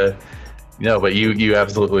but you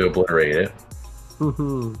absolutely obliterate it.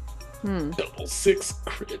 Double 6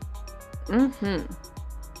 crit.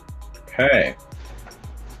 Okay.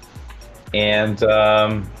 And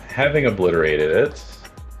having obliterated it.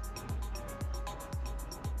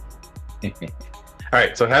 All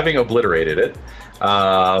right, so having obliterated it,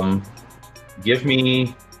 give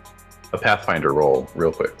me a Pathfinder roll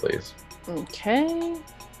real quick, please. Okay.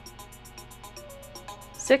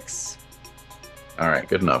 6. All right,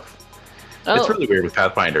 good enough. Oh. It's really weird with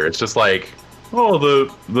Pathfinder. It's just like,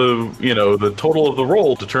 the total of the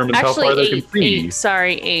roll determines how far they can see. 8.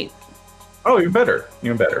 Sorry, 8. Oh, even better.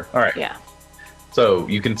 Even better. All right. Yeah. So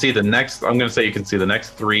you can see the next. I'm going to say you can see the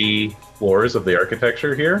next 3 floors of the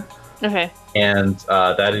architecture here. Okay. And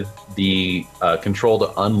that is the control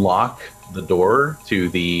to unlock the door to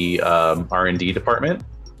the R&D department.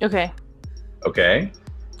 Okay. Okay.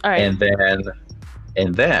 All right.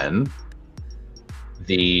 And then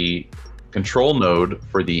the control node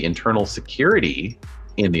for the internal security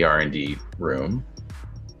in the R&D room,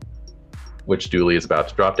 which Dooley is about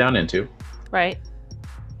to drop down into. Right.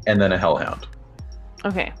 And then a Hellhound.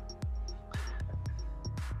 Okay.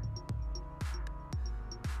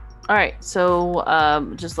 All right.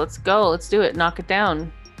 So just let's go. Let's do it. Knock it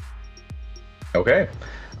down. Okay.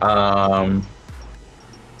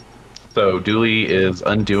 So Dooley is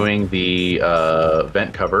undoing the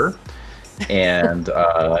vent cover and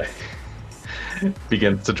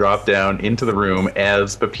begins to drop down into the room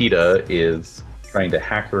as Pepita is trying to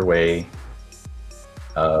hack her way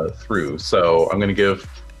through. So I'm going to give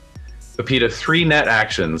Pepita 3 net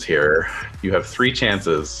actions here. You have 3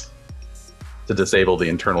 chances to disable the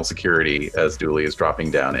internal security as Dooley is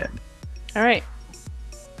dropping down in. All right.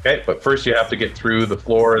 Okay, but first you have to get through the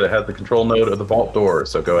floor that has the control node of the vault door.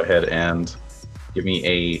 So go ahead and give me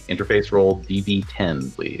a interface roll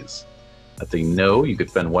DB10, please. That's a no. You could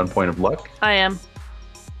spend 1 point of luck. I am.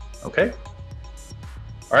 Okay.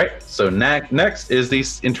 All right. So next is the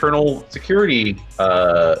internal security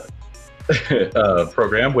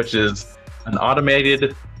program, which is an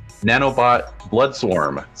automated nanobot blood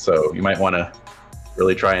swarm. So you might want to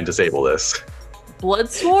really try and disable this. Blood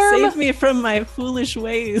swarm? Save me from my foolish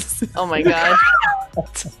ways. Oh my god. All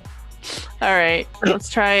right. Let's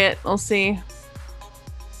try it. We'll see.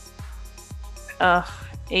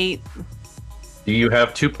 8. Do you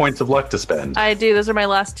have 2 points of luck to spend? I do. Those are my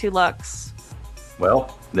last 2 lucks.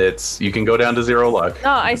 Well, you can go down to 0 luck.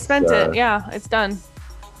 No, I spent it. Yeah, it's done.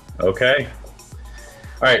 Okay.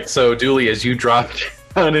 All right. So Dooley, as you drop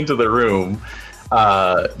down into the room,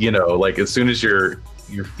 like as soon as your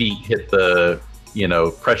feet hit the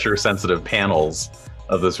pressure sensitive panels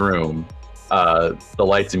of this room, the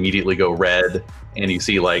lights immediately go red, and you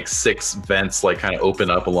see like 6 vents like kind of open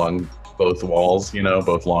up along both walls,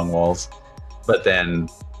 both long walls, but then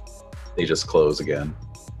they just close again.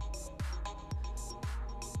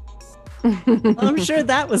 I'm sure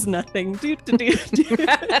that was nothing.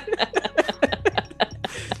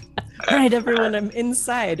 All right, everyone, I'm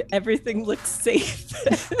inside. Everything looks safe.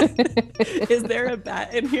 Is there a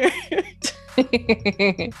bat in here?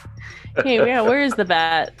 Hey, yeah, where is the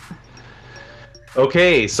bat?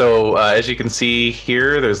 Okay, so as you can see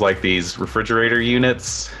here, there's like these refrigerator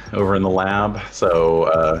units over in the lab.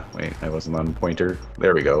 So, wait, I wasn't on pointer.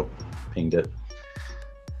 There we go. Pinged it.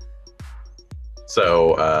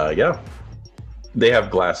 So, yeah, they have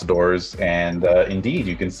glass doors, and indeed,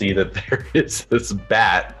 you can see that there is this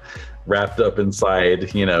bat wrapped up inside,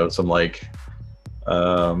 some like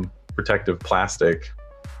protective plastic,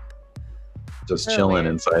 just chilling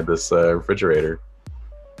inside this refrigerator.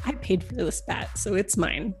 I paid for this bat, so it's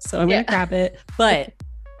mine. So I'm going to grab it, but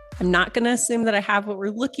I'm not going to assume that I have what we're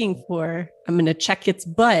looking for. I'm going to check its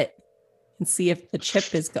butt and see if the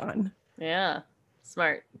chip is gone. Yeah,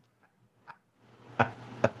 smart.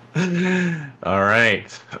 All right.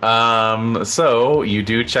 So you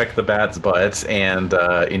do check the bat's butt, and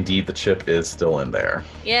indeed the chip is still in there.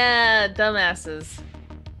 Yeah, dumbasses.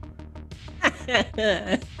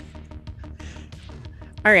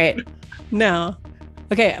 All right. No.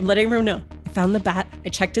 Okay, I'm letting everyone know. I found the bat. I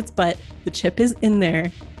checked its butt. The chip is in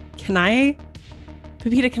there. Pepita,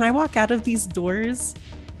 can I walk out of these doors?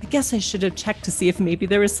 I guess I should have checked to see if maybe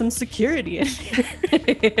there was some security in here.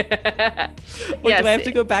 Or do I have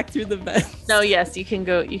to go back through the vents? No, yes, you can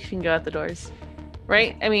go. You can go out the doors,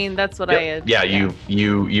 right? I mean, that's what I had. Yeah, you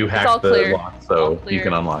hacked the lock, so you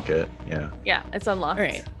can unlock it. Yeah. Yeah, it's unlocked. All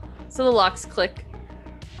right. So the locks click.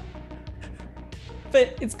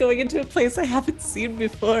 but it's going into a place I haven't seen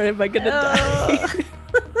before. Am I gonna die?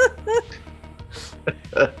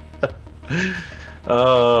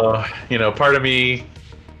 Part of me,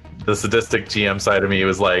 the sadistic GM side of me,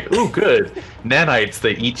 was like, "Ooh, good, nanites.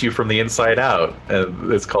 They eat you from the inside out,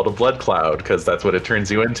 and it's called a blood cloud because that's what it turns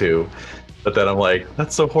you into." But then I'm like,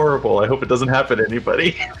 "That's so horrible. I hope it doesn't happen to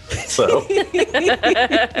anybody." So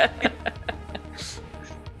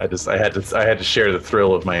I had to share the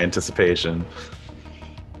thrill of my anticipation.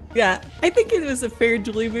 Yeah, I think it was a fair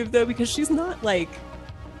Julie move though, because she's not like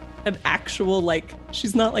an actual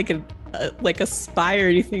she's not like a spy or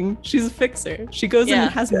anything. She's a fixer. She goes in and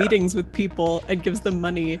has meetings with people and gives them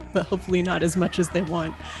money, but hopefully not as much as they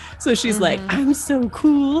want. So she's like, I'm so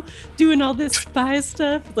cool doing all this spy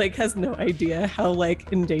stuff. Like, has no idea how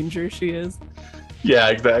in danger she is. Yeah,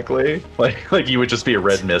 exactly. Like you would just be a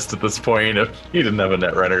red mist at this point if you didn't have a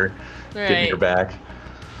netrunner getting your back.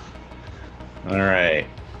 All right.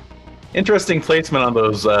 Interesting placement on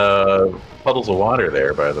those puddles of water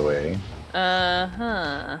there, by the way.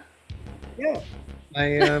 Yeah.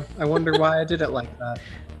 I wonder why I did it like that.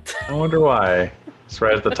 I wonder why. It's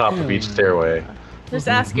right at the top of each stairway. Just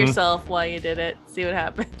ask yourself why you did it. See what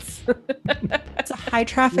happens. It's a high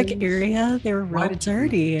traffic area. They were real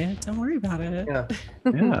dirty. Don't worry about it. Yeah.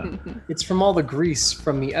 Yeah. It's from all the grease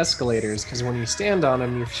from the escalators, because when you stand on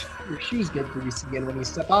them, your shoes get greasy, and when you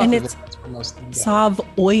step off And of it's it, that's where most of them go. Sov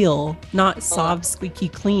oil, not Sov squeaky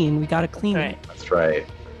clean. We gotta clean it. That's right.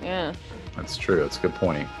 Yeah. That's true. That's a good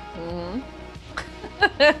point.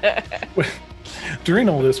 During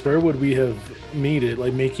all this, where would we have made it?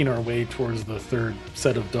 Like making our way towards the third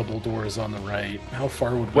set of double doors on the right. How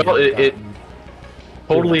far would we? Well, have it gotten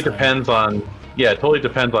totally through the depends on. Yeah, it totally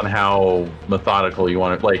depends on how methodical you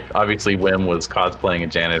want it. Like, obviously, Wim was cosplaying a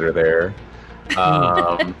janitor there.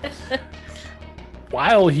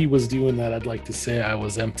 While he was doing that, I'd like to say I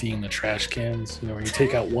was emptying the trash cans. Where you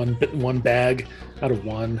take out one bag out of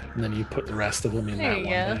one, and then you put the rest of them in that one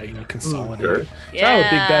bag. Consolidate. Sure. So I have a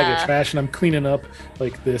big bag of trash, and I'm cleaning up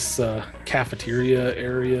this cafeteria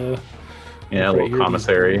area. Yeah, a little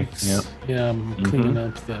commissary. Yeah, I'm cleaning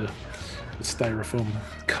up the styrofoam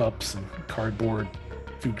cups and cardboard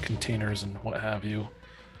food containers and what have you,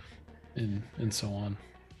 and so on.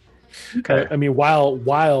 Okay. I mean,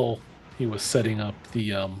 while he was setting up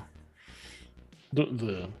the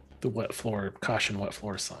wet floor caution wet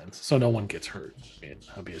floor signs, so no one gets hurt.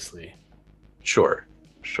 Obviously. Sure.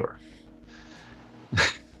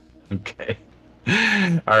 Okay.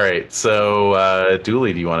 All right. So,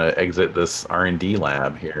 Dooley, do you want to exit this R&D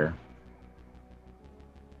lab here?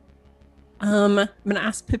 I'm gonna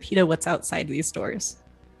ask Pepita what's outside these doors.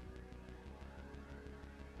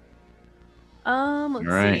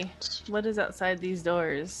 Let's see. What is outside these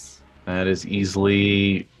doors? That is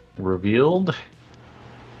easily revealed.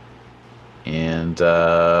 And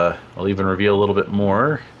I'll even reveal a little bit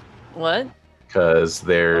more. What? Because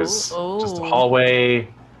there's just a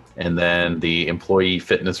hallway and then the employee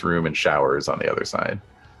fitness room and showers on the other side.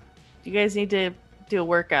 You guys need to do a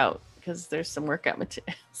workout because there's some workout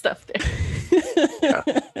stuff there.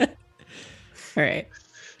 All right.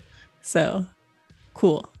 So,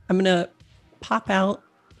 cool. I'm going to pop out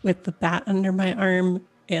with the bat under my arm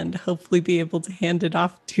and hopefully be able to hand it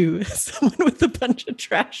off to someone with a bunch of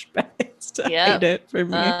trash bags to hide it for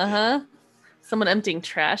me. Someone emptying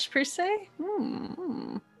trash, per se?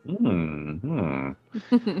 All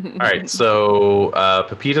right, so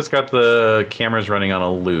Pepita's got the cameras running on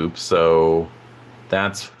a loop, so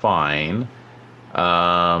that's fine.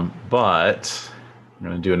 But I'm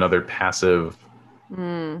going to do another passive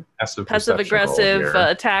aggressive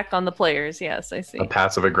attack on the players. Yes, I see. A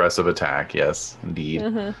passive aggressive attack. Yes, indeed.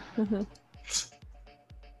 All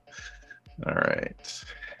right.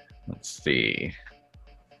 Let's see.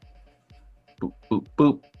 Boop, boop,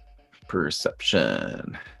 boop.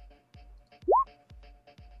 Perception.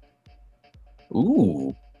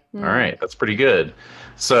 Ooh. All right. That's pretty good.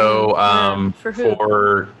 So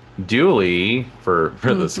for Dooley, for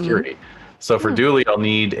the security. So for Dooley, I'll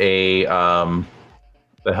need a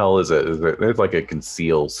the hell is it? There's like a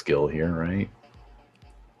conceal skill here, right?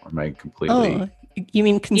 Or am I completely? Oh, you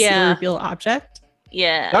mean conceal reveal object?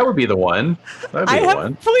 Yeah, that would be the one. That'd be I the have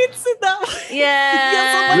one. points in that one.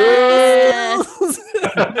 Yeah. Yes, okay, let's see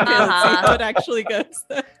how it actually goes.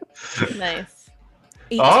 Nice.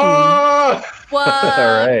 18. Oh! What,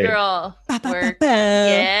 All right. girl? Work.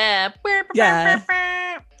 Yeah.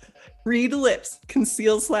 Yeah. Read lips,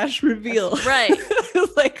 conceal / reveal. Right.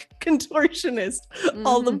 Like contortionist,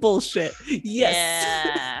 all the bullshit.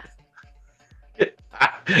 Yes. Yeah.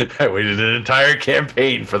 I waited an entire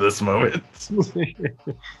campaign for this moment.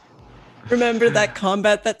 Remember that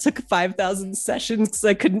combat that took 5,000 sessions because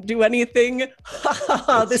I couldn't do anything?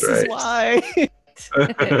 This is why.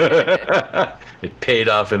 It paid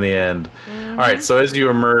off in the end. All right, so as you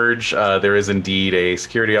emerge, there is indeed a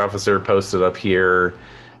security officer posted up here.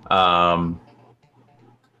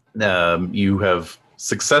 You have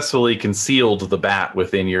successfully concealed the bat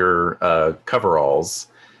within your coveralls,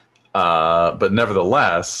 but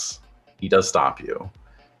nevertheless, he does stop you.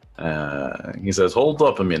 He says, "Hold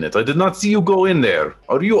up a minute. I did not see you go in there.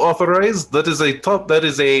 Are you authorized? That is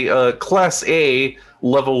a Class A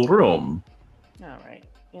level room." All right,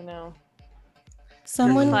 you know.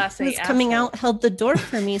 Someone was coming out, held the door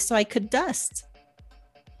for me so I could dust.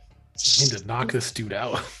 I need to knock this dude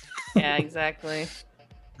out. Yeah, exactly.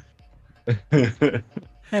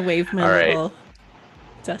 I wave my little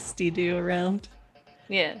dusty do around.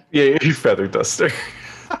 Yeah. Yeah, you feather duster.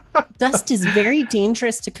 Dust is very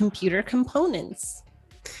dangerous to computer components.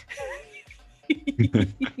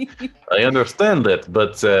 I understand that,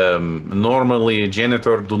 but normally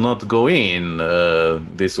janitor do not go in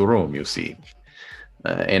this room, you see.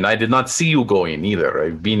 And I did not see you go in either.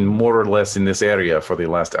 I've been more or less in this area for the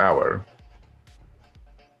last hour.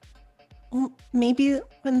 Well, maybe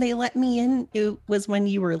when they let me in, it was when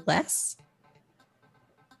you were less.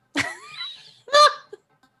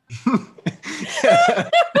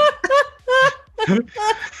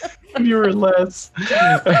 You were less.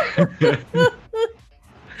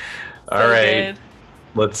 All right,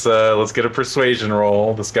 let's get a persuasion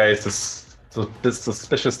roll. This guy is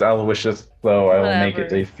suspicious Aloysius, so I will make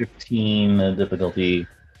it a 15 difficulty.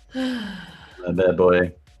 Bad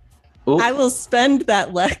boy. Ooh. I will spend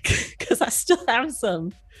that luck because I still have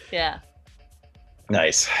some. Yeah.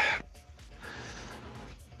 Nice.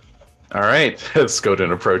 All right,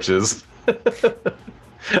 Skoden approaches.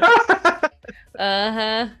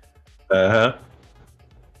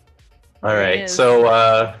 All right,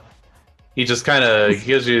 so he just kind of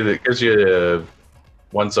gives you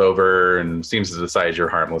once over and seems to decide you're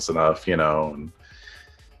harmless enough, you know.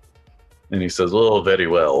 And he says, "Oh, very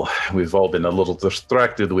well. We've all been a little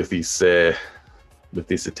distracted with this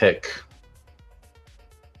attack."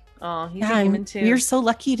 Oh, he's a human too. You're so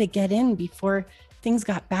lucky to get in before things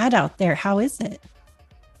got bad out there. How is it?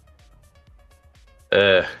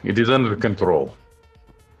 It is under control.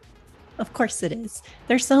 Of course it is.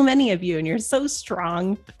 There's so many of you and you're so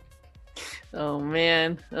strong. Oh,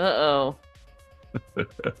 man. Uh-oh.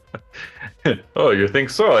 Oh, you think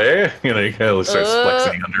so, eh? You know, he kind of starts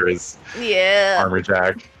flexing under his armor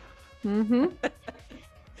jack. Mm-hmm.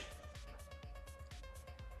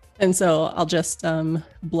 And so I'll just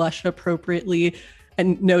blush appropriately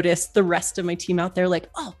and notice the rest of my team out there like,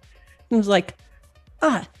 oh, and I was like,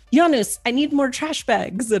 Janus, I need more trash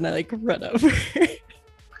bags. And I like run over.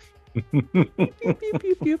 Pew, pew,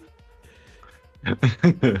 pew, pew.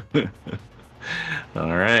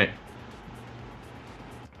 All right.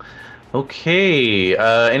 Okay.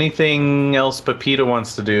 Anything else Pepita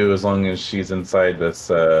wants to do as long as she's inside this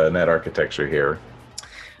net architecture here?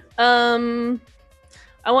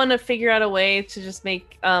 I want to figure out a way to just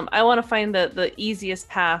make. I want to find the easiest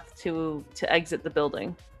path to exit the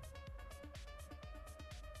building.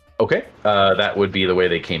 Okay. That would be the way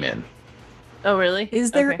they came in. Oh, really?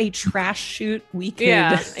 Is there a trash chute we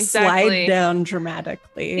could slide down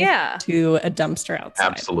dramatically to a dumpster outside?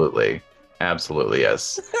 Absolutely. Absolutely,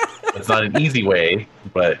 yes. It's not an easy way,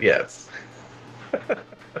 but yes.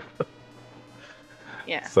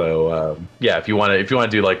 Yeah. So, if you want to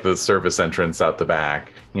do like the service entrance out the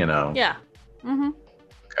back, you know. Yeah. Mm-hmm.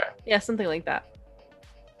 Okay. Yeah, something like that.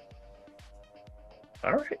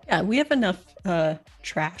 All right. Yeah, we have enough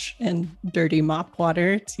trash and dirty mop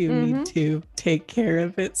water to need to take care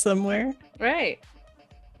of it somewhere. Right.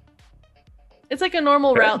 It's like a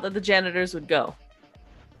normal route that the janitors would go.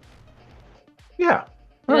 Yeah.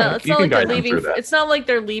 It's not like they're leaving. It's not like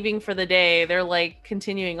they're leaving for the day. They're like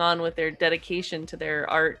continuing on with their dedication to their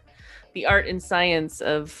art, the art and science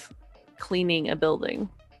of cleaning a building.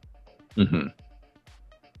 Mm-hmm.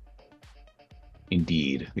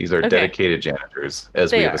 Indeed. These are dedicated janitors,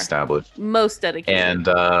 as we have established. Most dedicated.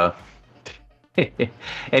 And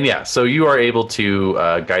and yeah, so you are able to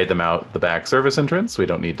guide them out the back service entrance. We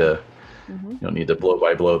don't need to you don't need to blow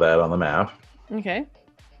by blow that on the map. Okay.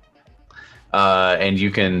 And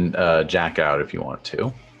you can jack out if you want to.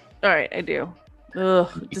 All right, I do.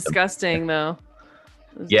 Ugh, disgusting though.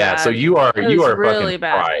 Yeah, so you are really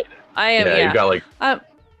bad. Fried. I am. Yeah, you've got like. How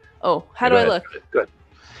do I look? Good.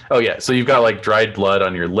 Oh yeah, so you've got like dried blood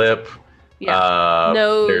on your lip. Yeah.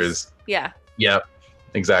 Nose. Yep.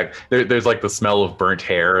 Exactly. There's like the smell of burnt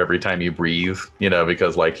hair every time you breathe. You know,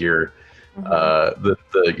 because like your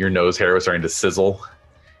your nose hair was starting to sizzle.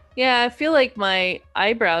 Yeah, I feel like my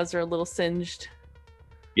eyebrows are a little singed.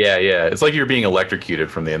 Yeah. It's like you're being electrocuted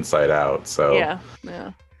from the inside out. So Yeah.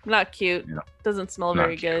 Not cute. Yeah. Doesn't smell Not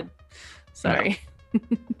very cute. good. Sorry.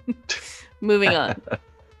 Moving on.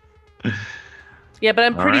 Yeah, but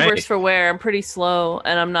I'm pretty All right. worse for wear. I'm pretty slow,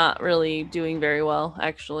 and I'm not really doing very well,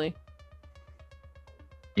 actually.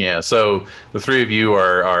 Yeah, so the three of you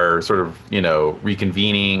are sort of,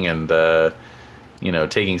 reconvening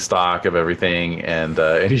and, taking stock of everything. And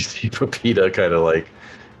you see Pepita kind of like,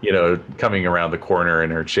 coming around the corner in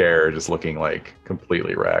her chair, just looking like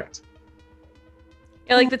completely wrecked.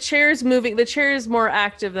 Yeah, like the chair is moving. The chair is more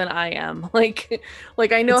active than I am. Like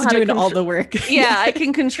I know It's how to doing all the work. Yeah, I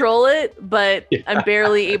can control it, but I'm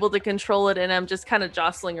barely able to control it, and I'm just kind of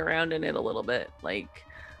jostling around in it a little bit. Like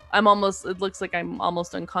it looks like I'm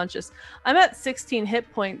almost unconscious. I'm at 16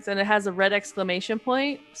 hit points, and it has a red exclamation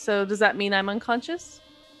point. So does that mean I'm unconscious?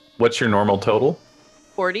 What's your normal total?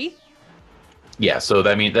 40. Yeah, so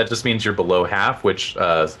that just means you're below half, which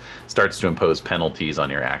starts to impose penalties on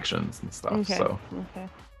your actions and stuff. Okay. So Okay.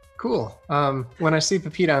 Cool. When I see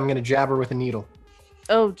Pepita, I'm going to jab her with a needle.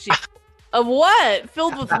 Oh, gee. Of what?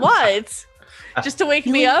 Filled with what? Just to wake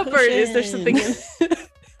me up, or is there something in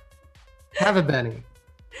Have a Benny.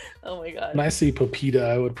 Oh my god. When I see Pepita,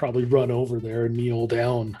 I would probably run over there and kneel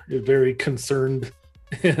down, very concerned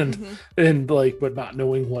and like, but not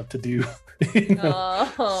knowing what to do.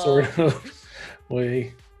 Sort of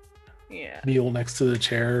way. Yeah. Kneel next to the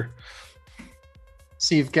chair.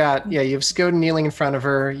 So you have Skoda kneeling in front of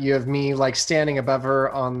her. You have me like standing above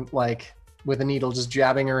her on like with a needle, just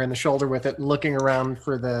jabbing her in the shoulder with it, looking around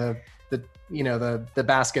for the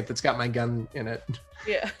basket that's got my gun in it.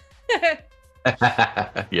 Yeah.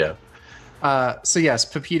 yeah. So yes,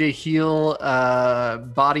 Pepita heal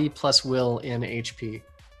body plus will in HP.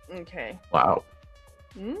 Okay. Wow.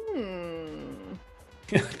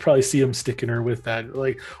 Probably see him sticking her with that.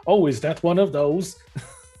 Like, oh, is that one of those?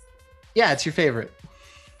 Yeah, it's your favorite.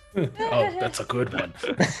 Oh, that's a good one.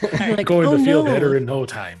 Like, Going to feel no. better in no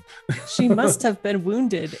time. She must have been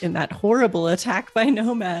wounded in that horrible attack by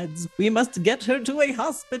nomads. We must get her to a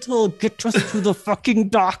hospital. Get us to the fucking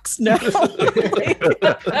docks now.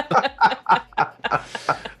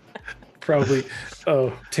 Probably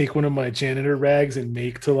take one of my janitor rags and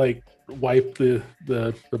make to like wipe the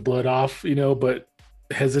blood off, but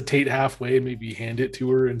hesitate halfway and maybe hand it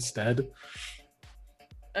to her instead.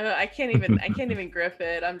 I can't even grip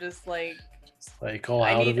it. I'm just like all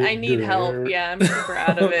out of it. I need help. Yeah, I'm super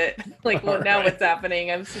out of it. Like now what's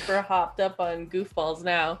happening? I'm super hopped up on goofballs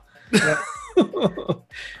now.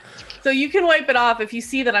 So you can wipe it off if you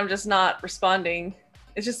see that I'm just not responding.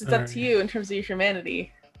 It's up to you in terms of your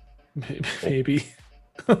humanity. Maybe.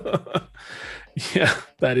 Yeah,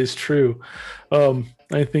 that is true.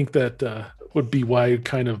 I think that would be why it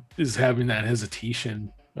kind of is having that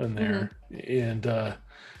hesitation in there and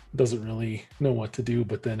doesn't really know what to do.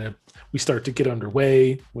 But then we start to get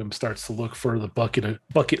underway. Wim starts to look for the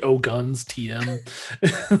bucket o guns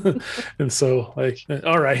TM. And so like,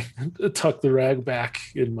 all right, tuck the rag back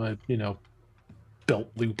in my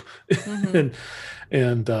belt loop.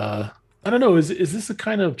 and I don't know, is this a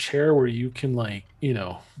kind of chair where you can like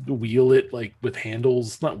wheel it like with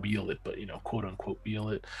handles, not wheel it, but quote unquote wheel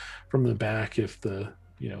it from the back if the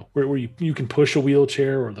where you can push a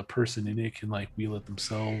wheelchair or the person in it can like wheel it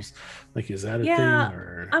themselves? Like, is that a thing?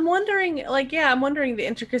 Or I'm wondering the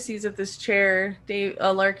intricacies of this chair. Dave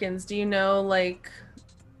Larkins, do you know like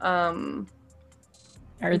are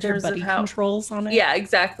there buddy controls on it? Yeah,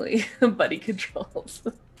 exactly. Buddy controls.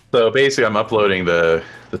 So basically I'm uploading the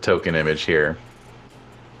token image here.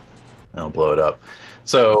 I'll blow it up.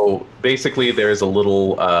 So basically there's a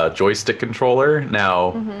little joystick controller.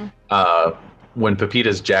 Now when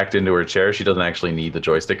Pepita's jacked into her chair, she doesn't actually need the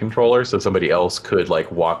joystick controller. So somebody else could like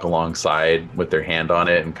walk alongside with their hand on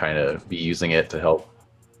it and kind of be using it to help,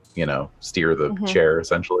 steer the chair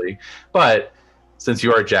essentially. But since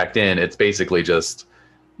you are jacked in, it's basically just,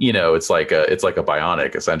 it's like a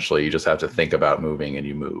bionic essentially. You just have to think about moving and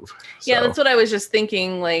you move. So. Yeah, that's what I was just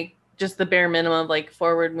thinking. Like just the bare minimum, like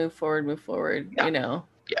forward, move forward. Yeah.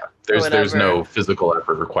 Yeah, there's no physical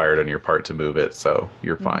effort required on your part to move it, so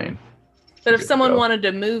you're fine. But if someone wanted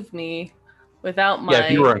to move me without my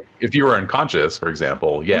if you were unconscious, for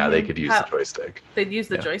example, they could use the joystick. They'd use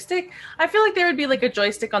the joystick. I feel like there would be like a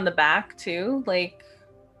joystick on the back too, like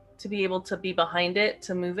to be able to be behind it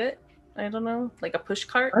to move it. I don't know, like a push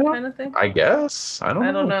cart kind of thing. I guess I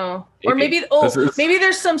don't know. Or maybe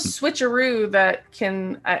there's some switcheroo that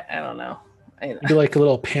can. I don't know. Be like a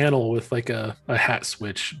little panel with like a hat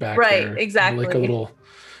switch back there. Right, exactly. Like a little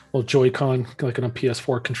little Joy-Con, like on a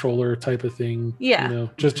PS4 controller type of thing. Yeah. You know,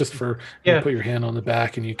 just for you put your hand on the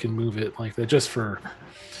back and you can move it like that, just for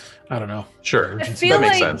I don't know. Sure. I feel That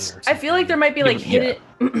makes like sense. I feel like there might be like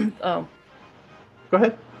hidden. Oh, Go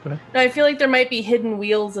ahead. no, I feel like there might be hidden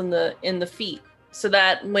wheels in the feet, so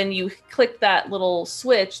that when you click that little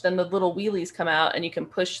switch, then the little wheelies come out and you can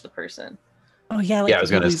push the person. Oh yeah, like I was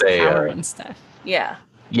going to say power and stuff. Yeah.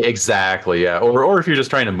 Yeah, exactly. Yeah, or if you're just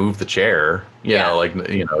trying to move the chair, you know, like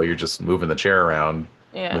you're just moving the chair around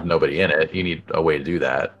with nobody in it. You need a way to do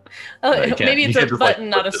that. Oh, maybe it's a button,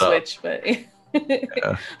 not a switch, but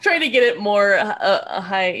trying to get it more a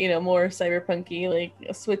high, more cyberpunky. Like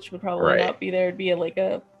a switch would probably not be there. It'd be like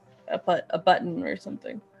a button or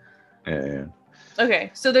something. Yeah. Okay,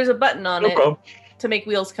 so there's a button on it problem. to make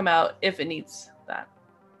wheels come out if it needs that.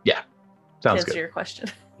 Yeah, sounds to answer good. your question.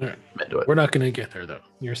 All right. We're not going to get there though.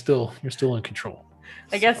 You're still in control.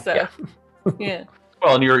 I guess so. Yeah.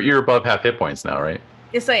 Well, and you're above half hit points now, right?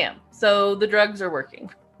 Yes, I am. So the drugs are working.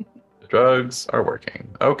 The drugs are working.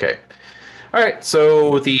 Okay. All right.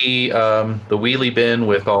 So the wheelie bin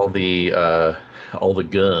with all the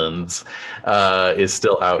guns is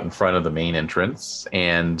still out in front of the main entrance,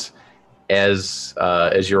 and as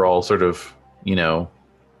you're all sort of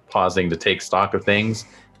pausing to take stock of things,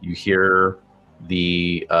 you hear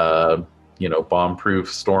the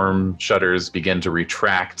bomb-proof storm shutters begin to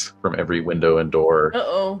retract from every window and door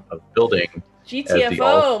of the building.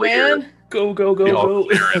 GTFO, man! Go.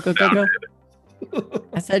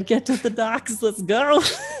 I said, get to the docks. Let's go.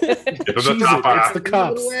 It's the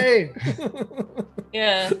cops.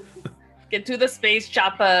 Yeah. Get to the space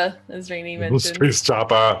chopper, as Rainey mentioned. Space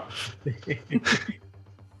chopper.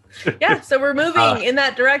 Yeah, so we're moving in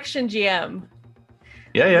that direction, GM.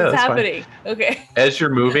 Yeah, What's that's happening? Fine. Okay. As you're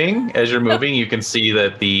moving, you can see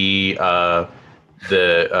that the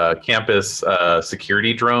campus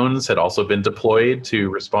security drones had also been deployed to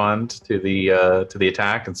respond to the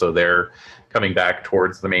attack, and so they're coming back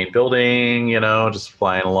towards the main building. Just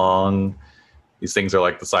flying along. These things are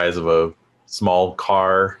like the size of a small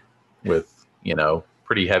car with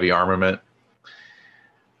pretty heavy armament.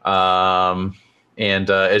 And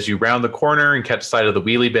as you round the corner and catch sight of the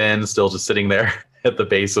wheelie bin still just sitting there at the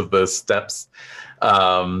base of the steps,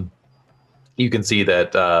 you can see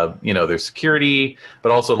that there's security,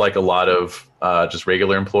 but also like a lot of just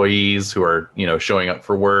regular employees who are showing up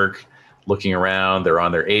for work, looking around. They're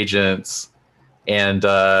on their agents, and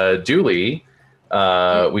duly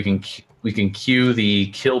we can cue the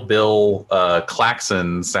Kill Bill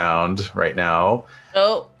klaxon sound right now.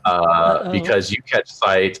 Because you catch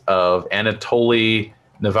sight of Anatoly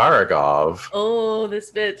Navaragov. Oh,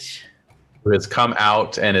 this bitch. Who has come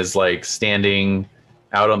out and is like standing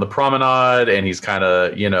out on the promenade, and he's kind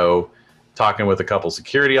of, talking with a couple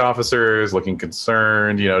security officers, looking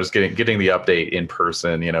concerned, just getting the update in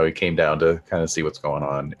person. He came down to kind of see what's going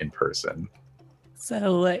on in person.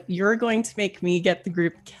 So you're going to make me get the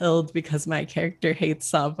group killed because my character hates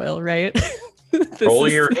Sawboil, right? Roll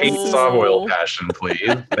your hate Sawboil passion,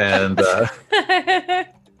 please. And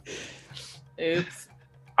oops.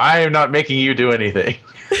 I am not making you do anything.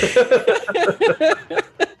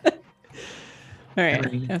 All right, I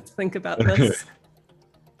have to think about this.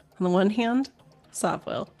 On the one hand,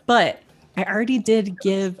 Sawboil, but I already did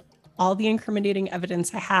give all the incriminating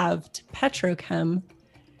evidence I have to Petrochem,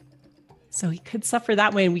 so he could suffer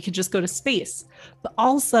that way, and we could just go to space. But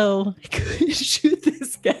also, I could shoot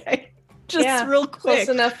this guy. Just real quick. Close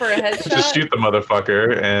enough for a headshot. Just shoot the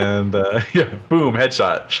motherfucker and boom,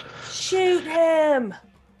 headshot. Shoot him.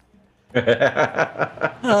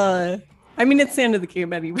 I mean, it's the end of the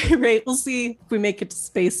game anyway, right? We'll see if we make it to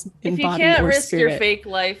space in body or spirit. If you can't risk your fake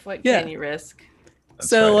life, what can you risk? That's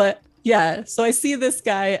so, right. So I see this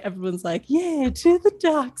guy. Everyone's like, yeah, to the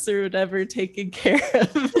docks or whatever, taking care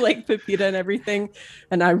of like Pepita and everything.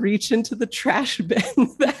 And I reach into the trash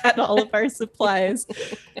bin that had all of our supplies,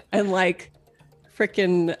 and like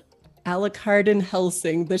freaking Alucard in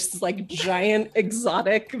Helsing, this like giant,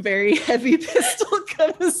 exotic, very heavy pistol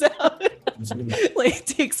comes out. Like it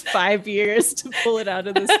takes 5 years to pull it out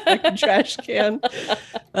of this fucking trash can.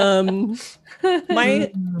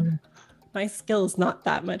 My skill is not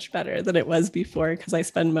that much better than it was before because I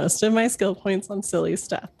spend most of my skill points on silly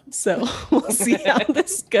stuff. So we'll see how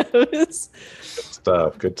this goes. Good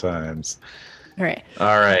stuff. Good times. All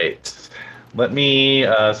right. Let me,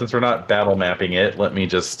 since we're not battle mapping it, let me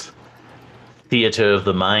just theater of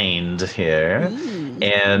the mind here.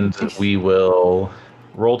 And we will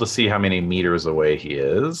roll to see how many meters away he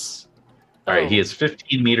is. All right, he is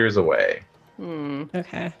 15 meters away.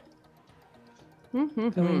 Okay.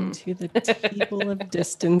 Going to the table of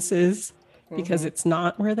distances. because it's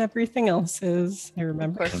not where everything else is. I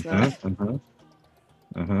remember. Of course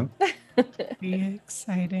not. Be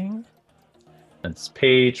exciting. It's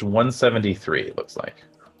page 173, it looks like.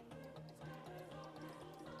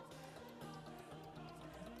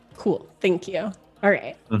 Cool. Thank you. All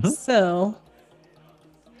right. So,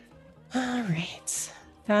 all right.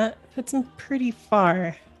 That puts him pretty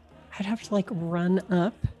far. I'd have to like run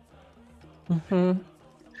up.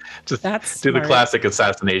 Just That's do smart. the classic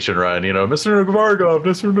assassination run, you know, Mr.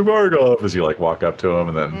 Navargov, as you like walk up to him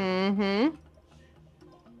and then.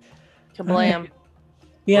 Kablam.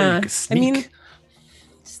 Yeah. Or you could I mean, sneak.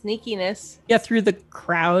 Sneakiness. yeah, through the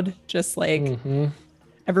crowd, just like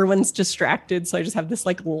everyone's distracted. So I just have this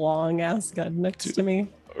like long ass gun next to me.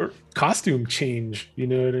 Or costume change, you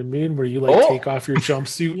know what I mean? Where you like take off your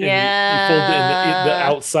jumpsuit and you fold it, and the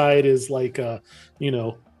outside is like a, you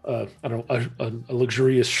know, I don't know, a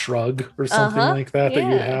luxurious shrug or something like that that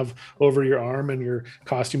you'd have over your arm, and your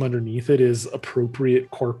costume underneath it is appropriate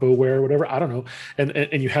corpo wear, whatever. I don't know.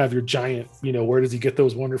 And you have your giant, you know, where does he get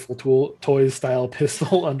those wonderful toys style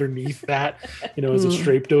pistol underneath that? You know, is it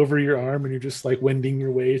draped over your arm and you're just like wending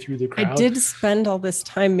your way through the crowd? I did spend all this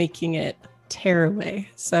time making it tearaway.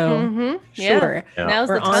 So sure. Yeah. Now's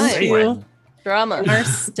we're the time. on to Drama. our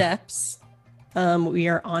steps. We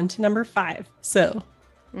are on to number 5. So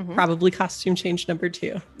probably costume change number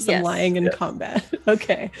 2. Some lying in combat.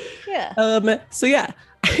 Okay. Yeah. So yeah,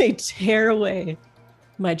 I tear away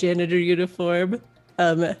my janitor uniform,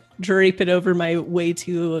 drape it over my way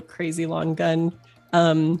too crazy long gun,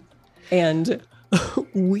 and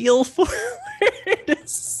wheel forward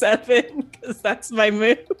 7 because that's my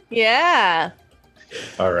move. Yeah.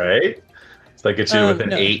 All right. So that gets you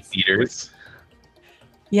within 8 meters.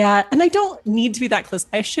 Yeah, and I don't need to be that close.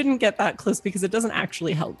 I shouldn't get that close because it doesn't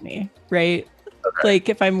actually help me, right? Okay. Like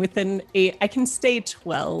if I'm within 8, I can stay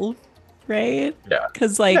 12, right? Yeah.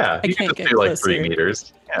 Because like I you can't can get just do like closer. 3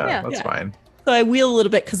 meters. Yeah, that's fine. So I wheel a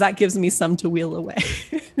little bit because that gives me some to wheel away.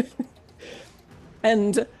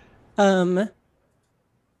 And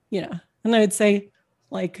yeah, and I would say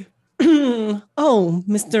like, oh,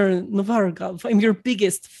 Mr. Navargov, I'm your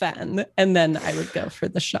biggest fan. And then I would go for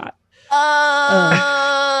the shot.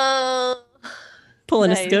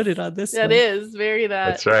 Pulling a Scoted on this one. That is very that.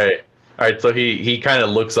 That's right. All right, so he kind of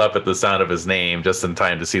looks up at the sound of his name just in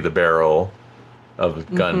time to see the barrel of the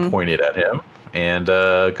gun pointed at him. And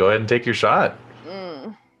go ahead and take your shot.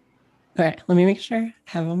 All right, let me make sure I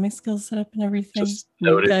have all my skills set up and everything. Just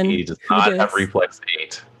noted he does not have reflex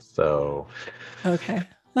 8. So okay,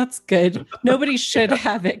 that's good. Nobody should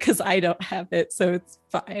have it because I don't have it, so it's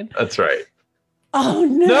fine. That's right. Oh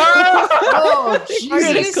no! Oh, are you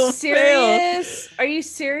Critical serious? fail. Are you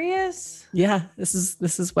serious? Yeah, this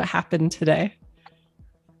is what happened today.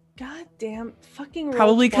 God damn, fucking roll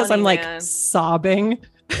Probably because 20, I'm like man. sobbing.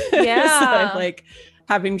 Yeah. So I'm like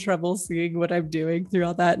having trouble seeing what I'm doing through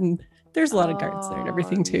all that, and there's a lot of guards there and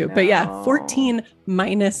everything too. no. But yeah, 14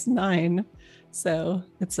 minus 9, so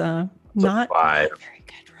it's not 5. a very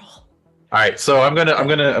good roll. All right, so I'm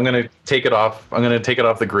gonna take it off. I'm gonna take it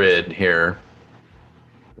off the grid here.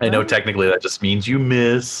 I know technically that just means you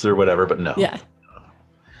miss or whatever, but no. Yeah.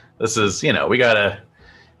 This is, you know, we gotta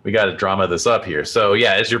drama this up here. So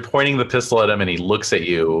yeah, as you're pointing the pistol at him and he looks at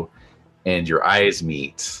you and your eyes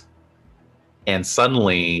meet, and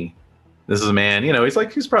suddenly this is a man, you know,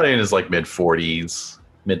 he's probably in his like mid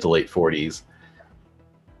to late 40s.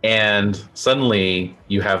 And suddenly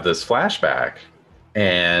you have this flashback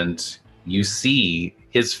and you see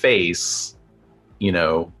his face, you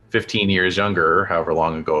know, 15 years younger, however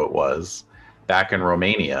long ago it was, back in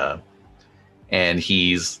Romania. And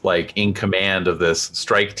he's like in command of this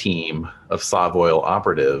strike team of Savoil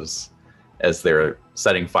operatives as they're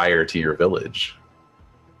setting fire to your village.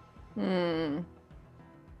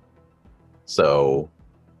 So,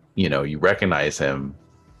 you know, you recognize him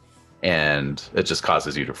and it just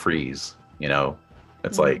causes you to freeze, you know?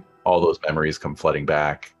 It's like all those memories come flooding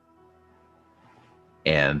back.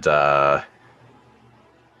 And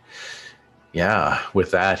yeah,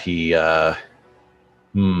 with that he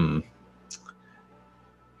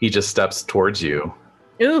just steps towards you.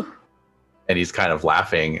 Ooh. And he's kind of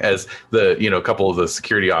laughing as the, you know, a couple of the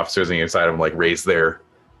security officers on the side of him like raise their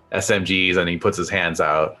SMGs, and he puts his hands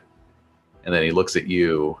out and then he looks at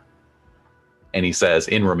you and he says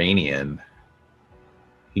in Romanian,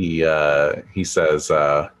 he says,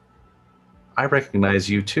 I recognize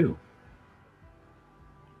you too.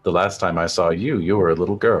 The last time I saw you, you were a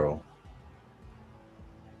little girl.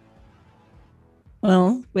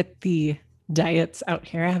 Well, with the diets out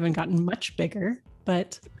here, I haven't gotten much bigger,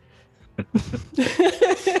 but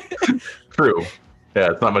True.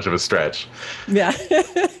 Yeah, it's not much of a stretch. Yeah.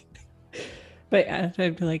 But yeah,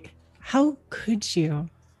 I'd be like, how could you?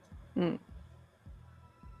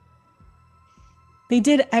 They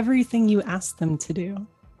did everything you asked them to do.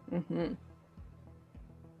 Mm-hmm.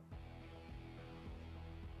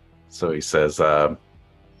 So he says,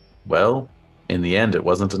 well, in the end, it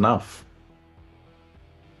wasn't enough.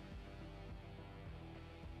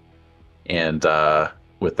 And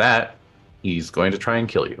with that, he's going to try and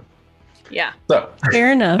kill you. Yeah. So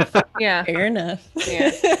Fair enough. Yeah. Fair enough.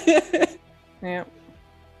 Yeah. Yeah.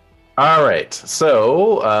 All right.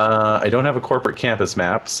 So I don't have a corporate campus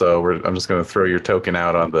map, so I'm just going to throw your token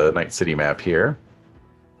out on the Night City map here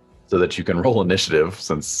so that you can roll initiative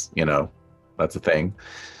since, that's a thing.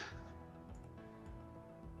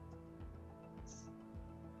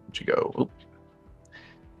 Where'd you go? Oop.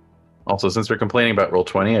 Also, since we're complaining about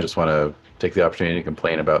Roll20, I just want to take the opportunity to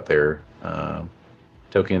complain about their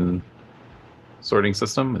token sorting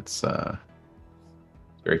system. It's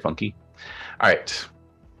very funky. All right.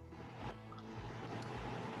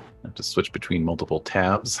 I have to switch between multiple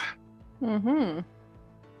tabs. All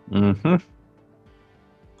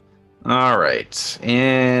right.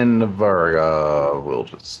 And Varga, we'll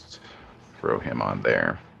just throw him on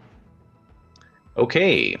there.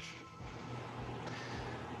 Okay.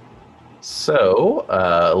 So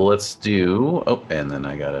let's do... Oh, and then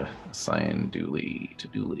I got to assign Dooley to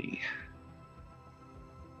Dooley.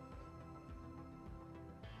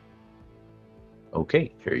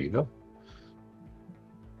 Okay, here you go.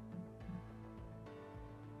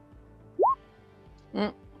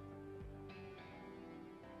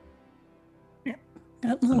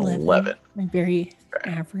 Got an 11. My very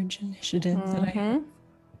average initiative that I have.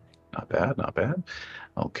 Not bad, not bad.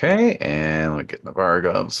 Okay, and let me get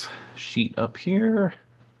Navargov's sheet up here.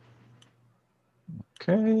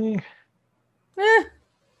 Okay.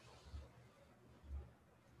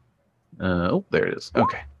 Oh, there it is.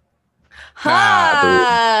 Okay.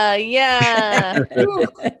 Ha! Yeah.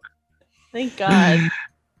 Thank God.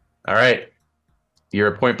 All right.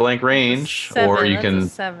 You're at point blank range, or you can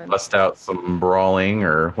bust out some brawling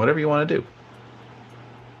or whatever you want to do.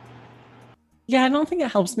 Yeah, I don't think it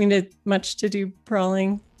helps me much to do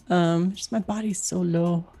brawling. Just my body's so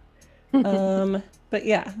low. But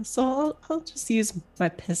yeah, so I'll just use my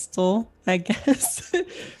pistol, I guess. And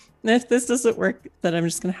if this doesn't work, then I'm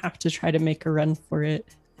just gonna have to try to make a run for it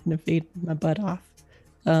and evade my butt off.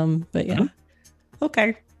 But yeah.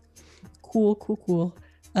 Okay. Cool. Go.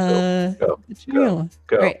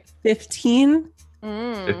 All right, 15.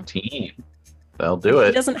 15. That'll do it.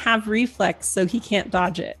 He doesn't have reflex, so he can't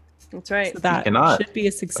dodge it. That's right. So that should be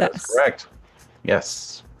a success. That's correct.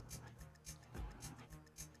 Yes.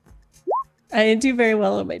 I didn't do very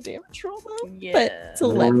well on my damage roll, though. Yeah. But it's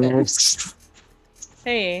 11.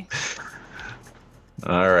 Hey.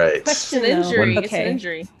 All right. It's an injury. Okay. It's an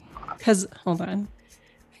injury. Because, hold on.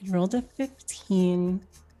 I rolled a 15.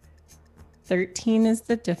 13 is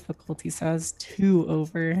the difficulty, so I was 2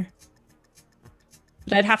 over.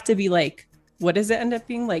 But I'd have to be like, what does it end up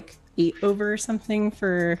being? Like 8 over or something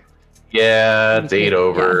for... Yeah, it's 8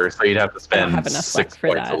 over, so you'd have to spend have enough 6 for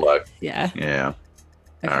points that. of luck. Yeah. Okay.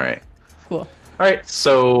 All right. Cool. All right,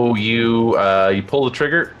 so you pull the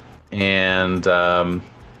trigger and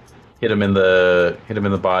hit him in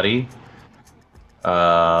the body.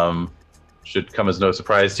 Should come as no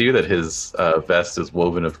surprise to you that his vest is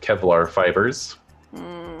woven of Kevlar fibers.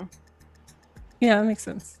 Yeah, that makes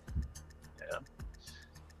sense. Yeah.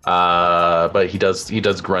 But he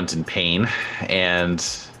does grunt in pain. And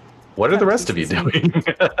what are the rest of you doing?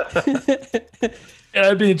 And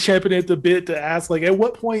I've been champing at the bit to ask, like, at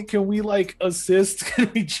what point can we assist? Can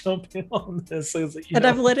we jump in on this? So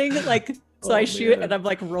I'm letting I shoot and I'm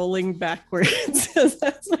rolling backwards.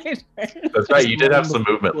 That's my turn. That's right. You did have some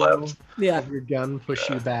movement left. Yeah. Have your gun push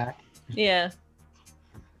you back. Yeah.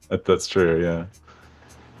 That's true. Yeah.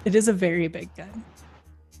 It is a very big gun.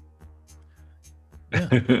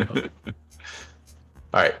 Yeah.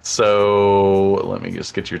 All right. So let me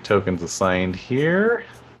just get your tokens assigned here.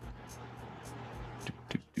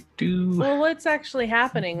 Well, what's actually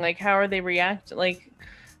happening? How are they reacting?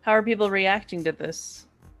 How are people reacting to this?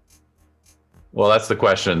 Well, that's the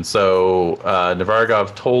question. So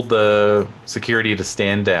Navargov told the security to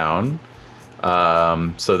stand down.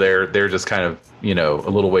 So they're just kind of, a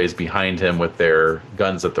little ways behind him with their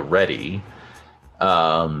guns at the ready.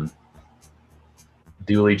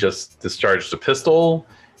 Dooley just discharged a pistol.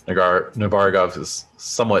 Navargov is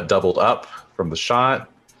somewhat doubled up from the shot.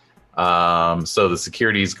 So the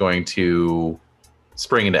security is going to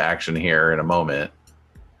spring into action here in a moment.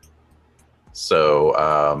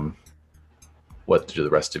 So what do the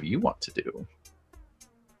rest of you want to do?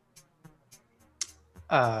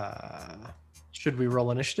 Should we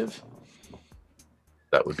roll initiative?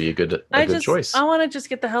 That would be a good choice. I want to just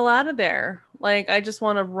get the hell out of there. Like, I just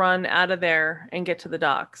want to run out of there and get to the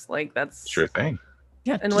docks. Like, that's sure thing.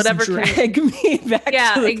 Yeah, and just whatever drag me back.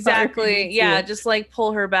 Yeah, to the exactly. car. Yeah, just like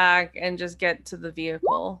pull her back and just get to the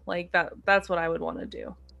vehicle. Like that's what I would want to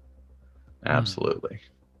do. Absolutely.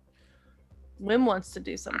 Wim wants to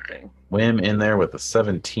do something. Wim in there with a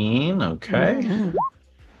 17. Okay.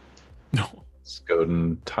 No.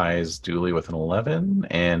 Skoden ties Dooley with an 11.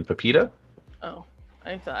 And Pepita? Oh,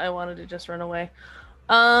 I thought I wanted to just run away.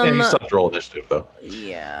 Yeah, you still have to roll initiative, though.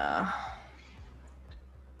 Yeah.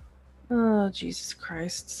 Oh, Jesus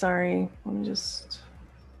Christ. Sorry. It's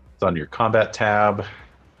on your combat tab.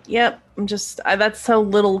 Yep. That's so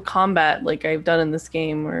little combat like I've done in this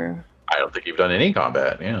game. Or I don't think you've done any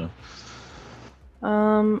combat, yeah.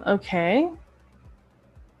 Okay.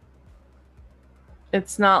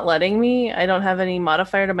 It's not letting me. I don't have any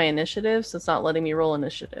modifier to my initiative, so it's not letting me roll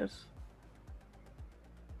initiative.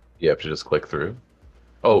 You have to just click through.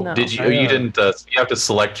 Oh, No. did you? You didn't. You have to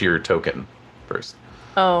select your token first.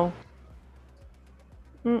 Oh.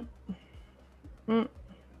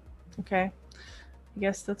 Okay. I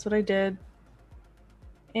guess that's what I did.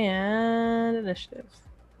 And initiative.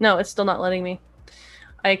 No, it's still not letting me.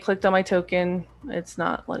 I clicked on my token. It's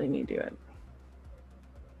not letting me do it.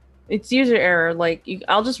 It's user error. Like,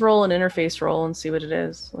 I'll just roll an interface roll and see what it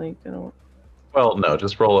is. Like, I don't. Well, no,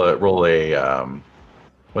 just roll a.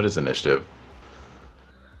 What is initiative?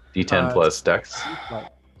 D10 plus Dex.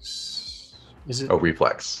 Reflex. Is it? Oh,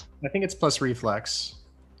 reflex. I think it's plus reflex.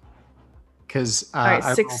 Because All right, I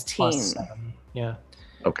rolled 16. +7. Yeah.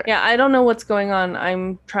 Okay. Yeah, I don't know what's going on.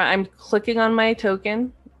 I'm clicking on my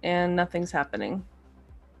token and nothing's happening.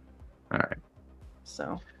 All right.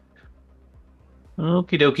 So.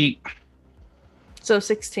 Okie dokie. So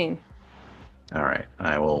 16. All right.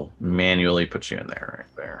 I will manually put you in there,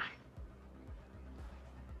 right there.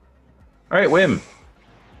 All right, Wim.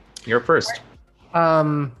 You're up first.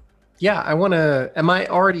 Yeah, I want to. Am I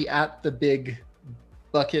already at the big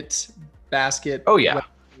bucket basket? Oh yeah.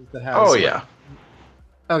 That has, Oh yeah.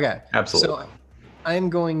 Okay. Absolutely. So I'm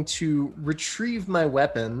going to retrieve my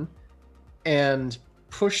weapon and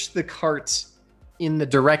push the cart in the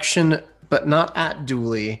direction, but not at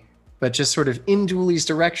Dooley, but just sort of in Dooley's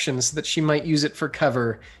direction so that she might use it for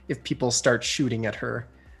cover if people start shooting at her.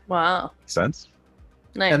 Wow. Makes sense.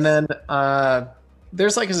 Nice. And then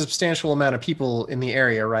there's like a substantial amount of people in the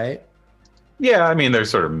area, right? Yeah, I mean, they're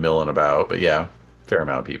sort of milling about, but yeah, fair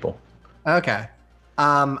amount of people. Okay.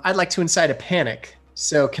 I'd like to incite a panic.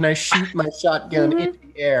 So can I shoot my shotgun in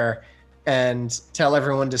the air and tell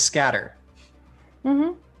everyone to scatter?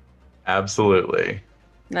 Mm-hmm. Absolutely.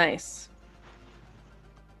 Nice.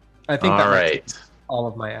 I think All that right. makes all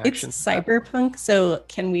of my actions. It's cyberpunk, so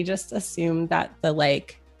can we just assume that the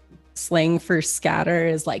like slang for scatter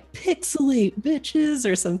is like pixelate bitches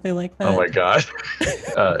or something like that? Oh my god.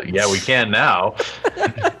 Yeah, we can now.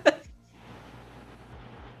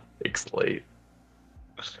 Pixelate.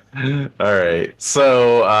 All right.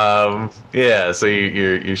 So yeah, so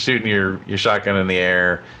you're shooting your shotgun in the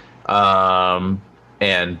air.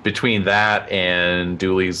 And between that and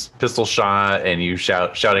Dooley's pistol shot and you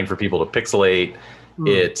shouting for people to pixelate,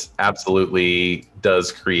 it absolutely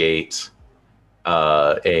does create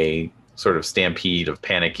a sort of stampede of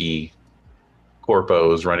panicky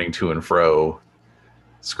corpos running to and fro,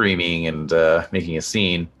 screaming and making a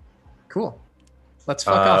scene. Cool. Let's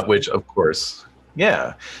fuck off. Which, of course,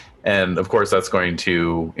 yeah. And, of course, that's going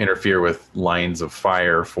to interfere with lines of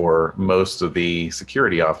fire for most of the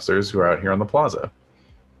security officers who are out here on the plaza.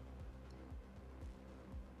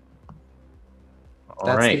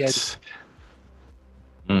 All right.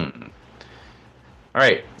 All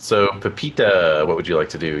right. So, Pepita, what would you like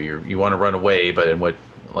to do? You want to run away, but in what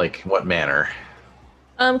manner?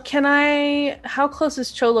 How close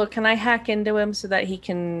is Cholo? Can I hack into him so that he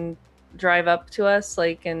can drive up to us,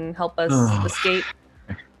 and help us escape?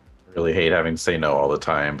 I really hate having to say no all the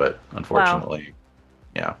time, but unfortunately,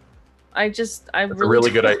 yeah. It's a really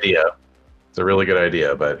good idea. It's a really good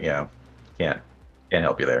idea, but yeah, can't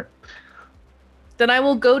help you there. Then I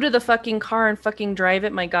will go to the fucking car and fucking drive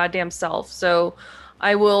it my goddamn self. So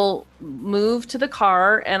I will move to the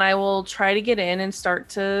car and I will try to get in and start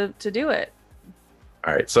to do it.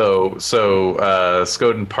 All right. So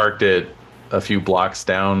Skoden parked it a few blocks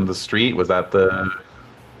down the street. Was that the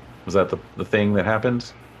thing that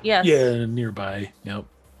happened? Yes. Yeah, nearby. Yep.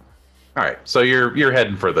 All right. So you're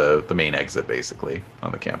heading for the main exit basically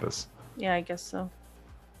on the campus. Yeah, I guess so.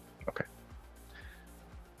 Okay.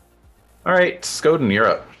 All right, Skoden, you're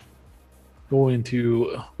up. Going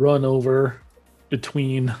to run over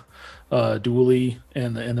between Dooley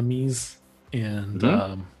and the enemies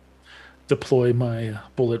and deploy my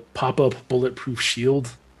pop-up bulletproof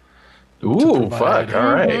shield. Ooh, fuck!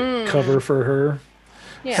 All right, cover for her.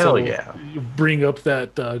 Yeah. Hell yeah! You bring up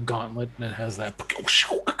that gauntlet, and it has that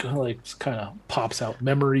like kind of pops out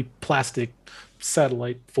memory plastic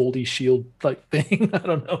satellite foldy shield like thing. I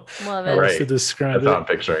don't know Love how it. else to describe That's it. how I'm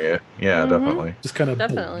picturing it. Yeah, definitely. Just kind of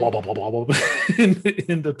Definitely. blah, blah, blah, blah, blah,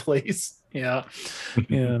 into place. Yeah,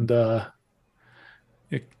 and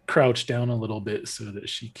it crouched down a little bit so that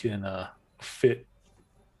she can fit.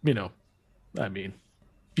 I mean,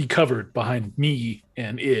 be covered behind me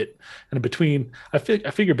and it, and between I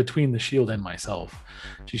figure between the shield and myself,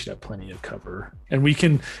 she should have plenty of cover, and we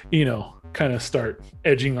can kind of start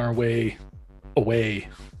edging our way away.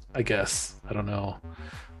 I guess I don't know,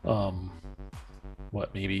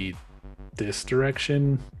 maybe this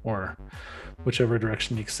direction or whichever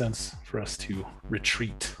direction makes sense for us to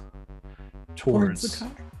retreat towards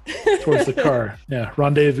the car. Yeah,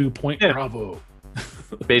 rendezvous point. Yeah. Bravo.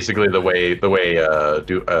 Basically, the way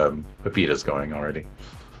Pepita's going already.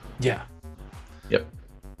 Yeah. Yep.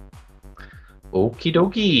 Okie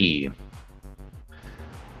dokie.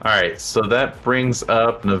 All right, so that brings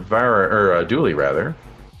up Dooley rather.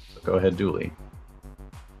 So go ahead, Dooley.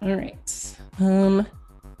 All right.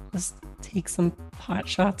 Let's take some pot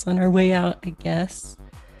shots on our way out, I guess.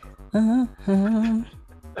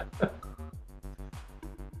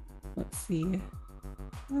 Let's see.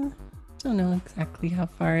 Don't know exactly how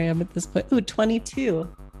far I am at this point. Ooh, 22.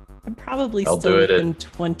 I'm probably still within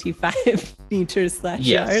 25 meters /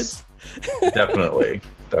 yards. Definitely.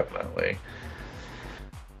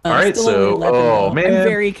 All right, so man, I'm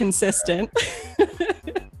very consistent.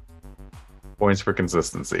 Points for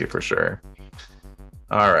consistency for sure.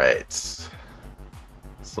 All right.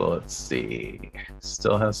 So let's see.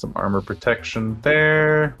 Still has some armor protection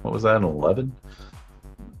there. What was that? An 11?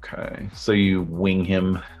 Okay. So you wing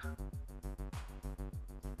him.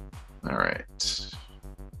 All right. Let's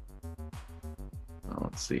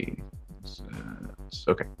see.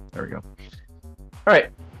 Okay. There we go. All right.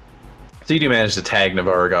 So you do manage to tag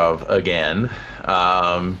Navaragov again.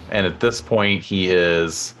 And at this point, he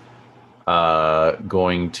is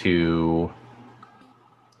going to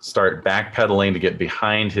start backpedaling to get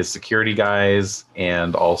behind his security guys,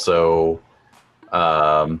 and also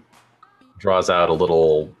draws out a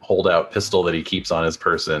little holdout pistol that he keeps on his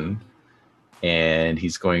person, and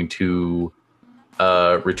he's going to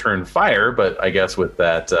return fire, but I guess with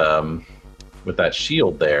that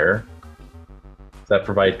shield there, does that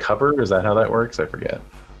provide cover? Is that how that works? I forget.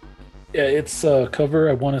 Yeah, it's cover.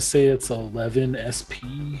 I want to say it's 11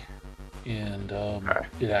 SP, and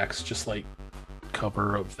it acts just like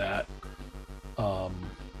cover of that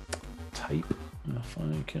type, if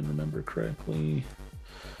I can remember correctly.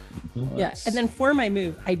 Yeah, and then for my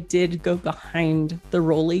move, I did go behind the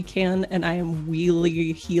rolly can, and I am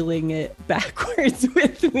wheelie healing it backwards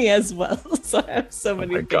with me as well. So I have so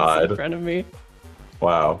many things in front of me.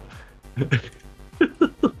 Wow.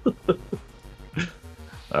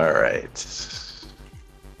 All right.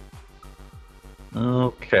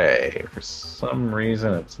 Okay. For some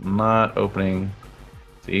reason, it's not opening.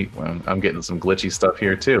 See, well, I'm getting some glitchy stuff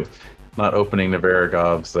here too. Not opening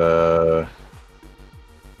Navaragov's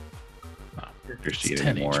character sheet 10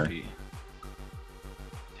 anymore. HP.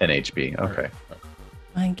 10 HP. Okay.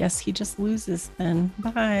 I guess he just loses then.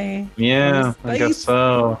 Bye. Yeah, I guess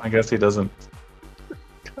so. I guess he doesn't.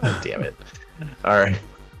 God damn it. All right.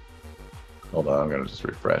 Hold on, I'm going to just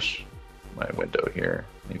refresh my window here.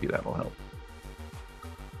 Maybe that'll help.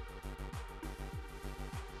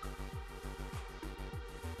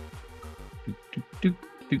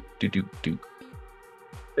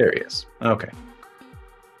 There he is. Okay.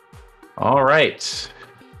 All right.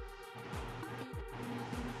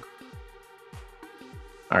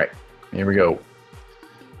 All right. Here we go.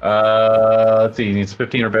 Let's see. He needs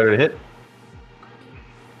 15 or better to hit.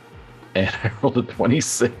 And I rolled a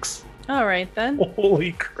 26. All right, then.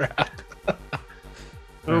 Holy crap.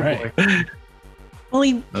 All right. Boy. Well,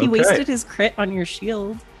 he wasted his crit on your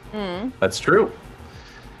shield. That's true.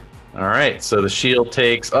 All right. So the shield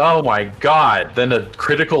takes, oh my god, then a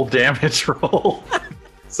critical damage roll.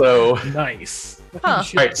 So nice. Huh. All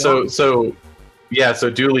right. So yeah. So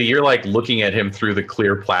Dooley, you're like looking at him through the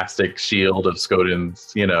clear plastic shield of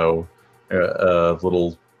Skoden's,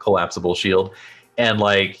 little collapsible shield. And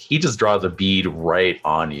like he just draws a bead right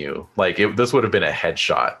on you. Like this would have been a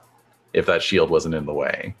headshot if that shield wasn't in the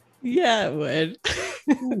way. Yeah, it would.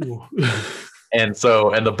 And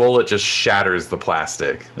the bullet just shatters the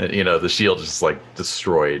plastic. The shield is just like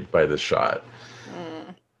destroyed by this shot.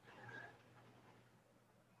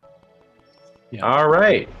 Yeah. All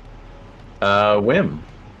right. Whim.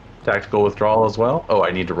 Tactical withdrawal as well. Oh,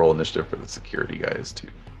 I need to roll initiative for the security guys too.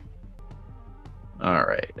 All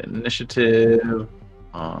right. Initiative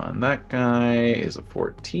on that guy is a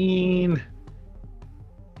 14.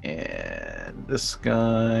 And this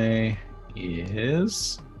guy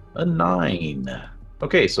is a 9.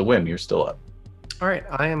 Okay, so Whim, you're still up. All right,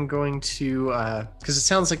 I am going to, because it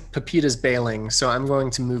sounds like Pepita's bailing, so I'm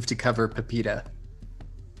going to move to cover Pepita.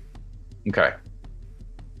 Okay.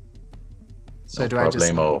 So No do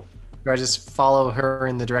problemo. I just follow her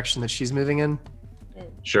in the direction that she's moving in?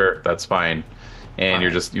 Sure, that's fine. And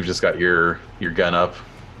you've just got your gun up.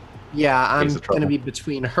 Yeah, I'm Case of going to trouble. be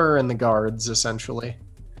between her and the guards, essentially.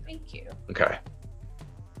 Thank you. Okay.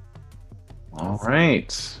 All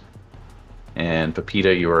right. And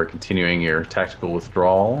Pepita, you are continuing your tactical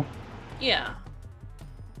withdrawal. Yeah.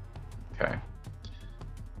 Okay.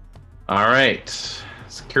 All right.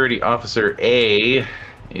 Security Officer A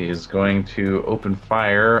is going to open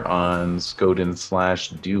fire on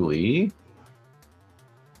Skoden/Dooley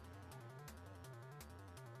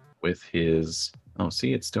with his... Oh,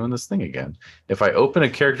 see, it's doing this thing again. If I open a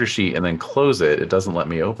character sheet and then close it, it doesn't let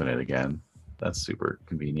me open it again. That's super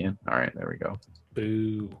convenient. All right, there we go.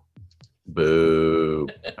 Boo. Boo.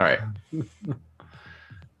 All right.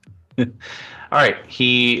 All right.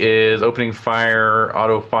 He is opening fire,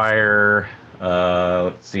 auto fire.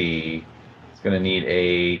 Let's see. It's going to need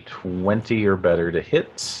a 20 or better to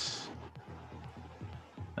hit.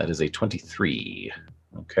 That is a 23.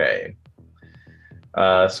 Okay.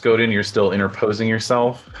 Skoden, you're still interposing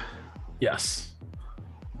yourself? Yes.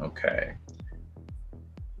 Okay.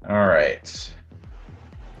 All right.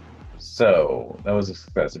 So that was a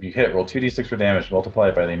success. If you hit, roll 2d6 for damage, multiply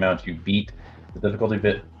it by the amount you beat the difficulty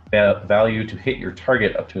value to hit your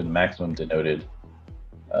target up to the maximum denoted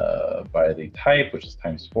by the type, which is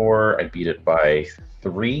 ×4. I beat it by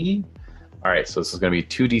 3. All right, so this is going to be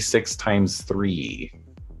 2d6 times 3.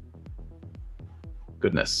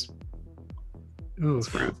 Goodness. Ooh.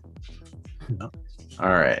 That's rude. All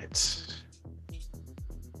right.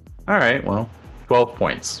 All right, well, 12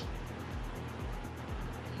 points.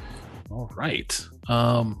 All right.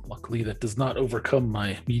 Luckily, that does not overcome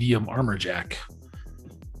my medium armor jack.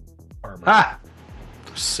 Armor. Ah!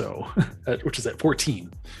 So, which is at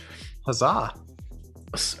 14. Huzzah.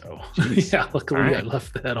 So, Jeez. yeah, luckily All right. I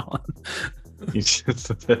left that on. You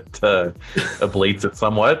just it ablates it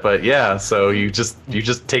somewhat, but yeah. So you just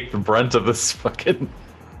take the brunt of this fucking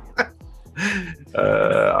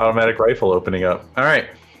automatic rifle opening up. All right.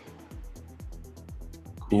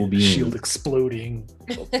 Cool beans. Shield exploding,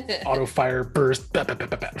 auto fire burst. Bah, bah, bah,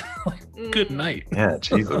 bah, bah. Like, good night. Yeah,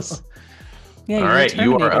 Jesus. Yeah, All you're right, a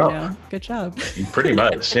you are Terminator up. now. Good job. Pretty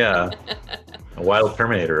much, yeah. A wild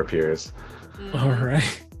Terminator appears. All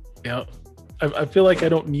right. Yeah. I feel like I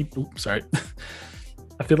don't need. Oops, sorry.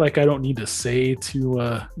 I feel like I don't need to say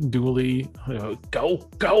to Dooley, go,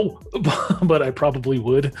 but I probably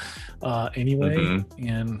would anyway. Mhm.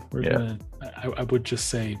 And we're Yeah. gonna. I would just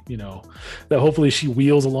say, that hopefully she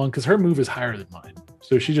wheels along because her move is higher than mine.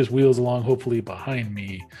 So she just wheels along, hopefully behind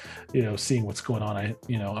me, seeing what's going on.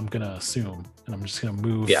 I'm gonna assume, and I'm just gonna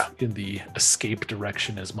move in the escape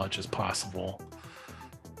direction as much as possible.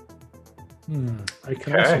 I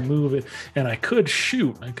can also move it, and I could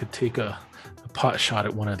shoot. I could take a pot shot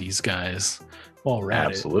at one of these guys while we're at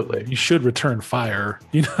Absolutely. it. You should return fire.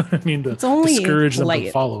 You know what I mean? To It's only discourage them from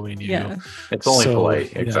polite. following you. Yeah. It's only So,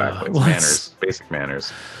 polite. yeah, Exactly. It's let's- manners. Basic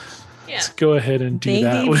manners. Yeah. Let's go ahead and do They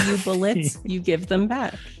that. gave with you bullets, the- you give them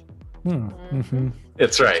back. Mhm.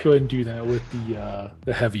 That's Let's right. go ahead and do that with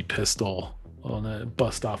the heavy pistol. On a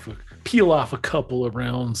peel off a couple of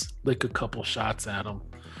rounds, lick a couple shots at them.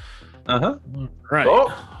 Uh-huh. Right.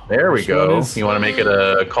 Oh, there we Which go. one is- You want to make it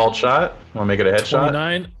a called shot? Want to make it a headshot?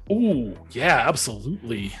 29. Ooh, yeah,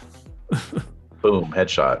 absolutely. Boom,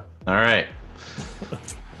 headshot. All right.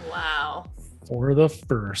 Wow. For the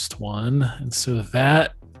first one. And so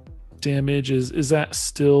that damage is that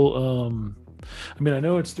still I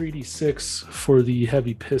know it's 3d6 for the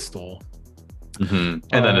heavy pistol. hmm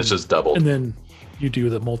And then it's just doubled. And then you do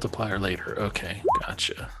the multiplier later. Okay,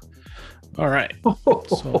 gotcha. All right.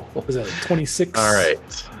 So is that 26? All right.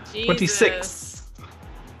 Jesus. 26.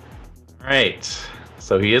 All right.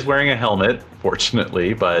 So he is wearing a helmet,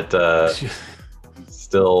 fortunately, but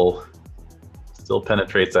still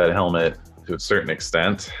penetrates that helmet to a certain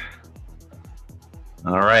extent.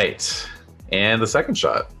 All right. And the second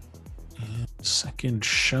shot. Second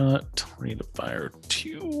shot, ready to fire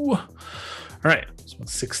 2. All right, this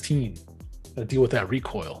one's 16. Gotta deal with that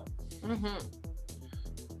recoil. Mm-hmm.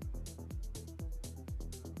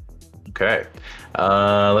 Okay.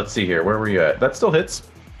 Let's see here. Where were you at? That still hits.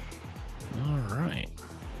 All right.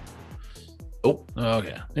 Oh.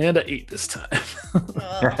 Okay. And a 8 this time.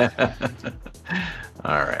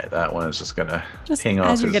 All right. That one is just going to Just ping off.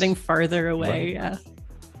 as you're getting farther away, yeah.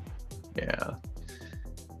 Yeah.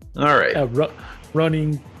 All right.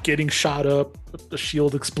 Running, getting shot up, the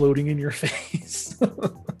shield exploding in your face.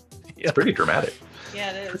 It's pretty dramatic.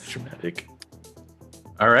 Yeah, it is. Pretty dramatic.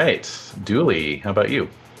 All right. Dooley, how about you?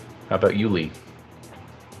 How about you, Lee?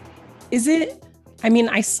 Is it? I mean,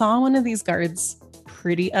 I saw one of these guards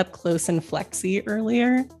pretty up close and flexy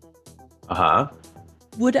earlier. Uh-huh.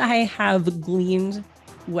 Would I have gleaned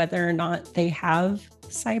whether or not they have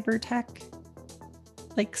cyber tech,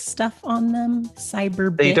 like stuff on them?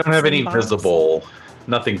 Cyber. They don't have any bots? visible,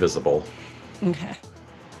 nothing visible. Okay.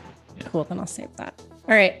 Yeah. Cool. Then I'll save that.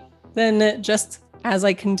 All right. Then just as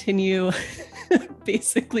I continue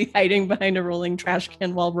basically hiding behind a rolling trash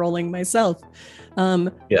can while rolling myself,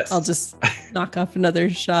 Yes. I'll just knock off another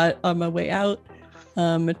shot on my way out,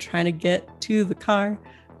 trying to get to the car.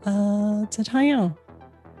 It's a Taillon.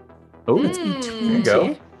 Oh, That's there you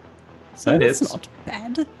go. So That that's is. not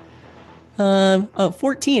bad.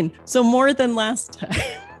 14. So more than last time,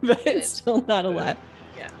 but it's still not a lot.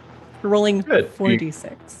 Yeah. Rolling Good.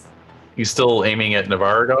 4d6. You still aiming at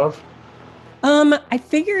Navaragov? I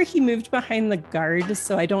figure he moved behind the guard,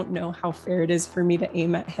 so I don't know how fair it is for me to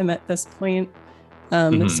aim at him at this point.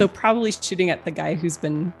 So probably shooting at the guy who's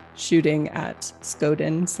been shooting at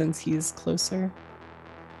Skoden since he's closer.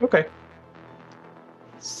 Okay.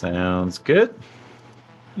 Sounds good.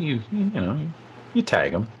 You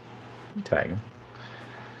tag him. You tag him.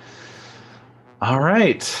 All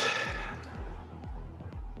right.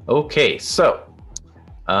 Okay, so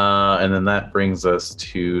and then that brings us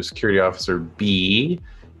to Security Officer B.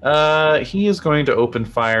 He is going to open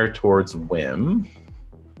fire towards Wim.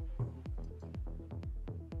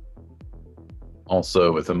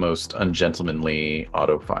 Also with the most ungentlemanly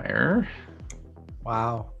auto fire.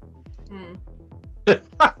 Wow.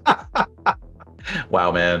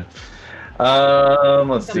 Wow, man.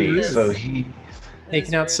 Let's see. So he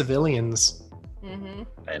Taking out civilians. Mm-hmm.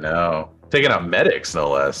 I know. Taking out medics, no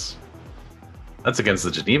less. That's against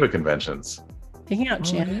the Geneva Conventions. Taking out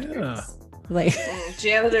janitors. Like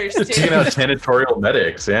Janitors too. Taking out janitorial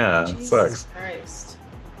medics, yeah. It Jesus sucks. Christ.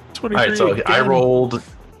 All right, so I rolled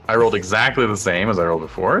exactly the same as I rolled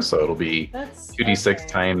before, so it'll be That's 2d6 okay.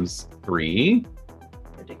 times 3.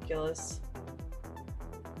 Ridiculous.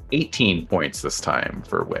 18 points this time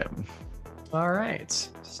for Wim. All right.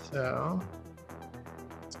 So,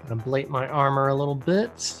 it's going to blate my armor a little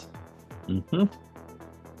bit. Mm-hmm.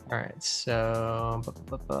 All right. So,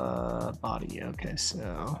 body. Okay.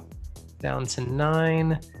 So, down to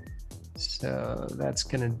 9. So, that's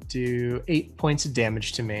going to do 8 points of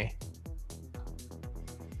damage to me.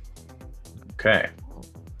 Okay.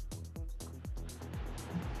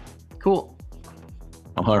 Cool.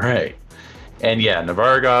 All right. And yeah,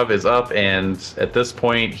 Navaragov is up, and at this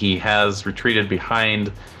point, he has retreated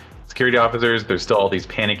behind security officers. There's still all these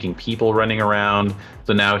panicking people running around.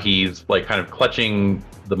 So now he's like kind of clutching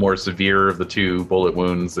the more severe of the 2 bullet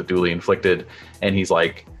wounds that Dooley inflicted, and he's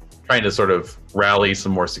like trying to sort of rally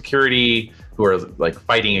some more security who are like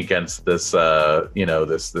fighting against this, this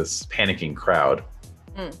panicking crowd.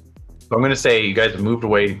 Mm. So I'm going to say you guys have moved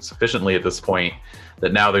away sufficiently at this point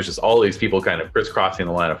that now there's just all these people kind of crisscrossing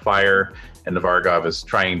the line of fire, and Navaragov is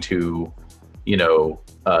trying to,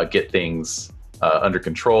 get things under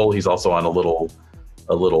control. He's also on a little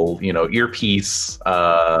earpiece,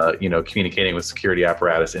 communicating with security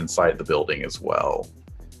apparatus inside the building as well.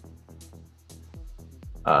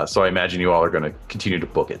 So I imagine you all are going to continue to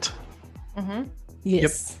book it. Mm-hmm.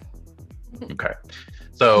 yes. Okay.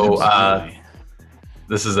 So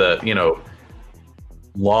this is a,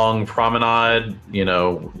 long promenade,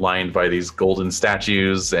 lined by these golden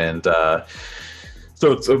statues. And so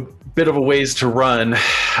it's a bit of a ways to run.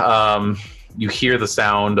 You hear the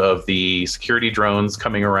sound of the security drones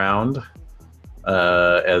coming around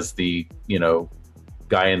as the,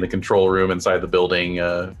 guy in the control room inside the building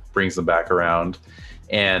brings them back around.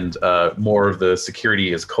 And more of the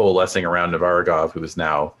security is coalescing around Navaragov, who is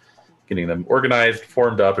now getting them organized,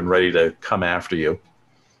 formed up, and ready to come after you.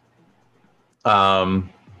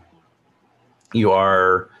 You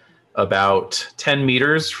are about 10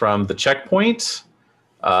 meters from the checkpoint,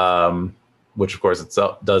 which of course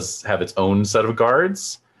itself does have its own set of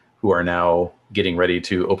guards who are now getting ready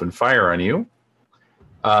to open fire on you.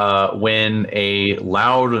 When a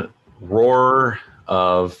loud roar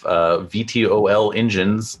of VTOL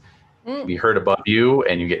engines be heard above you,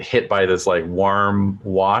 and you get hit by this like warm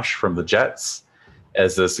wash from the jets,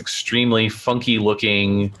 as this extremely funky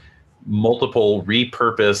looking, multiple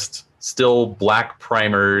repurposed, still black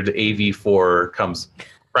primered AV4 comes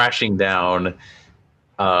crashing down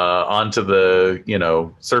onto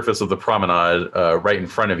the surface of the promenade right in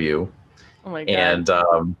front of you. Oh my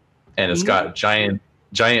god! And it's got giant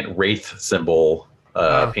wraith symbol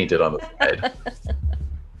painted on the side.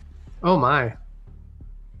 Oh my!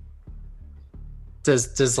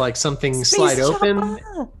 Does like something slide open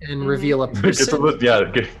and reveal a person?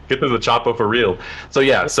 Get to the choppa for real. So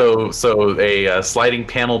yeah, so a sliding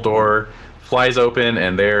panel door flies open,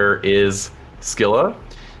 and there is Skilla,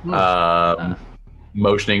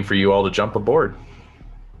 motioning for you all to jump aboard.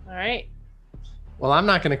 All right. Well, I'm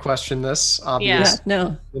not going to question this obvious,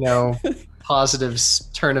 positive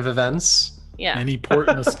turn of events. Yeah. Any port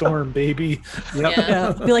in a storm, baby. Yep.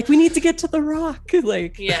 Yeah. Be like, we need to get to the rock.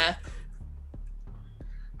 Like, yeah.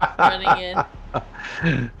 Running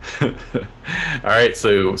in. All right,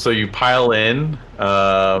 so you pile in,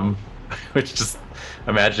 which just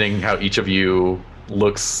imagining how each of you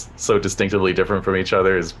looks so distinctively different from each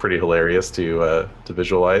other is pretty hilarious to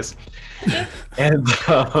visualize. And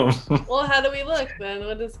well, how do we look then?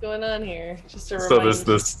 What is going on here? Just a reminder.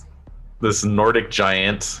 So this Nordic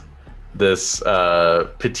giant, this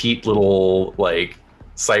petite little like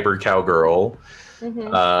cyber cowgirl,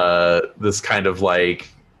 this kind of like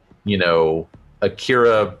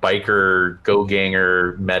Akira biker go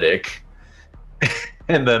ganger medic,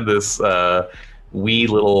 and then this wee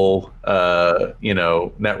little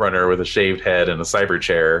netrunner with a shaved head and a cyber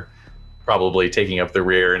chair, probably taking up the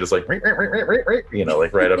rear and just like like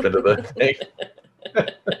right up into the thing.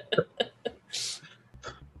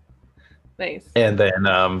 Nice. And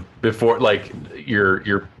then before like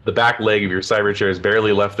the back leg of your cyber chair has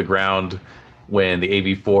barely left the ground when the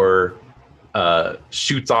AV4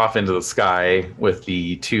 shoots off into the sky with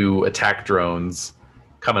the 2 attack drones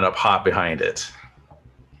coming up hot behind it.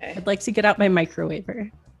 Okay. I'd like to get out my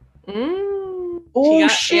microwaver. Oh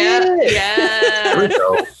shit! Yeah.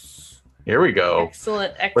 Here we go.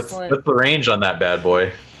 Excellent. What's the range on that bad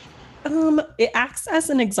boy? It acts as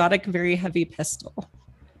an exotic, very heavy pistol.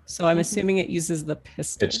 So I'm assuming it uses the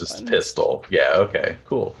pistol. It's just pistol. Yeah. Okay.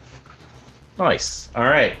 Cool. Nice. All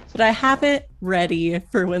right. But I have it ready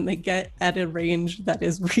for when they get at a range that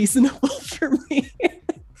is reasonable for me.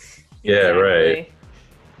 Yeah. Right.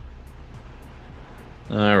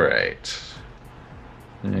 All right.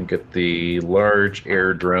 And get the large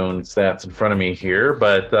air drone stats in front of me here,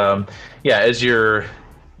 but as you're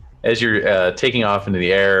taking off into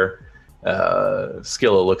the air,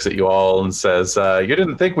 Skilla looks at you all and says, "You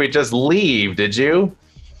didn't think we'd just leave, did you?"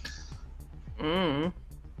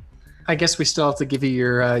 I guess we still have to give you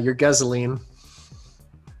your gasoline.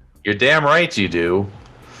 You're damn right you do.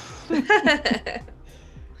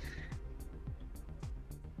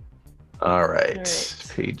 All right.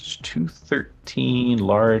 Page 213,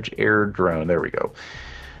 large air drone. There we go.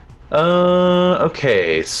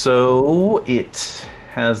 Okay, so it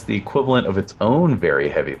has the equivalent of its own very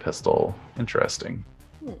heavy pistol. Interesting.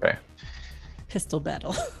 Okay. Pistol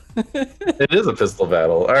battle. It is a pistol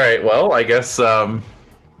battle. All right, well, I guess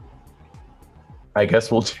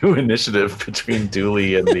we'll do initiative between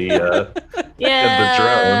Dooley and the and the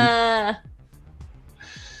drone.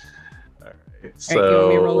 All right, so you want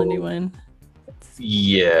me to roll a new one?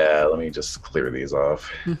 Yeah, let me just clear these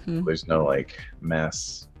off. Mm-hmm. There's no like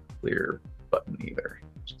mass clear button either,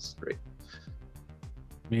 which is great.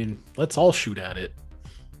 I mean, let's all shoot at it.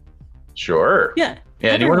 Sure. Yeah.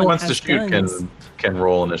 Anyone who wants to has shoot guns. can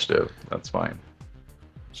roll initiative. That's fine.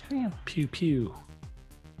 Sure. Pew pew.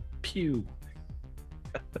 Pew.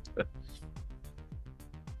 I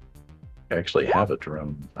actually have a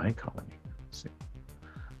drone icon. Let's see.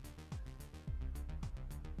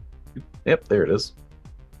 Yep, there it is.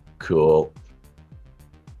 Cool.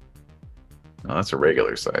 Oh, that's a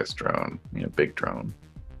regular sized drone. Big drone.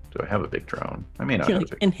 Do I have a big drone? I may not have a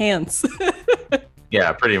big enhance.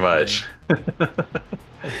 Yeah, pretty much. I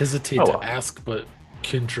hesitate to ask, but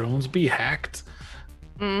can drones be hacked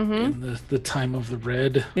in the time of the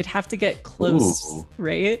red? They'd have to get close,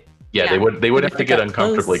 right? Yeah, they would have to get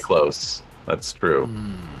uncomfortably close. That's true.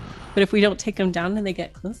 But if we don't take them down and they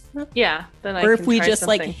get close enough, then or if we just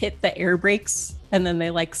like hit the air brakes and then they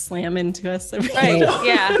like slam into us, right?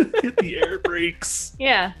 Yeah, hit the air brakes.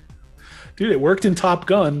 Yeah, dude, it worked in Top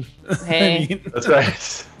Gun. Hey, that's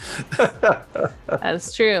right.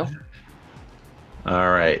 That's true.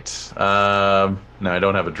 All right. Now I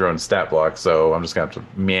don't have a drone stat block, so I'm just gonna have to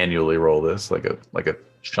manually roll this like a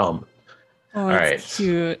chump. Oh, all that's right.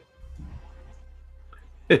 Cute.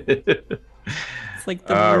 It's like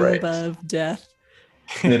the Roomba of death.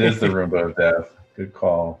 It is the Roomba of death. Good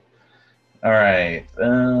call. All right.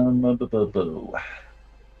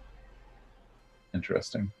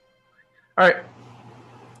 Interesting. All right.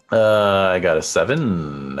 I got a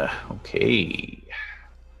 7. Okay.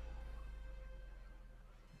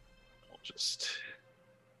 I'll just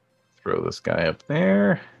throw this guy up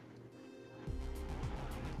there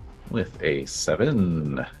with a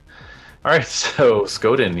 7. All right. So,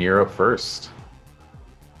 Skoden, you're up first.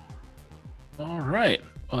 All right.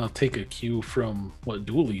 I'll take a cue from what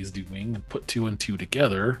Dooley's doing and put 2 and 2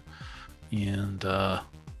 together and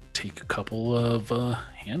take a couple of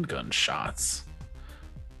handgun shots.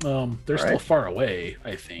 They're still far away,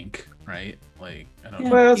 I think, right? Like, I don't know.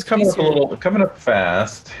 Well, it's coming up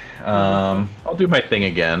fast. I'll do my thing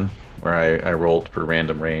again where I rolled for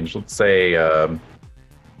random range. Let's say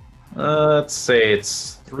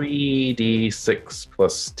it's 3d6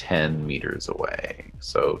 plus 10 meters away.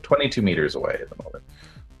 So 22 meters away at the moment.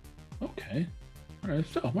 Okay. All right.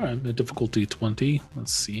 So, all right. The difficulty 20.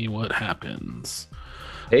 Let's see what happens.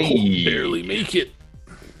 Hey. Barely make it.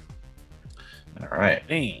 All right.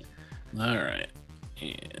 Dang. All right.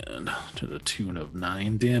 And to the tune of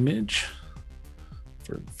 9 damage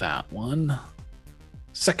for that one.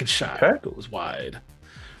 Second shot goes wide.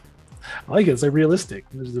 I like it. It's like realistic.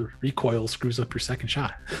 The recoil screws up your second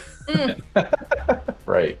shot.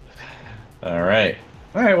 Right. All right.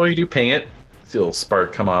 All right. Well, you do ping it. See a little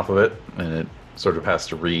spark come off of it, and it sort of has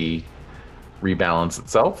to rebalance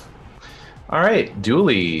itself. All right,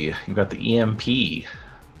 Dooley, you got the EMP.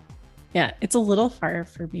 Yeah, it's a little far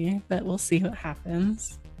for me, but we'll see what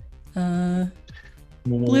happens. Blip.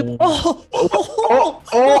 What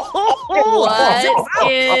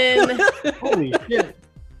in? Holy shit.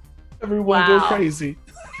 Everyone go crazy.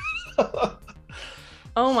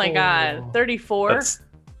 Oh my god. 34?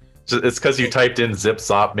 It's because you typed in zip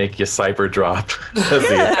zop make you cyber drop as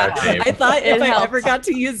the attack name. I thought if I ever got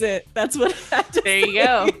to use it, that's what I had to There you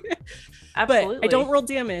go. Absolutely. But I don't roll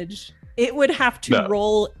damage. It would have to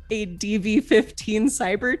roll a DV15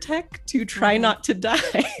 cyber tech to try not to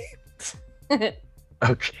die.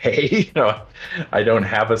 Okay. No, I don't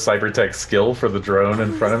have a cyber tech skill for the drone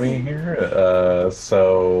in front of me here.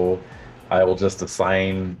 So I will just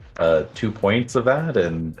assign 2 points of that.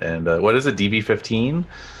 And what is it, DV15?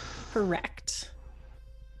 Correct.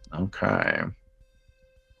 Okay.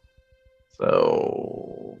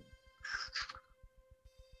 So,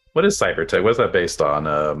 what is cyber tech? What's that based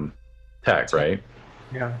on? Tech, right?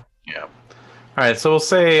 Yeah. Yeah. All right. So we'll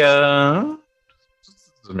say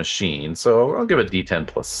it's a machine. So I'll give it D10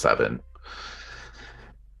 plus 7.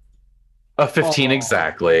 A 15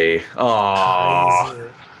 exactly. Oh.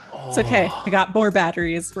 It's okay. I got more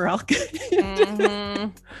batteries. We're all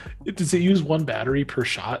good. Does it use 1 battery per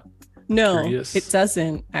shot? No, Curious. it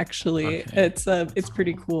doesn't actually. Okay. It's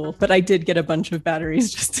pretty cool. But I did get a bunch of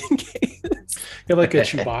batteries just in case. You have like a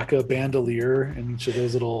Chewbacca bandolier and each of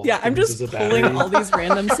those little. Yeah, I'm just is a pulling battery. all these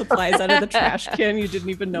random supplies out of the trash can you didn't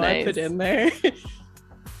even know I put in there.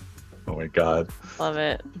 Oh my god. Love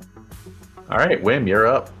it. All right, Wim, you're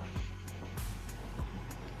up.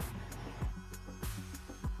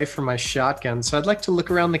 For my shotgun, so I'd like to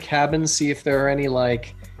look around the cabin, see if there are any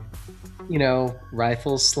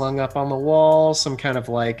rifles slung up on the wall, some kind of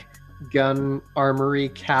gun armory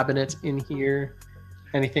cabinet in here,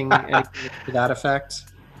 anything to that effect.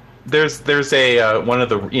 There's a one of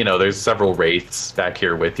the there's several wraiths back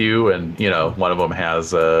here with you, and one of them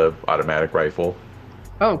has a automatic rifle.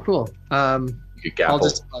 Oh, cool. You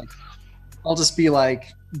gapple. I'll just be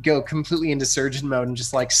go completely into surgeon mode and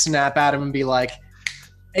just snap at him and be like,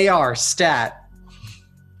 AR stat.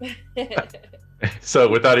 So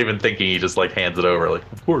without even thinking, he just hands it over,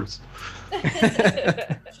 of course.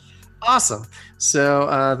 Awesome.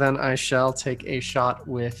 So then I shall take a shot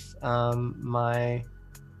with my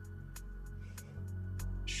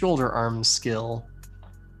shoulder arm skill.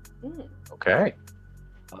 Okay.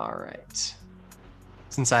 All right.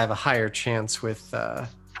 Since I have a higher chance with,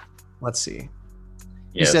 let's see.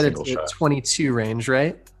 You said it's a 22 range,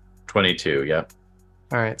 right? 22, yeah.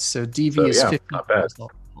 All right, so DV is 50. Not bad.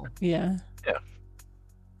 Yeah. Yeah.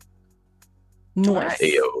 Nice.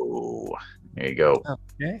 Hey-o. There you go.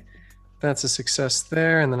 Okay. That's a success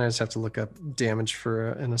there, and then I just have to look up damage for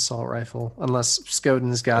an assault rifle, unless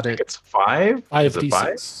Skoden's got it. It's 5?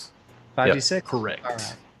 5d6. 5d6? Correct. All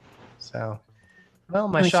right. So,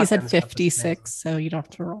 well, I think she said 56, so you don't have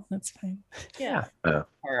to roll. That's fine. Yeah. All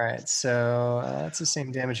right, so that's the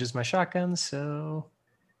same damage as my shotgun, so...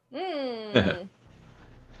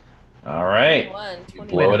 All right. 21.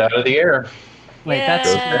 Blow it out of the air. Wait,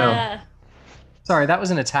 Goes down. Sorry, that was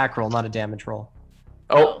an attack roll, not a damage roll.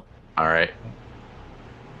 Oh, all right.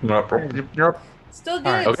 Still good.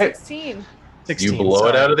 right. Okay. 16. 16. You blow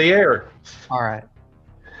it sorry. out of the air. All right.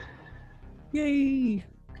 Yay.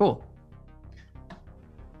 Cool.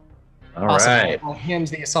 All Awesome. right. I'll hand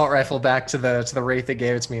the assault rifle back to the wraith that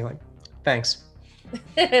gave it to me. Like, thanks.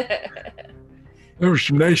 That was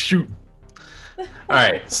some nice shooting. All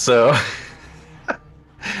right. So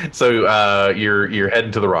you're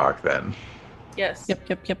heading to the rock then. Yes.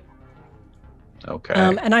 Yep. Okay.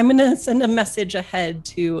 And I'm gonna send a message ahead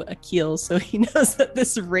to Akil so he knows that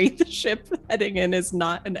this wraith ship heading in is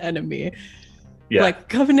not an enemy. Yeah. Like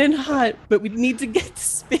coming in hot, but we need to get to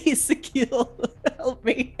space. Akil, help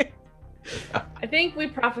me. I think we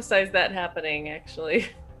prophesized that happening, actually.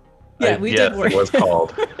 Yeah, we yes, did work. It was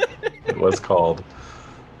called. It was called.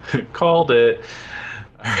 Called it.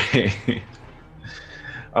 All right.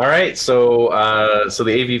 All right. So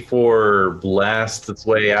the AV4 blasts its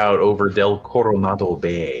way out over Del Coronado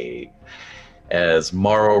Bay as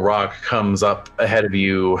Morrow Rock comes up ahead of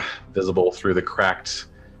you, visible through the cracked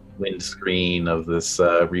windscreen of this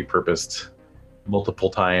repurposed multiple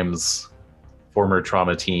times former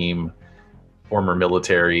trauma team, former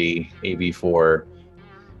military AV4.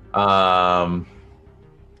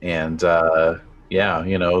 Yeah,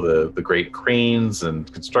 you know, the great cranes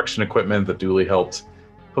and construction equipment that Dooley helped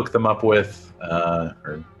hook them up with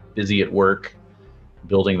are busy at work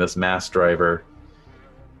building this mass driver.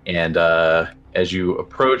 And as you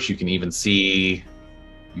approach, you can even see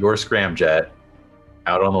your scramjet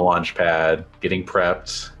out on the launch pad, getting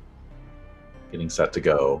prepped, getting set to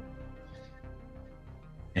go.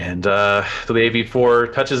 And so the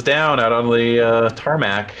AV4 touches down out on the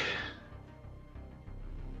tarmac.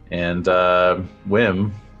 And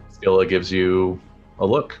Wim, Skilla gives you a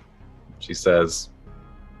look. She says,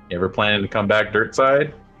 "You ever planning to come back dirt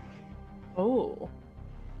side?" Oh.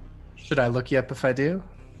 Should I look you up if I do?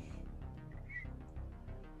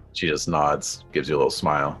 She just nods, gives you a little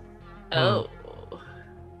smile. Oh.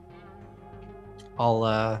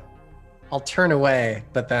 I'll turn away,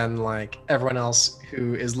 but then like everyone else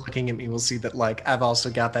who is looking at me will see that like I've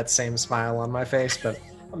also got that same smile on my face, but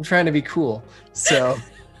I'm trying to be cool. So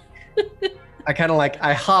I kind of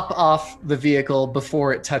I hop off the vehicle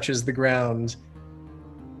before it touches the ground.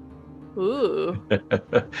 Ooh.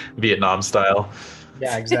 Vietnam style.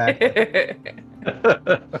 Yeah, exactly.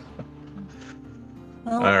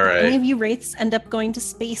 Well, All right. if any of you wraiths end up going to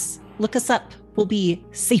space, look us up. We'll be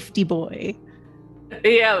Safety Boy.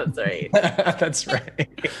 Yeah, that's right. That's right.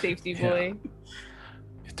 Safety boy.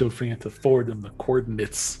 Don't forget to forward them the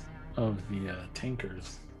coordinates of the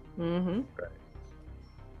tankers. Mm-hmm.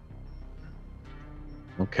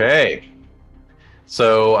 Okay.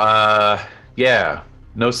 So, yeah,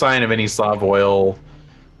 no sign of any Savoil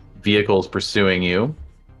vehicles pursuing you.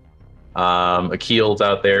 Akil's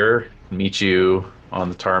out there, meet you on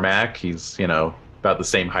the tarmac. He's, you know, about the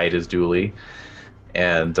same height as Dooley.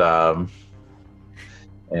 And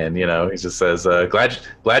you know, he just says,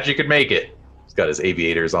 glad you could make it. He's got his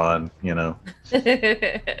aviators on, you know.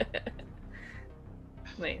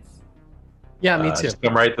 Nice. Yeah, me too. Just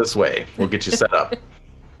come right this way. We'll get you set up.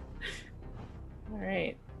 All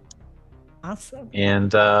right. Awesome.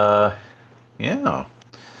 And yeah.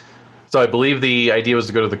 So I believe the idea was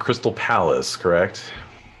to go to the Crystal Palace, correct?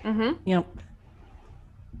 Mm-hmm. Yep.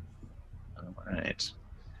 All right.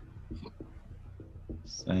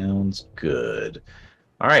 Sounds good.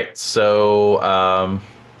 All right. So,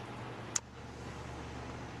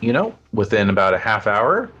 you know, within about a half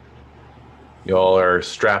hour, you all are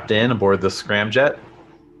strapped in aboard the scramjet.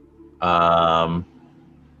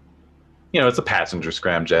 You know, it's a passenger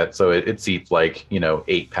scramjet, so it seats like, you know,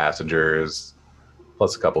 8 passengers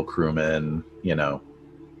plus a couple crewmen, you know.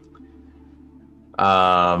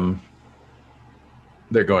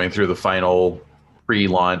 They're going through the final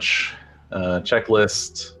pre-launch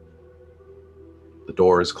checklist. The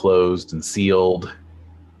door is closed and sealed.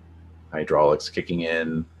 Hydraulics kicking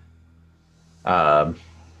in.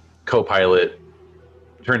 Co-pilot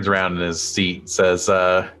turns around in his seat, says,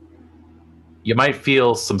 you might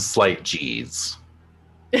feel some slight G's.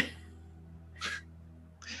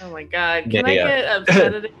 Oh my god. Can Yeah, I yeah. get a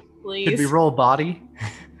sedative, Did please? we roll body?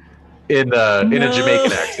 In a No.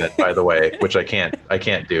 Jamaican accent, by the way, which I can't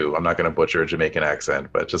do. I'm not going to butcher a Jamaican accent,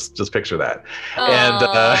 but just picture that. And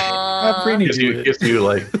Aw. gives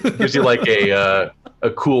you like a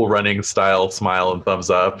cool running style smile and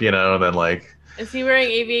thumbs up, you know, and then like Is he wearing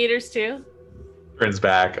aviators too? turns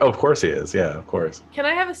back. Oh, of course he is. Yeah, of course. Can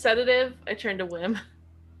I have a sedative? I turn to Wim.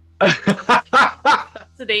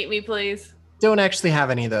 Sedate me, please. Don't actually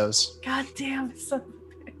have any of those. God damn, son of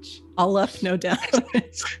a bitch. All up, no down.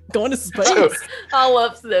 Going to space. So, All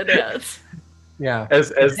ups, no downs. Yeah. as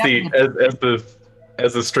the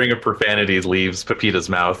as the string of profanities leaves Pepita's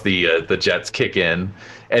mouth, the jets kick in,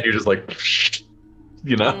 and you're just like,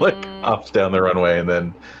 like off down the runway, and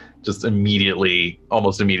then just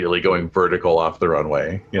almost immediately going vertical off the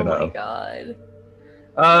runway. You know. Oh my god.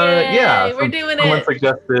 Yeah, we're doing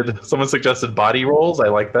someone suggested body rolls. I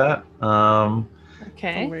like that.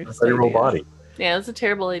 Okay. Body roll body. Yeah, that's a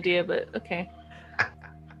terrible idea, but okay.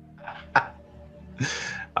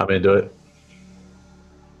 I'm into it.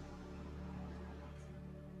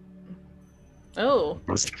 Oh.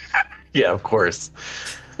 Yeah, of course.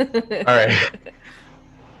 All right.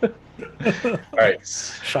 All right.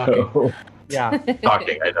 Shocking. So, Yeah.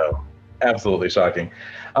 shocking, I know. Absolutely shocking.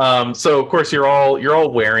 So of course you're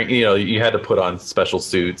all wearing, you had to put on special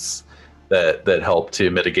suits that help to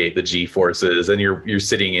mitigate the G forces, and you're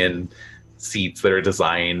sitting in seats that are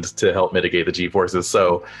designed to help mitigate the G forces.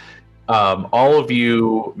 So all of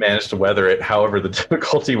you managed to weather it. However, the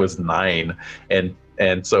difficulty was 9, and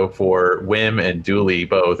so for Wim and Dooley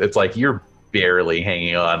both, it's like you're barely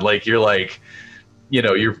hanging on. Like you're like,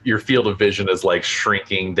 your field of vision is like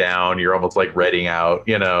shrinking down. You're almost like redding out.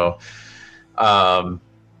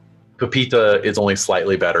 Pepita is only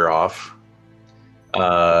slightly better off.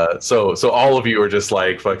 So all of you are just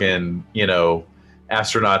like fucking,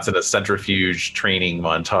 astronauts in a centrifuge training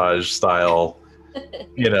montage style,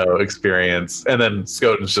 experience. And then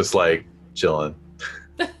Skoden's just like chilling.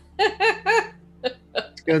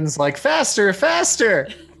 Skoden's like, faster, faster.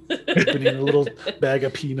 Putting a little bag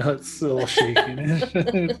of peanuts, all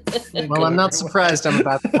shaking. Well, I'm not surprised I'm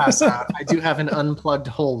about to pass out. I do have an unplugged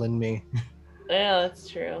hole in me. Yeah, that's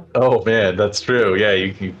true. Oh man, that's true. Yeah,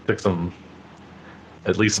 you took some,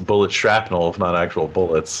 at least bullet shrapnel, if not actual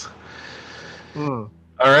bullets. All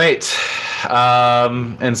right,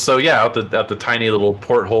 and so yeah, out the tiny little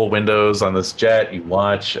porthole windows on this jet, you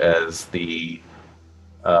watch as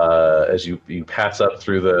as you pass up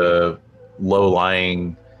through the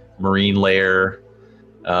low-lying marine layer,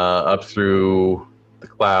 up through the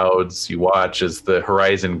clouds. You watch as the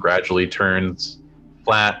horizon gradually turns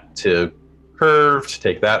flat to curved.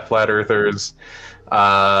 Take that, flat earthers.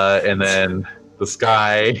 And then the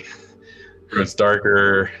sky grows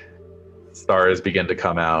darker. Stars begin to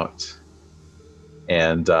come out,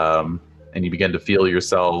 and you begin to feel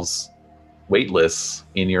yourselves weightless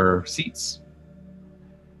in your seats.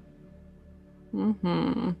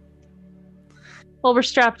 Mm-hmm. Well, we're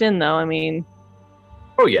strapped in, though. I mean.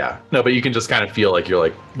 Oh yeah, no, but you can just kind of feel like you're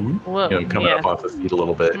like, whoa, coming up off the seat a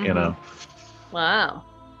little bit, Wow.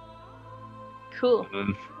 Cool.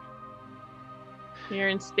 Mm-hmm. You're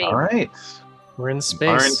in space. All right. We're in space.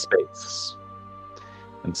 You are in space.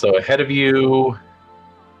 And so ahead of you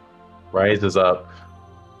rises up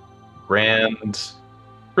Grand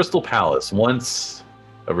Crystal Palace, once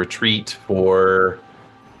a retreat for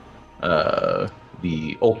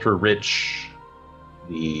the ultra rich,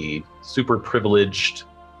 the super privileged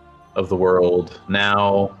of the world.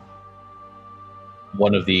 Now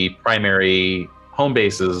one of the primary home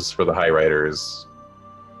bases for the High Riders.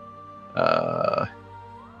 Let's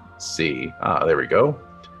see. There we go.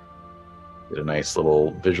 Get a nice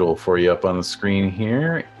little visual for you up on the screen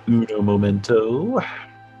here. Uno momento.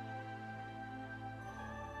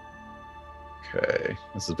 Okay.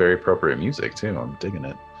 This is very appropriate music, too. I'm digging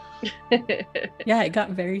it. Yeah, it got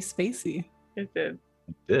very spacey. It did.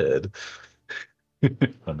 It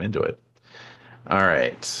did. I'm into it. All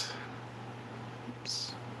right.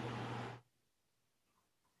 Oops.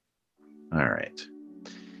 All right.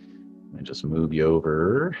 Let me just move you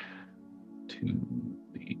over to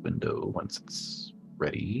the window once it's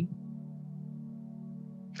ready.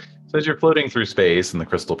 So as you're floating through space and the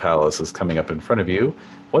Crystal Palace is coming up in front of you,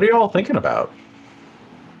 what are you all thinking about?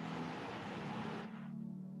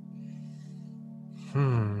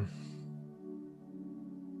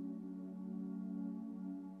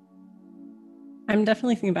 I'm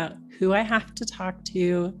definitely thinking about who I have to talk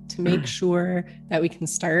to make sure that we can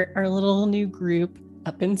start our little new group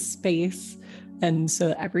up in space, and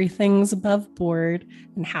so everything's above board,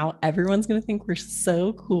 and how everyone's going to think we're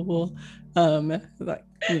so cool. Like,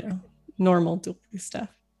 normal Dooley stuff.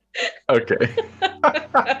 Okay.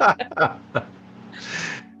 You're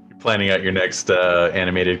planning out your next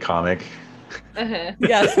animated comic. Uh-huh.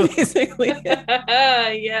 Yeah, basically.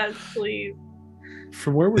 Yes, please.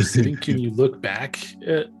 From where we're sitting, can you look back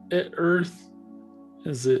at Earth?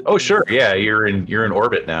 Is it? Oh, sure. Yeah, you're in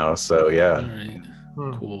orbit now, so yeah. All right.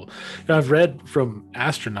 Cool. Now, I've read from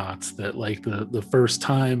astronauts that like the first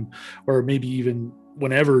time, or maybe even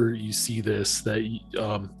whenever you see this, that you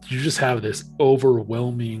just have this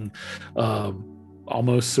overwhelming,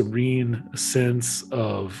 almost serene sense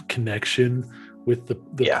of connection with the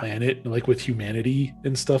Yeah. planet, like with humanity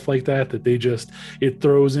and stuff like that, that it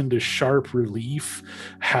throws into sharp relief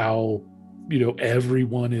how,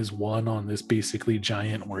 everyone is one on this basically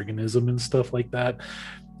giant organism and stuff like that.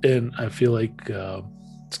 And I feel like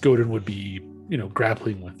Skoden would be,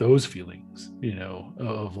 grappling with those feelings,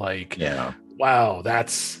 of like, Yeah. wow,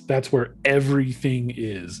 that's where everything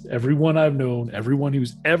is. Everyone I've known, everyone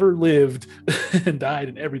who's ever lived and died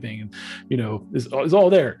and everything, is all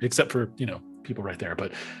there except for, people right there.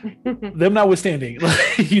 But them notwithstanding,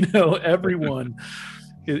 everyone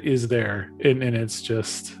is there, and it's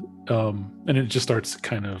just, and it just starts to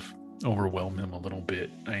kind of overwhelm him a little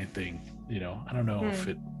bit. I think, I don't know if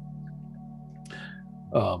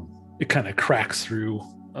it kind of cracks through.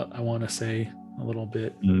 I want to say a little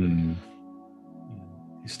bit. He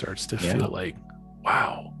starts to feel like,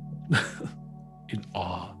 wow, in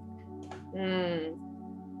awe.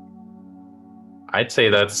 I'd say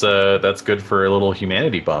that's good for a little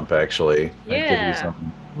humanity bump, actually. Yeah. I'd give you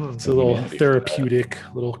something. It's a little therapeutic,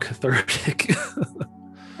 a little cathartic.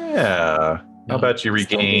 Yeah. How about you Don't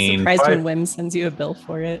be regain surprised 5? when Wim sends you a bill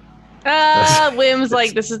for it. Wim's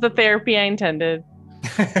like, this is the therapy I intended.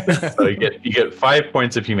 So you get 5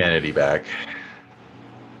 points of humanity back.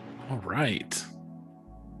 All right.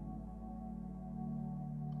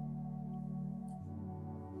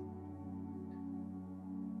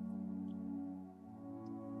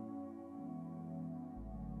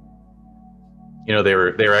 They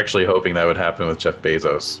were actually hoping that would happen with Jeff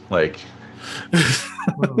Bezos. Like,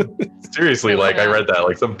 seriously, like I read that.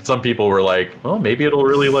 Like some people were like, well, maybe it'll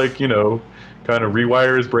really like, kind of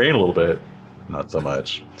rewire his brain a little bit. Not so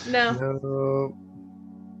much. No.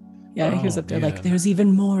 Yeah, he was up there like, there's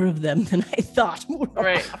even more of them than I thought.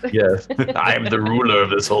 Right. Yes. I'm the ruler of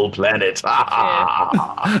this whole planet.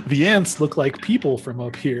 The ants look like people from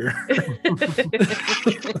up here.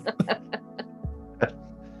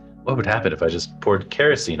 What would happen if I just poured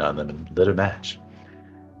kerosene on them and lit a match?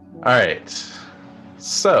 All right.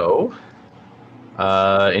 So,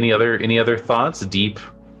 any other thoughts, deep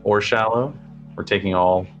or shallow? We're taking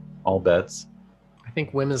all bets. I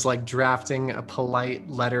think Wim is like drafting a polite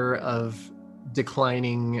letter of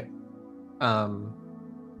declining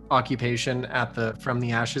occupation at the From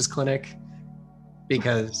the Ashes clinic,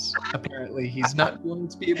 because apparently he's not going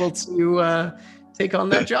to be able to take on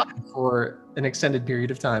that job for an extended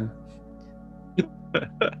period of time.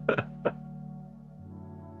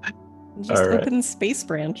 Just open space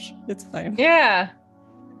branch. It's fine. Yeah.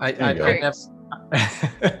 I never...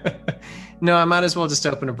 No, I might as well just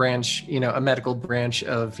open a branch, a medical branch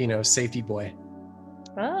of, Safety Boy.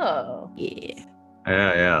 Oh. Yeah.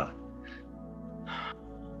 Yeah.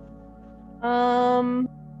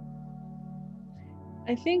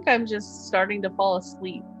 I think I'm just starting to fall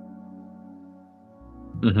asleep.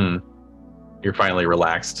 Mm-hmm. You're finally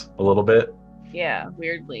relaxed a little bit. Yeah,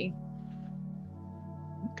 weirdly.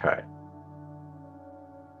 Okay.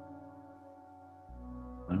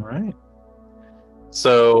 All right.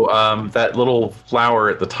 So that little flower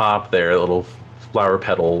at the top there, little flower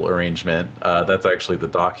petal arrangement, that's actually the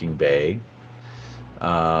docking bay.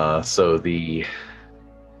 So the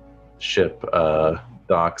ship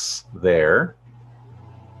docks there.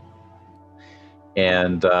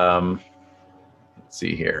 And let's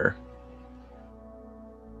see here.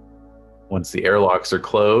 Once the airlocks are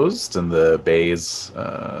closed and the bays,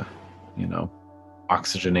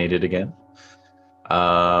 oxygenated again,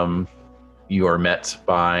 you are met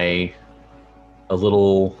by a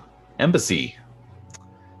little embassy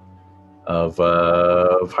of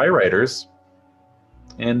high riders,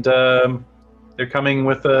 and they're coming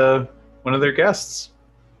with one of their guests.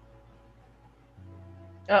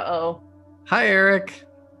 Uh-oh. Hi, Eric.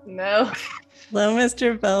 No. Hello,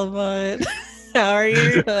 Mr. Belmont. How are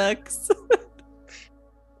your hooks?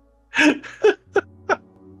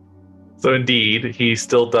 So indeed, he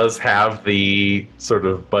still does have the sort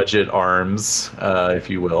of budget arms, if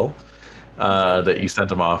you will, that you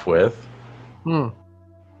sent him off with.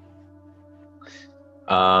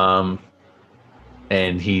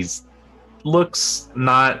 And he's looks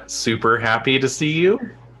not super happy to see you.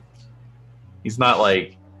 He's not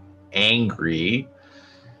like angry,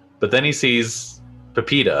 but then he sees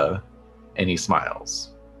Pepita and he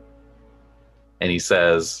smiles. And he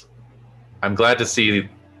says, I'm glad to see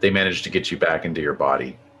they managed to get you back into your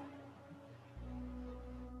body.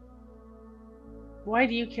 Why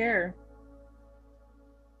do you care?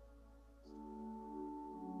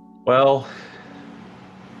 Well,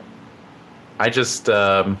 I just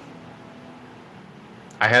I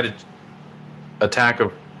had an attack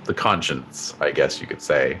of the conscience, I guess you could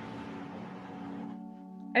say.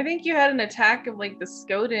 I think you had an attack of like the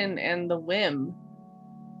Skoden and the Whim.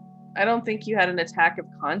 I don't think you had an attack of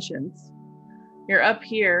conscience. You're up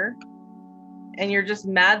here, and you're just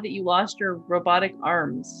mad that you lost your robotic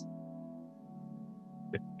arms.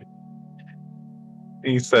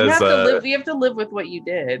 He says, you have to live with what you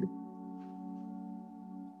did.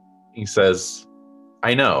 He says,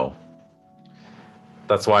 I know.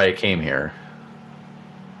 That's why I came here.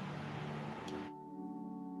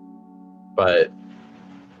 But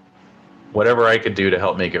whatever I could do to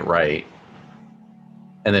help make it right.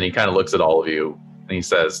 And then he kind of looks at all of you and he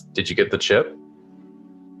says, did you get the chip?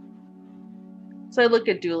 So I look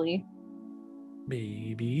at Dooley.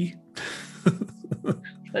 Maybe.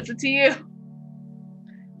 That's it to you.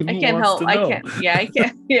 I Who can't wants help. to I know? can't. Yeah, I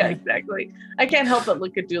can't. Yeah, exactly. I can't help but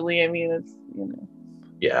look at Dooley. I mean, it's, you know.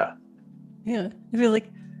 Yeah. Yeah. I feel like,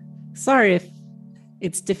 sorry if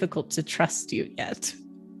it's difficult to trust you yet.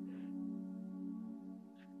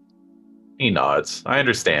 He nods. I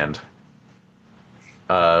understand.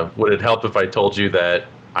 Would it help if I told you that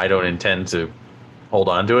I don't intend to hold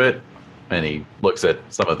on to it? And he looks at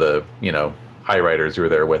some of the, high riders who are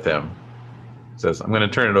there with him. Says, I'm going to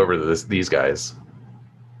turn it over to these guys.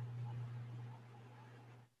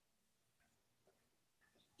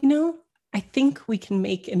 I think we can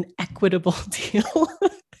make an equitable deal.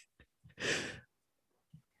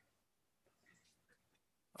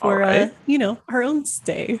 For, right. Our own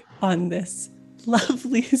stay on this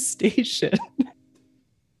lovely station.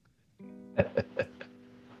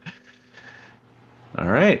 All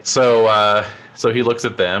right. So he looks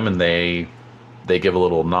at them and they give a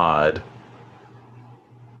little nod.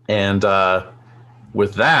 And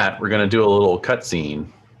with that, we're going to do a little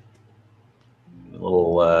cutscene. A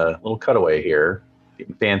little cutaway here.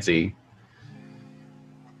 Getting fancy.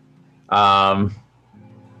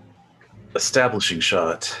 Establishing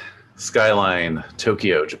shot. Skyline,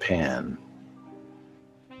 Tokyo, Japan.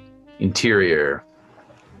 Interior,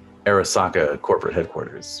 Arasaka corporate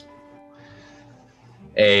headquarters.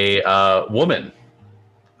 A woman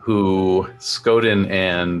who Skoden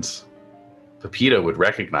and Pepita would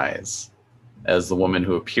recognize as the woman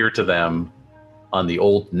who appeared to them on the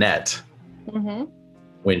old net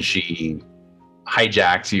when she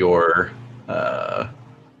hijacked your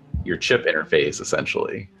chip interface,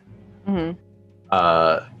 essentially.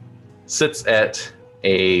 Sits at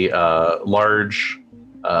a large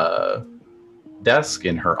desk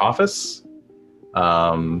in her office.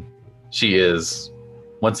 She is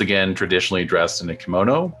once again traditionally dressed in a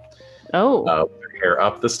kimono. With her hair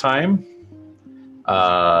up this time.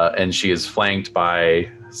 And she is flanked by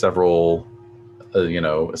several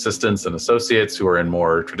assistants and associates who are in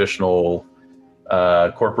more traditional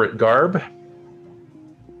corporate garb.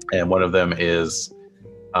 And one of them is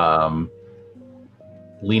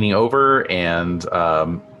leaning over and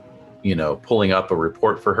pulling up a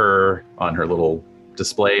report for her on her little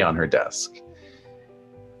display on her desk.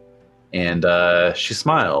 And she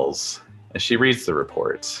smiles as she reads the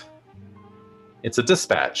report. It's a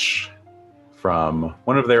dispatch from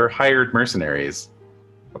one of their hired mercenaries,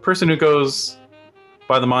 a person who goes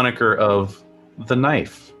by the moniker of The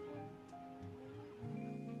Knife,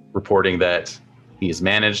 reporting that he has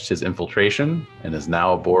managed his infiltration and is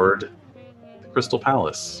now aboard the Crystal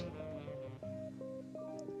Palace.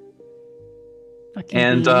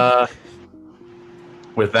 And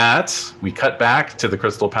with that, we cut back to the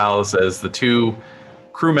Crystal Palace as the two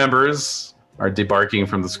crew members are debarking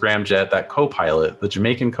from the scramjet, that co-pilot, the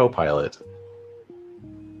Jamaican co-pilot,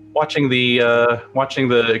 watching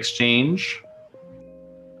the exchange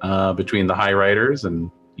between the High Riders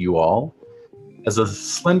and you all, as a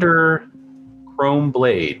slender chrome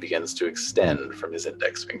blade begins to extend from his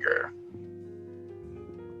index finger.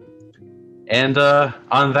 And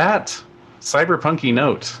on that cyberpunky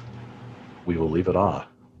note, we will leave it off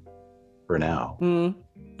for now.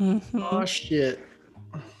 Oh, shit.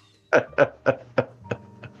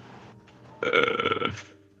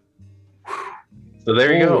 So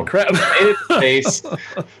there you go. Crap. You made it to space.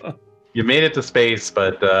 You made it to space,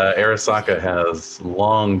 but Arasaka has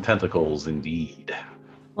long tentacles indeed.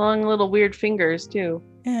 Long little weird fingers too.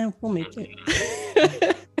 Yeah, we'll make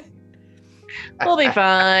it. We'll be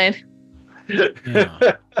fine.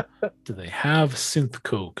 Yeah. Do they have synth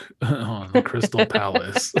coke on the Crystal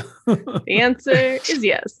Palace? The answer is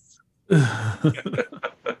yes. Where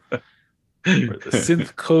the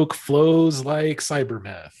synth coke flows like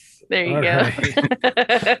cybermeth. There you All go. Right.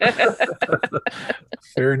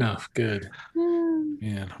 Fair enough. Good.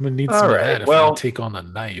 Man, I'm gonna need All some of right, that if well- I take on the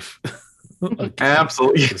knife. Again,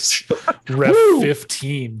 Absolutely. this Ref Woo!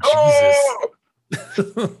 15. Jesus.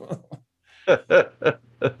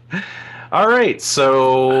 All right,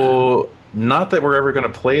 so not that we're ever going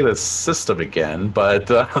to play this system again, but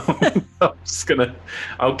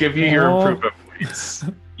I'll give you your improvement points.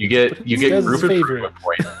 You get group improvement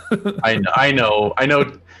points. I know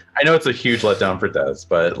it's a huge letdown for Des,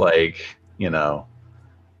 but like, Right.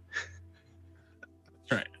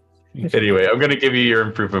 Anyway, I'm going to give you your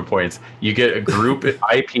improvement points. You get a group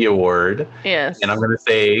IP award. Yes. And I'm going to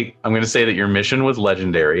say that your mission was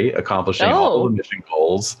legendary, accomplishing all of the mission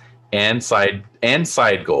goals and side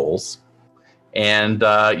goals. And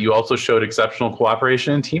you also showed exceptional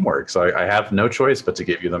cooperation and teamwork. So I have no choice but to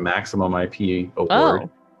give you the maximum IP award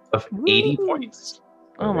of 80 points.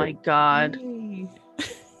 Oh my God.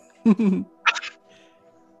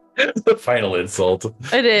 It's the final insult.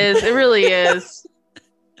 It is. It really is.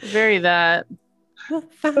 Very that. The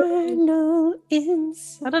final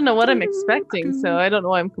insult. I don't know what I'm expecting, so I don't know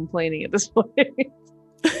why I'm complaining at this point.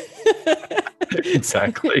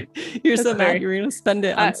 Exactly. You're so mad you're going to spend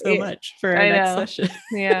it on so much for our next session.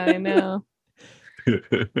 Yeah, I know.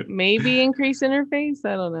 Maybe increase interface?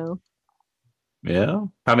 I don't know. Yeah.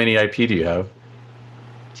 How many IP do you have?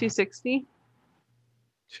 260.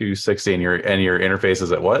 260, and your interface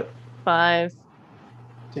is at what? 5.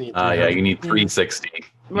 Yeah, you need 360.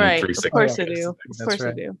 Right. Of course I do. Of course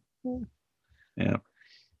I do. Yeah.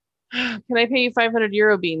 Can I pay you 500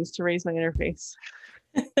 Euro beans to raise my interface?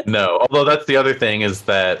 No, although that's the other thing, is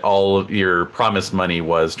that all of your promised money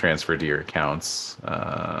was transferred to your accounts,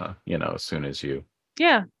 as soon as you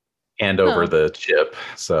hand over the chip.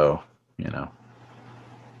 So, We're not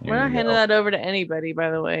handing that over to anybody,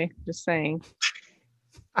 by the way. Just saying.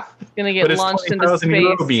 It's going to get launched into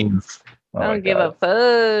space. Beans. I don't give a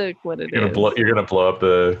fuck what it is. You're going to blow up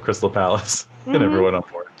the Crystal Palace and everyone on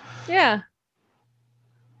board. Yeah.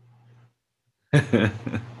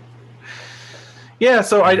 Yeah,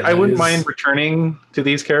 so I wouldn't mind returning to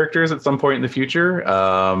these characters at some point in the future.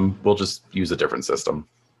 We'll just use a different system.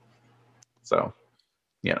 So,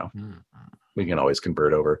 we can always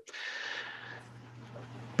convert over.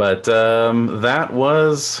 But that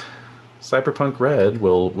was Cyberpunk Red.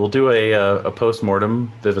 We'll do a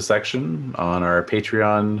post-mortem vivisection on our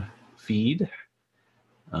Patreon feed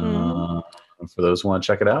for those who want to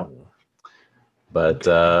check it out. But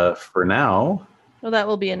for now... Well, that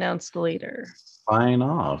will be announced later. Sign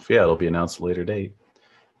off. Yeah, it'll be announced at a later date.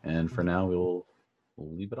 And for now, we'll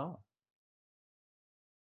leave it off.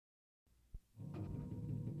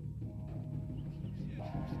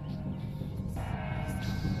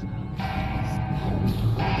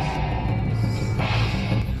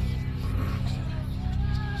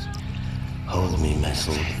 Hold me,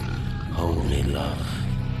 Messel. Hold me, love.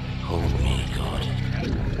 Hold me, God.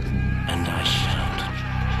 And I shout.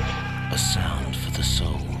 A sound for the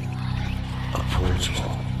soul. A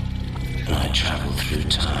portal. And I travel through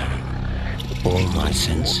time. All my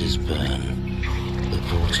senses burn. The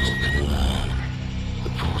portal can learn. The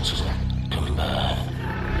portal can burn.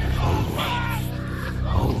 Hold me.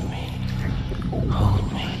 Hold me. Hold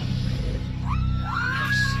me.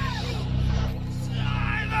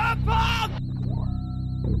 Cyberpunk!